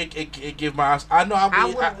and give my. I know. I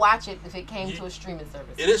would watch it if it came to a streaming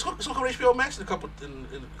service. It's going to come to HBO Max in a couple weeks.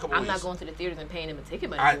 I'm not going to the theaters and paying them a ticket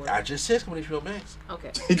money for it. I just said it's coming to HBO Max.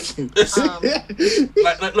 Okay.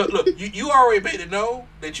 Look. You already made it known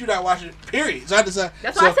that you're not watching it, period. So I decided.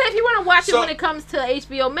 That's why I said if you want to watch it when it comes to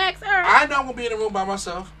HBO Max, all right. I know I'm going to be in the room by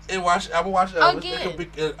myself and watch. I'm going to watch Elvis.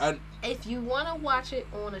 Again, if you want to watch it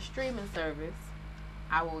on a streaming service,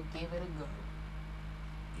 I will give it a go.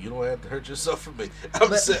 You don't have to hurt yourself for me.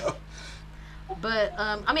 But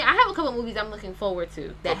I mean, I have a couple of movies I'm looking forward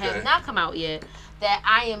to that have not come out yet that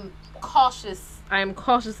I am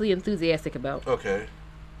cautiously enthusiastic about. Okay.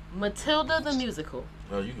 Matilda the musical.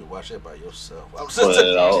 No, you can watch that by yourself.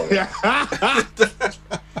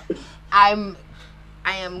 I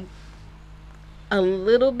am a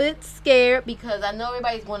little bit scared because I know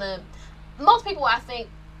everybody's gonna. Most people, I think,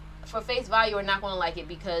 for face value, are not gonna like it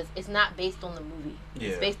because it's not based on the movie. Yeah.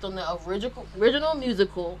 It's based on the original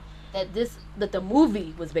musical that the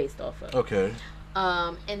movie was based off of. Okay.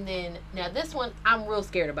 And then now this one I'm real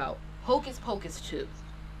scared about. Hocus Pocus 2.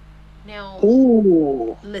 Now,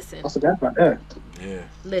 listen. I forgot about that. Yeah.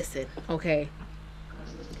 Listen, okay.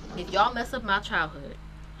 If y'all mess up my childhood,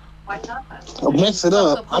 why not? Mess it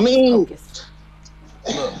up. I mean,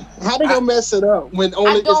 how they gonna mess it up when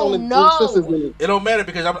only there's only three sisters in it? It don't matter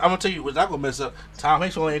because I'm gonna tell you what's not gonna mess up. Tom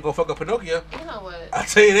Hanks only ain't gonna fuck up Pinocchio. You know what? I'll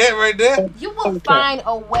tell you that right there. You will find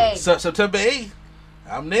a way. September 8th,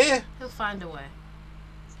 I'm there. He'll find a way.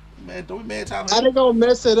 Man, don't be mad, Tom Hanks. How they gonna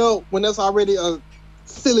mess it up when that's already a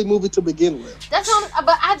silly movie to begin with? That's what.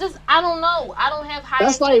 But I don't know. I don't have high.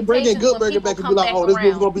 That's like bringing Good Burger back and be like, oh, this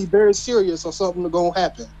movie's gonna be very serious or something gonna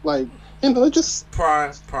happen. Like, just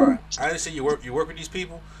Prime. I didn't say you work with these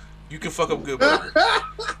people. You can fuck up Good Burger.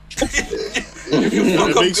 You can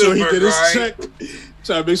fuck up make sure Good he Burger, get his right? check.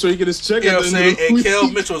 Try to make sure he get his check. You know what I'm saying? And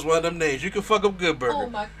Kel Mitchell is one of them names. You can fuck up Good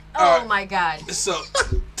Burger. Oh my God. So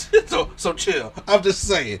chill. I'm just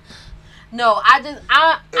saying. No, I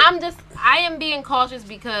am being cautious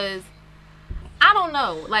because I don't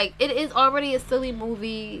know. Like, it is already a silly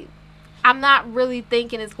movie. I'm not really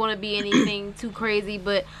thinking it's going to be anything too crazy,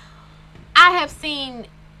 but I have seen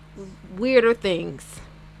weirder things.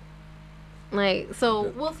 Like, so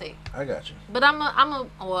we'll see. I got you. But I'm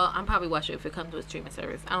probably watch it if it comes to a streaming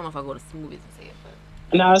service. I don't know if I'll go to some movies and see it,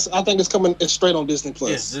 but. No, I think it's coming. It's straight on Disney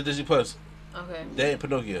Plus. Yeah, Disney Plus. Okay. They ain't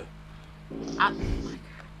Pinocchio. Damn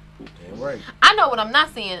right. I know what I'm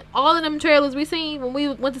not seeing. All of them trailers we seen when we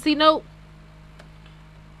went to see Nope.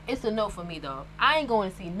 It's a no for me, dog. I ain't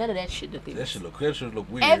going to see none of that shit. That should look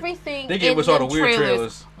weird. Everything they gave us all the weird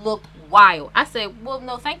trailers. Look wild. I said, well,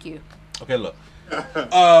 no, thank you. Okay, look.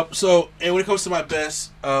 So, and when it comes to my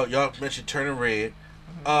best, y'all mentioned Turning Red.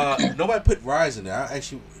 Nobody put Rise in there. I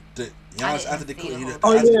actually, after the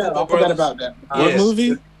I forgot about that. What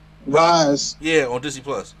movie? Rise. Yeah, on Disney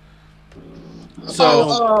Plus.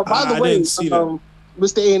 So, by the way, Mr.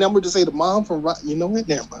 A, and I'm going to say the mom from Rise. You know what?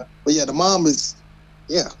 Never mind. But yeah, the mom is.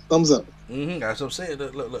 Yeah, thumbs up. That's what I'm saying.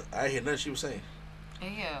 Look. I didn't hear nothing she was saying.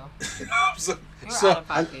 Yeah. You're out of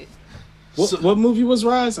pocket. What movie was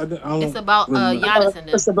Rise? It's about Giannis in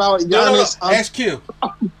this. It's about Giannis. No. Ask Q.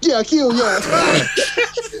 Yeah, Q. Yeah.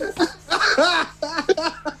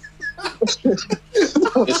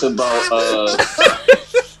 It's about.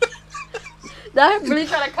 That really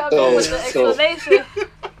trying to come up with the explanation.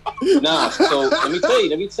 Nah. So let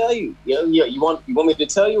me tell you. Yeah. You want me to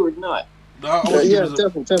tell you or not? No, yeah, tell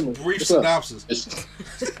me. Brief synopsis.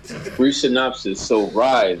 Brief synopsis. So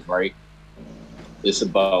Rise, right? It's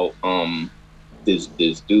about this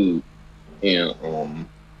dude and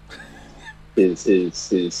his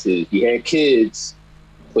he had kids,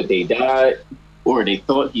 but they died, or they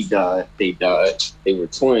thought he died. They died. They were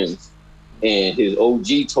twins, and his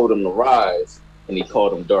OG told him to rise, and he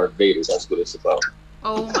called him Darth Vader. That's what it's about.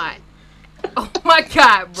 Oh my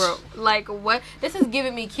God, bro! Like what? This is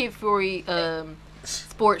giving me Kid Fury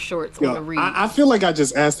sports shorts on the read. I feel like I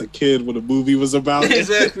just asked a kid what a movie was about.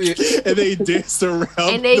 Exactly. And they danced around.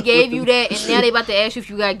 And they gave you that, and now they about to ask you if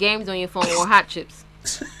you got games on your phone or hot chips.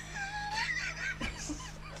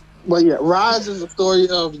 But yeah, Rise is the story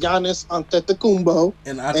of Giannis Antetokounmpo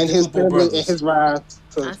and his family and his rise.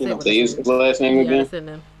 Say his last name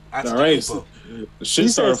again. All right. So the shit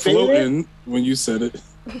started floating when you said it.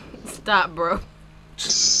 Stop, bro.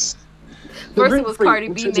 First it was Cardi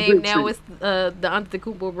B name, now it's the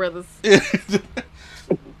Antetokounmpo brothers.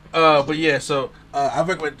 But yeah, so I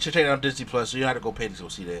recommend checking it out on Disney Plus, so you don't have to go pay to go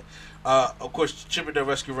see that. Of course, Chip and the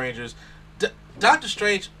Rescue Rangers. Doctor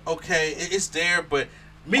Strange, okay, it's there, but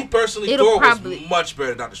me personally, Thor was much better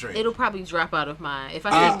than Doctor Strange. It'll probably drop out of mine. If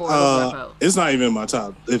I say more, it'll drop out. It's not even in my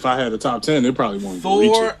top. If I had a top 10, it probably won't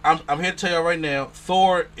reach it. I'm here to tell y'all right now,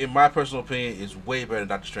 Thor, in my personal opinion, is way better than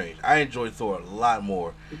Doctor Strange. I enjoyed Thor a lot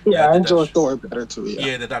more. Yeah, I enjoyed Thor better too.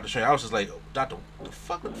 Yeah, than Doctor Strange. I was just like, what the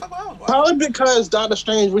fuck I was watching? Probably because Doctor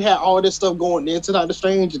Strange, we had all this stuff going into Doctor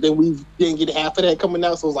Strange, and then we didn't get half of that coming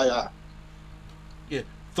out, so it was like, Yeah,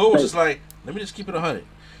 Thor was just like, let me just keep it 100.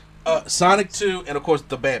 Sonic 2, and of course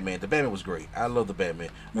the Batman. The Batman was great. I love the Batman.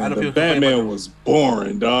 The Batman was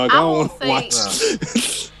boring, dog. I don't want to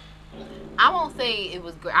watch. I won't say it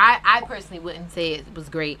was great. I personally wouldn't say it was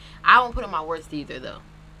great. I won't put it on my worst either, though.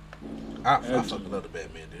 I fucking love the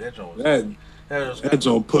Batman, dude. That joint was that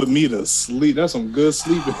joint put me to sleep. That's some good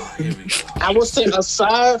sleeping. I would say,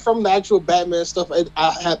 aside from the actual Batman stuff, it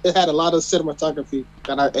had a lot of cinematography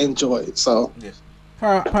that I enjoyed. So. Yes.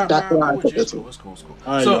 That's why it's cool.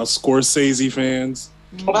 All right, y'all Scorsese fans.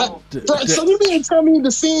 So you mean tell me the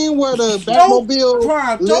scene where the Batmobile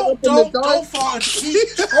don't fall keep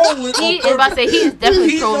trolling. He is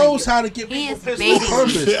definitely trolling. He knows how to get people pissed on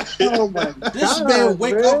purpose. Oh my God, this man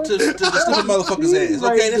wake up to the stupid motherfucker's ass.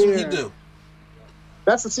 Okay, that's what he do.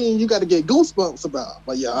 That's the scene you got to get goosebumps about.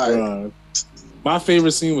 But yeah, all right. My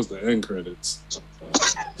favorite scene was the end credits.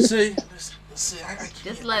 See,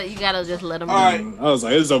 you gotta just let them know. All right. I was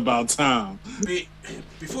like, it's about time.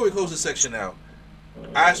 Before we close this section out,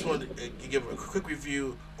 I just wanted to give a quick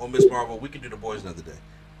review on Ms. Marvel. We can do the boys another day.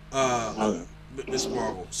 Ms.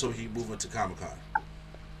 Marvel, so he moving to Comic-Con.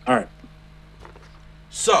 All right.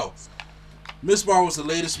 So, Ms. Marvel was the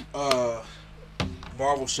latest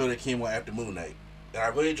Marvel show that came out after Moon Knight. And I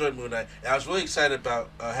really enjoyed Moon Knight. And I was really excited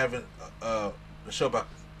about having a show about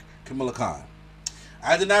Kamala Khan.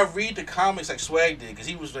 I did not read the comics like Swag did, because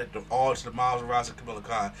he was like the Miles Morales and Kamala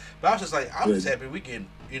Khan. But I was just like, I'm just happy we getting,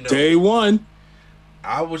 Day one.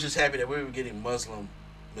 I was just happy that we were getting Muslim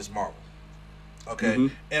Ms. Marvel. Okay?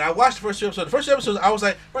 Mm-hmm. And I watched the first two episodes. The first two episodes, I was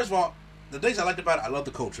like, first of all, the things I liked about it, I love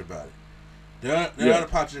the culture about it. They're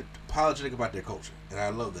unapologetic about their culture. And I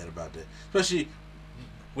love that about that. Especially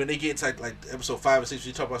when they get into like episode 5 and 6,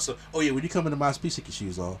 you talk about stuff. Oh, yeah, when you come into my space, take your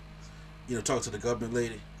shoes off. talking to the government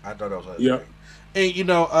lady. I thought that was Yep. great.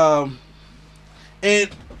 And and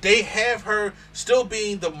they have her still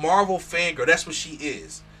being the Marvel fangirl. That's what she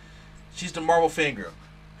is. She's the Marvel fangirl.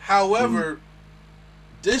 However,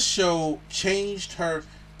 this show changed her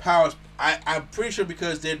powers. I'm pretty sure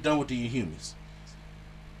because they're done with the Inhumans.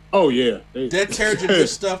 Oh yeah, That Terrigen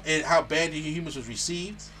Mist stuff and how bad the Inhumans was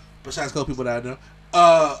received, besides a couple people that I know,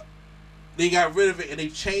 they got rid of it and they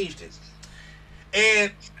changed it.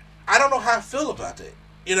 And I don't know how I feel about that.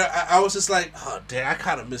 I was just like, oh damn, I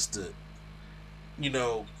kind of missed the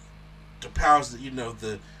powers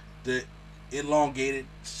that the elongated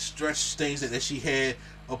stretch things that she had,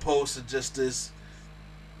 opposed to just this,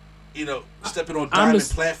 stepping on diamond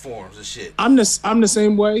platforms and shit. I'm the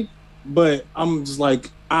same way, but I'm just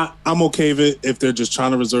like I'm okay with it if they're just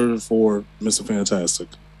trying to reserve it for Mr. Fantastic.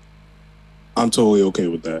 I'm totally okay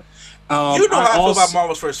with that. How I feel about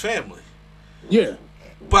Marvel's First Family. Yeah.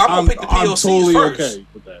 But I'm gonna pick the POCs I'm totally first. Okay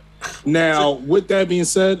with that. Now, with that being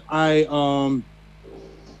said, I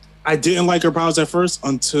didn't like her powers at first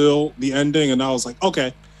until the ending, and I was like,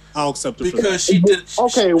 okay, I'll accept it because she did.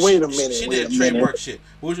 Okay, wait a minute. She did trademark shit.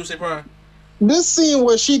 What would you say, Brian? This scene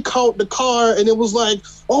where she caught the car and it was like,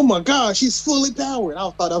 oh my god, she's fully powered. I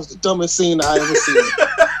thought that was the dumbest scene I ever seen.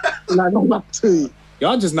 And I don't lie to you.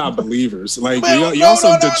 Y'all just not believers. Like Man, y'all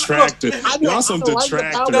some no. detractors. Y'all some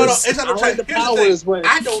detractors. No, it's not the powers.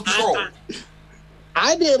 I don't troll.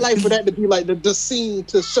 I didn't like for that to be like the scene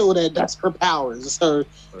to show that that's her powers. It's her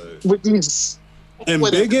with these. And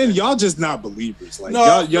whatever. Biggin, y'all just not believers. Like No,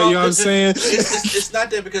 y'all, you know what I'm saying? It's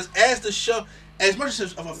not that, because as the show, as much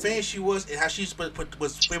as of a fan she was, and how she was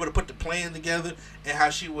able to put the plan together, and how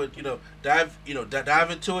she would dive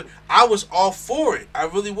into it, I was all for it. I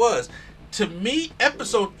really was. To me,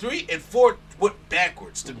 episode 3 and 4 went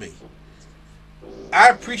backwards to me. I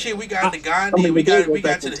appreciate we got into Gandhi, we got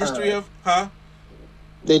to the history of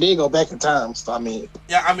They did go back in time, so I mean,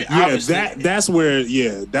 that's where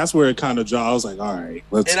it kind of draws. I was like, all right,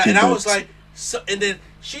 let's. And I was like, and then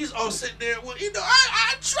she's all sitting there. Well,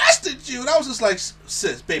 I trusted you, and I was just like,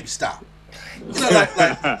 sis, baby, stop. Like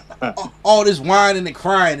all this whining and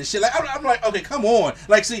crying and shit. Like I'm like, okay, come on.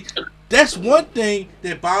 Like, see, that's one thing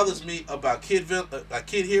that bothers me about kid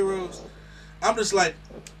heroes. I'm just like,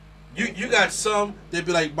 you got some that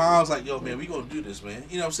be like, mom's like, yo, man, we gonna do this, man.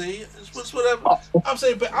 You know what I'm saying? It's whatever. I'm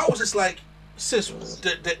saying, but I was just like, sis,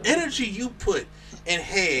 the energy you put and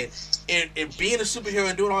had in being a superhero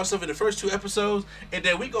and doing all that stuff in the first 2 episodes, and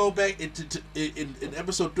then we go back in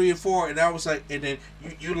episode 3 and 4, and I was like, and then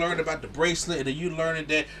you learned about the bracelet, and then you learning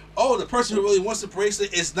that, oh, the person who really wants the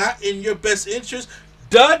bracelet is not in your best interest.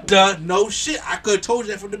 No shit. I could have told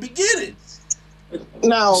you that from the beginning.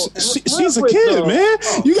 now she's a kid, man.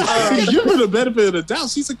 You got to give her the benefit of the doubt.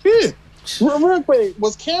 She's a kid. Real quick,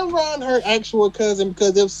 was Cameron her actual cousin?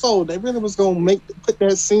 Because if so, they really was gonna put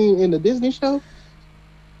that scene in the Disney show.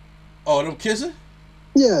 Oh, them kissing?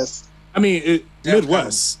 Yes. I mean,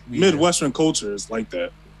 Midwestern culture is like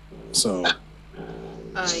that. So.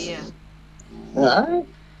 Yeah. All right.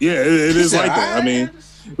 Yeah, it is like that. I mean,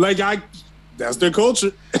 that's their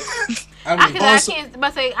culture. I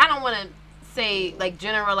don't want to say like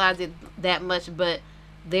generalize it that much, but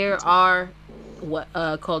there are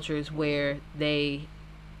cultures where they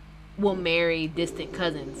will marry distant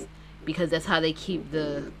cousins because that's how they keep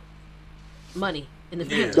the money in the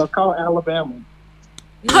family. They'll call Alabama.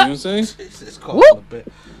 You know what I'm saying? It's called Alabama.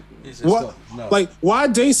 What? No. Like, why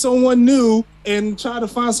date someone new and try to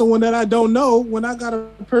find someone that I don't know when I got a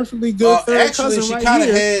perfectly good third cousin she right kind of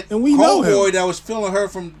here, had and we know him. Homeboy that was feeling her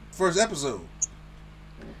from first episode.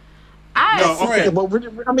 Okay, but would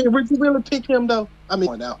you really pick him though? I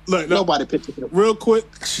mean, nobody picked him. Real quick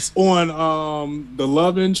on the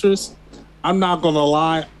love interest, I'm not gonna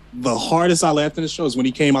lie. The hardest I laughed in the show is when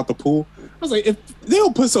he came out the pool. I was like, if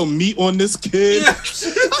they'll put some meat on this kid,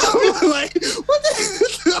 I'm like, what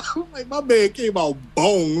the hell? I'm like, my man came out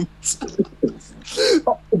bones.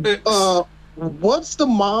 What's the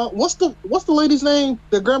mom? What's the lady's name?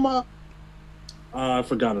 The grandma? I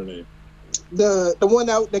forgot her name. The one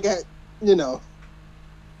that got,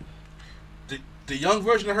 the young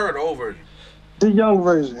version of her, or the old version? The young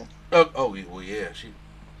version. Well, yeah,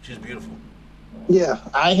 she's beautiful. Yeah,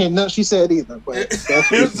 I ain't heard nothing she said either. But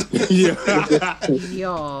yeah.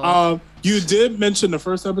 You did mention the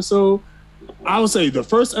first episode. I would say the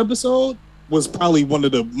first episode was probably one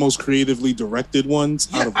of the most creatively directed ones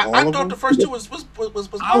out of all of them. I thought the first two was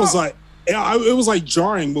I was like, it was like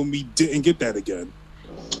jarring when we didn't get that again.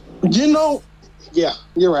 Yeah,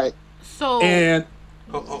 you're right. So and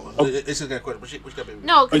It's just got a question. Which got baby?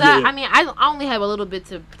 No, because yeah. I mean, I only have a little bit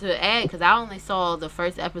to add because I only saw the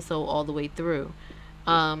first episode all the way through.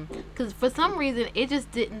 Because for some reason, it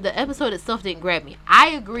just didn't. The episode itself didn't grab me. I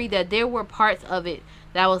agree that there were parts of it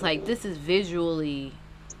that I was like, this is visually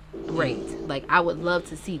great. Like, I would love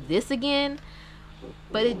to see this again,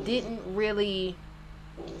 but it didn't really.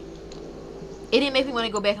 It didn't make me want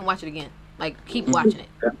to go back and watch it again. Like, keep watching it.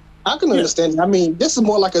 I can understand. I mean, this is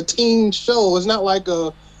more like a teen show. It's not like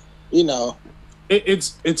a,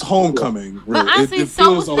 It's homecoming. Really. But honestly, it so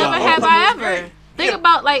feels was a Never lot. Have I Ever. Think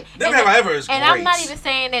about like Never Have I Ever is and great. I'm not even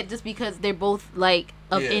saying that just because they're both like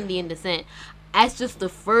of Yeah. Indian descent. That's just the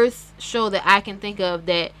first show that I can think of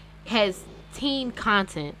that has teen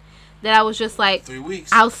content that I was just like, 3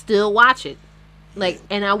 weeks. I'll still watch it. Like,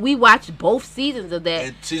 and we watched both seasons of that.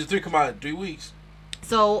 And season 3 come out in 3 weeks.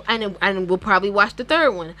 So, and we'll probably watch the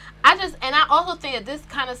third one. I also think that this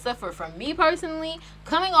kind of suffered from me personally,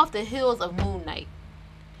 coming off the heels of Moon Knight,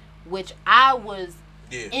 which I was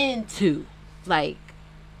into. Like,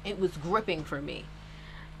 it was gripping for me.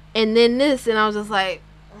 And then this, and I was just like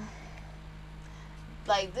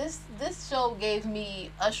this show gave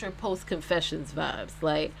me Usher Post Confessions vibes.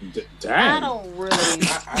 Like, Dang. I don't really.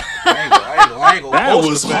 I ain't gonna That post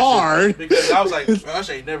was confession hard. because I was like,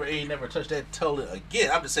 Usher ain't never touched that tell it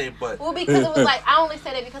again. I'm just saying, but Well, because it was like, I only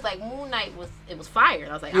said it because like Moon Knight was fire. And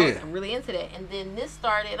I was like, Yeah. I'm really into that. And then this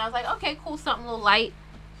started, and I was like, okay, cool, something a little light.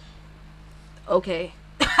 Okay.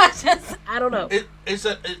 I don't know. it's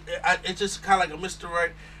just kind of like a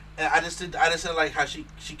misdirect, and I just didn't like how she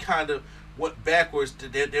kind of went backwards to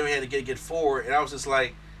then we had to get forward, and I was just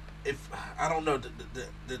like, if I don't know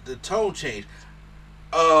the tone changed.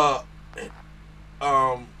 I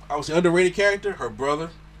was the underrated character, her brother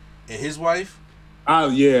and his wife.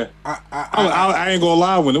 Yeah. I I ain't gonna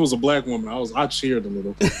lie. When it was a black woman, I cheered a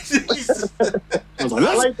little. I was like,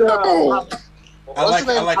 I like the.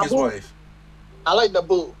 I like his wife. I like the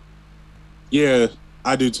boo. Yeah,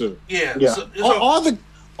 I do too. Yeah. Yeah.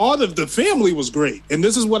 All the family was great, and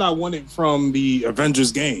this is what I wanted from the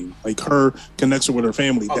Avengers game, like her connection with her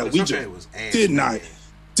family that we just did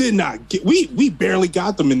not get. We barely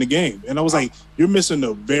got them in the game, and I was like, you're missing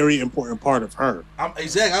a very important part of her.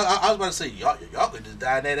 Exactly. I was about to say y'all could just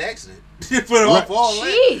die in that accident. Put off all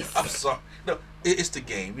that. Jeez. I'm sorry. No, it's the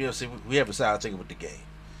game. You know, see, we have a side thing with the game.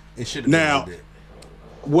 It should have Now- been.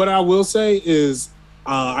 What I will say is,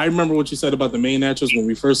 I remember what you said about the main actress when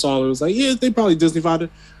we first saw her. It was like, yeah, they probably Disney-fied her.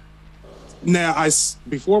 Now,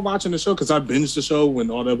 before watching the show, because I binged the show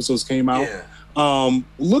when all the episodes came out,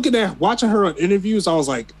 looking at watching her on interviews, I was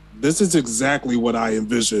like, this is exactly what I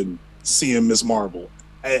envisioned seeing Miss Marvel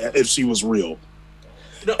if she was real.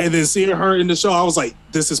 No. And then seeing her in the show, I was like,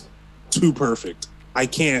 this is too perfect. I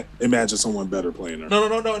can't imagine someone better playing her.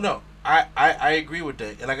 No. I agree with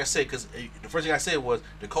that, and like I said, because the first thing I said was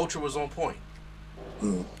the culture was on point.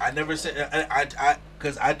 I never said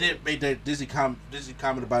because I did make that Disney comment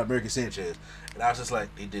about American Sanchez, and I was just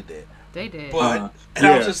like, they did that. They did. But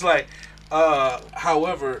I was just like,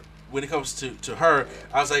 however, when it comes to her,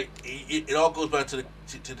 I was like, it all goes back to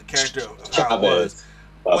the character of how it was.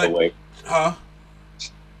 By the way, Huh?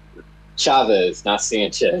 Chavez, not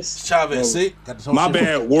Sanchez. Chavez, see? Got this whole My shit.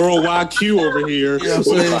 bad, worldwide Q over here. You know what I'm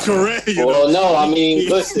saying? Correct. You Well, know? no, I mean,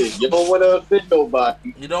 listen, you don't want to offend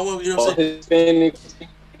nobody. You know what? You know All what I'm saying? Hispanic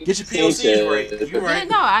Get your POCs right. You're Yeah, right.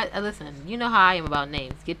 no, I listen. You know how I am about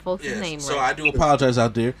names. Get folks' Yes. name So right. I do apologize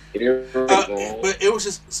out there. But it was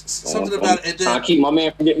just something about it. And I then, keep my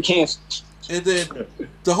man from getting canceled. and then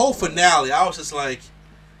the whole finale, I was just like,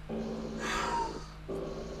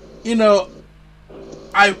 you know,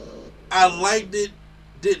 I liked it,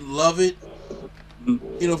 didn't love it.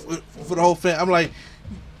 You know, for the whole fan, I'm like,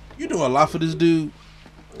 you doing a lot for this dude.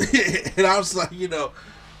 And I was like, you know,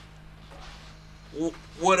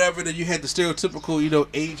 whatever. That you had the stereotypical, you know,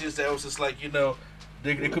 ages that was just like, you know,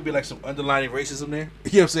 there could be like some underlying racism there.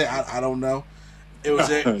 You know what I'm saying? I don't know. It was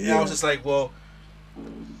there. And I was just like, well,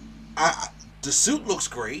 the suit looks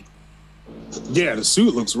great. Yeah, the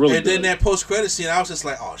suit looks really And good. then that post credit scene, I was just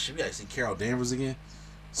like, oh shit, we gotta see Carol Danvers again.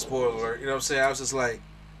 Spoiler alert. You know what I'm saying? I was just like,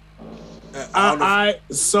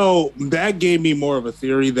 so that gave me more of a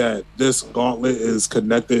theory that this gauntlet is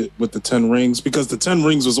connected with the 10 rings, because the 10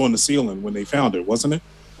 rings was on the ceiling when they found it, wasn't it?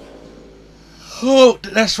 oh,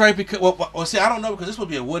 that's right. Because well, see, I don't know, because this would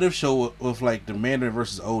be a what if show with like the Mandarin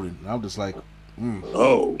versus Odin. And I'm just like,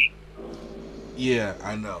 Oh. yeah,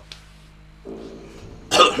 I know.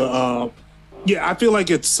 But, yeah, I feel like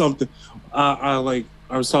it's something. I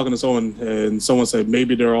was talking to someone, and someone said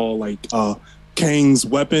maybe they're all like Kang's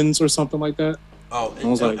weapons or something like that. Oh, I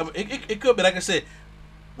was like, it could be. Like I said,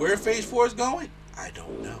 where Phase 4 is going, I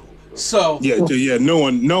don't know. So yeah, no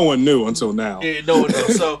one knew until now. Yeah, no one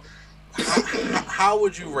knows. So how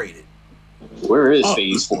would you rate it? Where is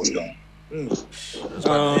Phase 4 going? That's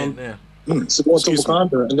my man there. So going to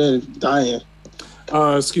Wakanda and then dying.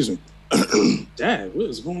 Excuse me. Dad, what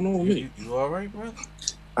is going on with me? You all right, brother?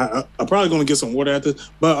 I'm probably going to get some water after,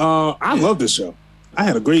 but I love this show. I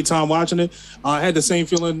had a great time watching it. I had the same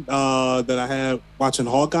feeling that I had watching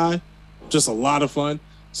Hawkeye. Just a lot of fun.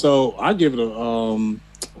 So I give it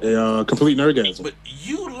a complete nerdgasm. But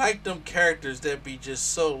you like them characters that be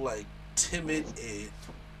just so like timid and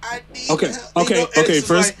I need okay.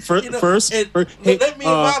 First, let me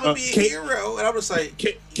Bobby be a hero, and I'm just like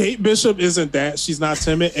Kate Bishop isn't that. She's not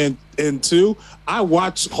timid, and two, I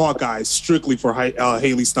watched Hawkeye strictly for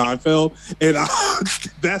Haley Steinfeld, and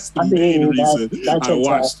that's the main reason I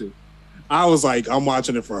watched it. I was like, I'm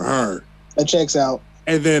watching it for her. That checks out.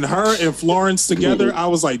 And then her and Florence together, I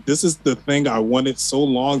was like, this is the thing I wanted so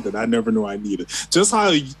long that I never knew I needed. Just how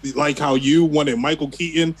you wanted Michael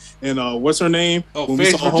Keaton and what's her name? Oh,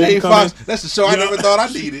 Fish for Jay Fox. That's the show I never thought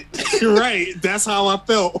I needed. Right. That's how I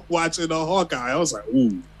felt watching Hawkeye. I was like,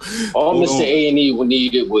 ooh. All Mr. A&E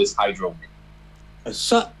needed was Hydro Man.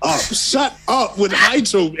 Shut up with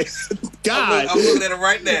Hydro Man. God. I'm looking at it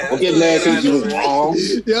right now. I'm getting mad because you was wrong.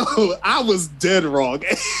 Yo, I was dead wrong.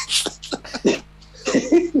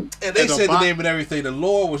 And they said the name and everything. The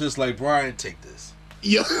Lord was just like, Brian, take this.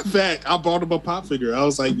 Yeah, fact. I bought him a pop figure. I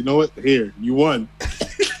was like, you know what? Here, you won.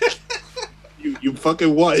 you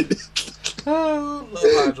fucking won. Oh, love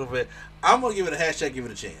Hydro Man. I'm gonna give it a hashtag. Give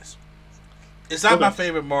it a chance. It's not my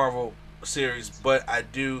favorite Marvel series, but I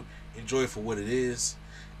do enjoy it for what it is.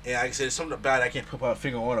 And like I said, there's something about it I can't put my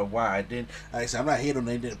finger on or why I didn't. Like I said, I'm not hating on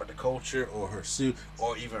anything about the culture or her suit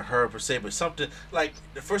or even her per se, but something like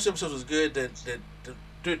the first episode was good. Then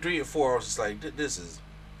 3 or 4, I was just like, this is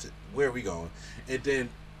where are we going? And then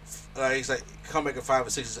like it's like come back at 5 or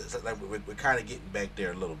 6. It's like we're kind of getting back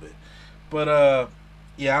there a little bit. But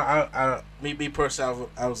yeah, me personally,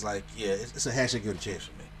 I was like, yeah, it's a hashtag. Give it a chance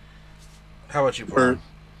for me. How about you, Brian?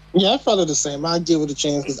 Yeah, I felt the same. I'd give it a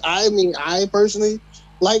chance because I personally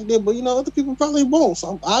liked it, but other people probably won't.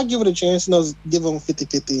 So I'll give it a chance and give them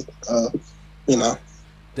 50-50.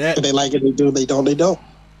 That if they like it, they do. They don't, they don't.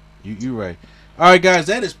 You right. All right, guys,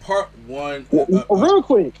 that is part 1. Real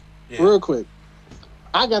quick.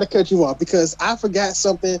 I gotta cut you off because I forgot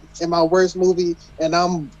something in my worst movie, and I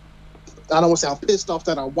don't want to say I'm pissed off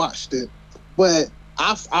that I watched it, but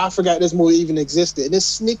I forgot this movie even existed, and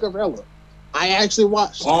it's Sneakerella. I actually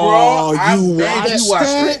watched it. Oh, you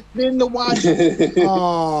watched it? Didn't watch it.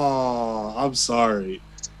 Oh, I'm sorry.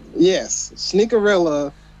 Yes,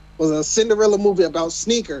 Sneakerella was a Cinderella movie about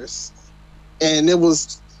sneakers, and it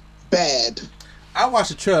was bad. I watched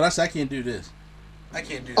the trailer. I said, I can't do this. I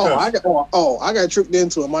can't do this. I got tricked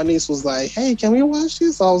into it. My niece was like, "Hey, can we watch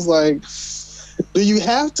this?" I was like, "Do you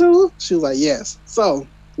have to?" She was like, "Yes." So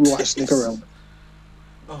we watched Sneakerella.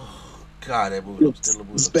 Oh God, that movie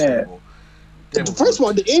was bad. Terrible. First of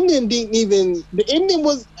all, the ending didn't even. The ending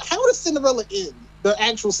was how did Cinderella end? The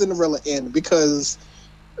actual Cinderella end because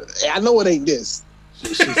I know it ain't this.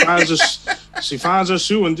 She finds her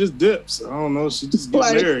shoe and just dips. I don't know. She just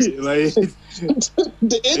gets married. Like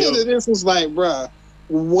the ending of this was like, bruh,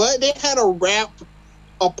 what? They had a rap.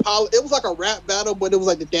 It was like a rap battle, but it was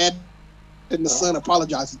like the dad and the son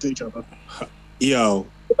apologizing to each other. Yo,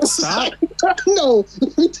 stop. No,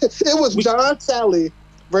 it was John Sally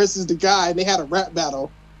versus the guy, and they had a rap battle,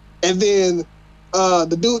 and then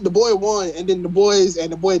the boy won, and then the boys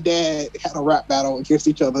and the boy dad had a rap battle against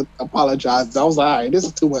each other, apologized. I was like, all right, this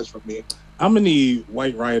is too much for me. I'm gonna need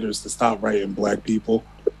white writers to stop writing black people.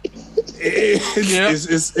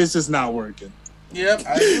 It's just not working. Yep,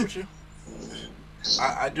 I agree with you.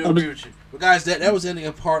 I do agree with you. But guys, that was ending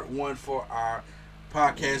of part 1 for our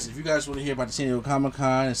podcast. If you guys want to hear about the San Diego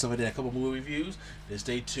Comic-Con and stuff like that, a couple movie reviews, then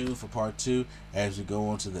stay tuned for part 2 as we go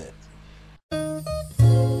on to that.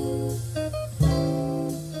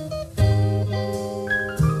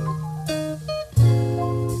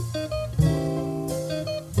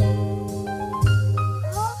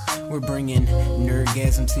 We're bringing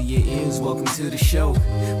nerdgasm to your ears. Welcome to the show.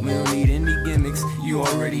 We don't need any gimmicks, you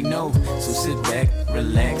already know. So sit back,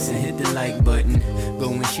 relax, and hit the like button.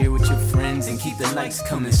 Go and share with your friends and keep the likes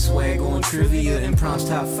coming. Swag on trivia and prompts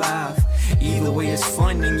top 5. Either way, it's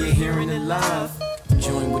fun and you're hearing it live.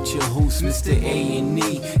 Join with your host, Mr.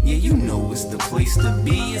 A&E. Yeah, you know it's the place to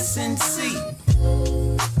be. It's NC.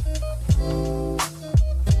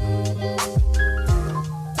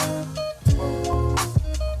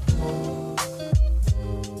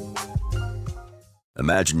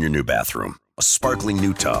 Imagine your new bathroom. A sparkling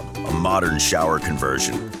new tub, a modern shower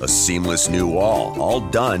conversion, a seamless new wall, all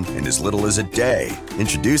done in as little as a day.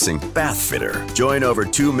 Introducing Bath Fitter. Join over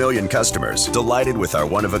 2 million customers delighted with our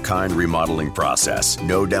one-of-a-kind remodeling process.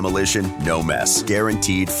 No demolition, no mess.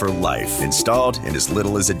 Guaranteed for life. Installed in as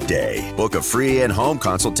little as a day. Book a free in-home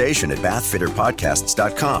consultation at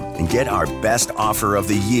bathfitterpodcasts.com and get our best offer of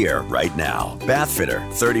the year right now. Bath Fitter,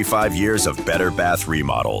 35 years of better bath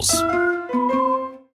remodels.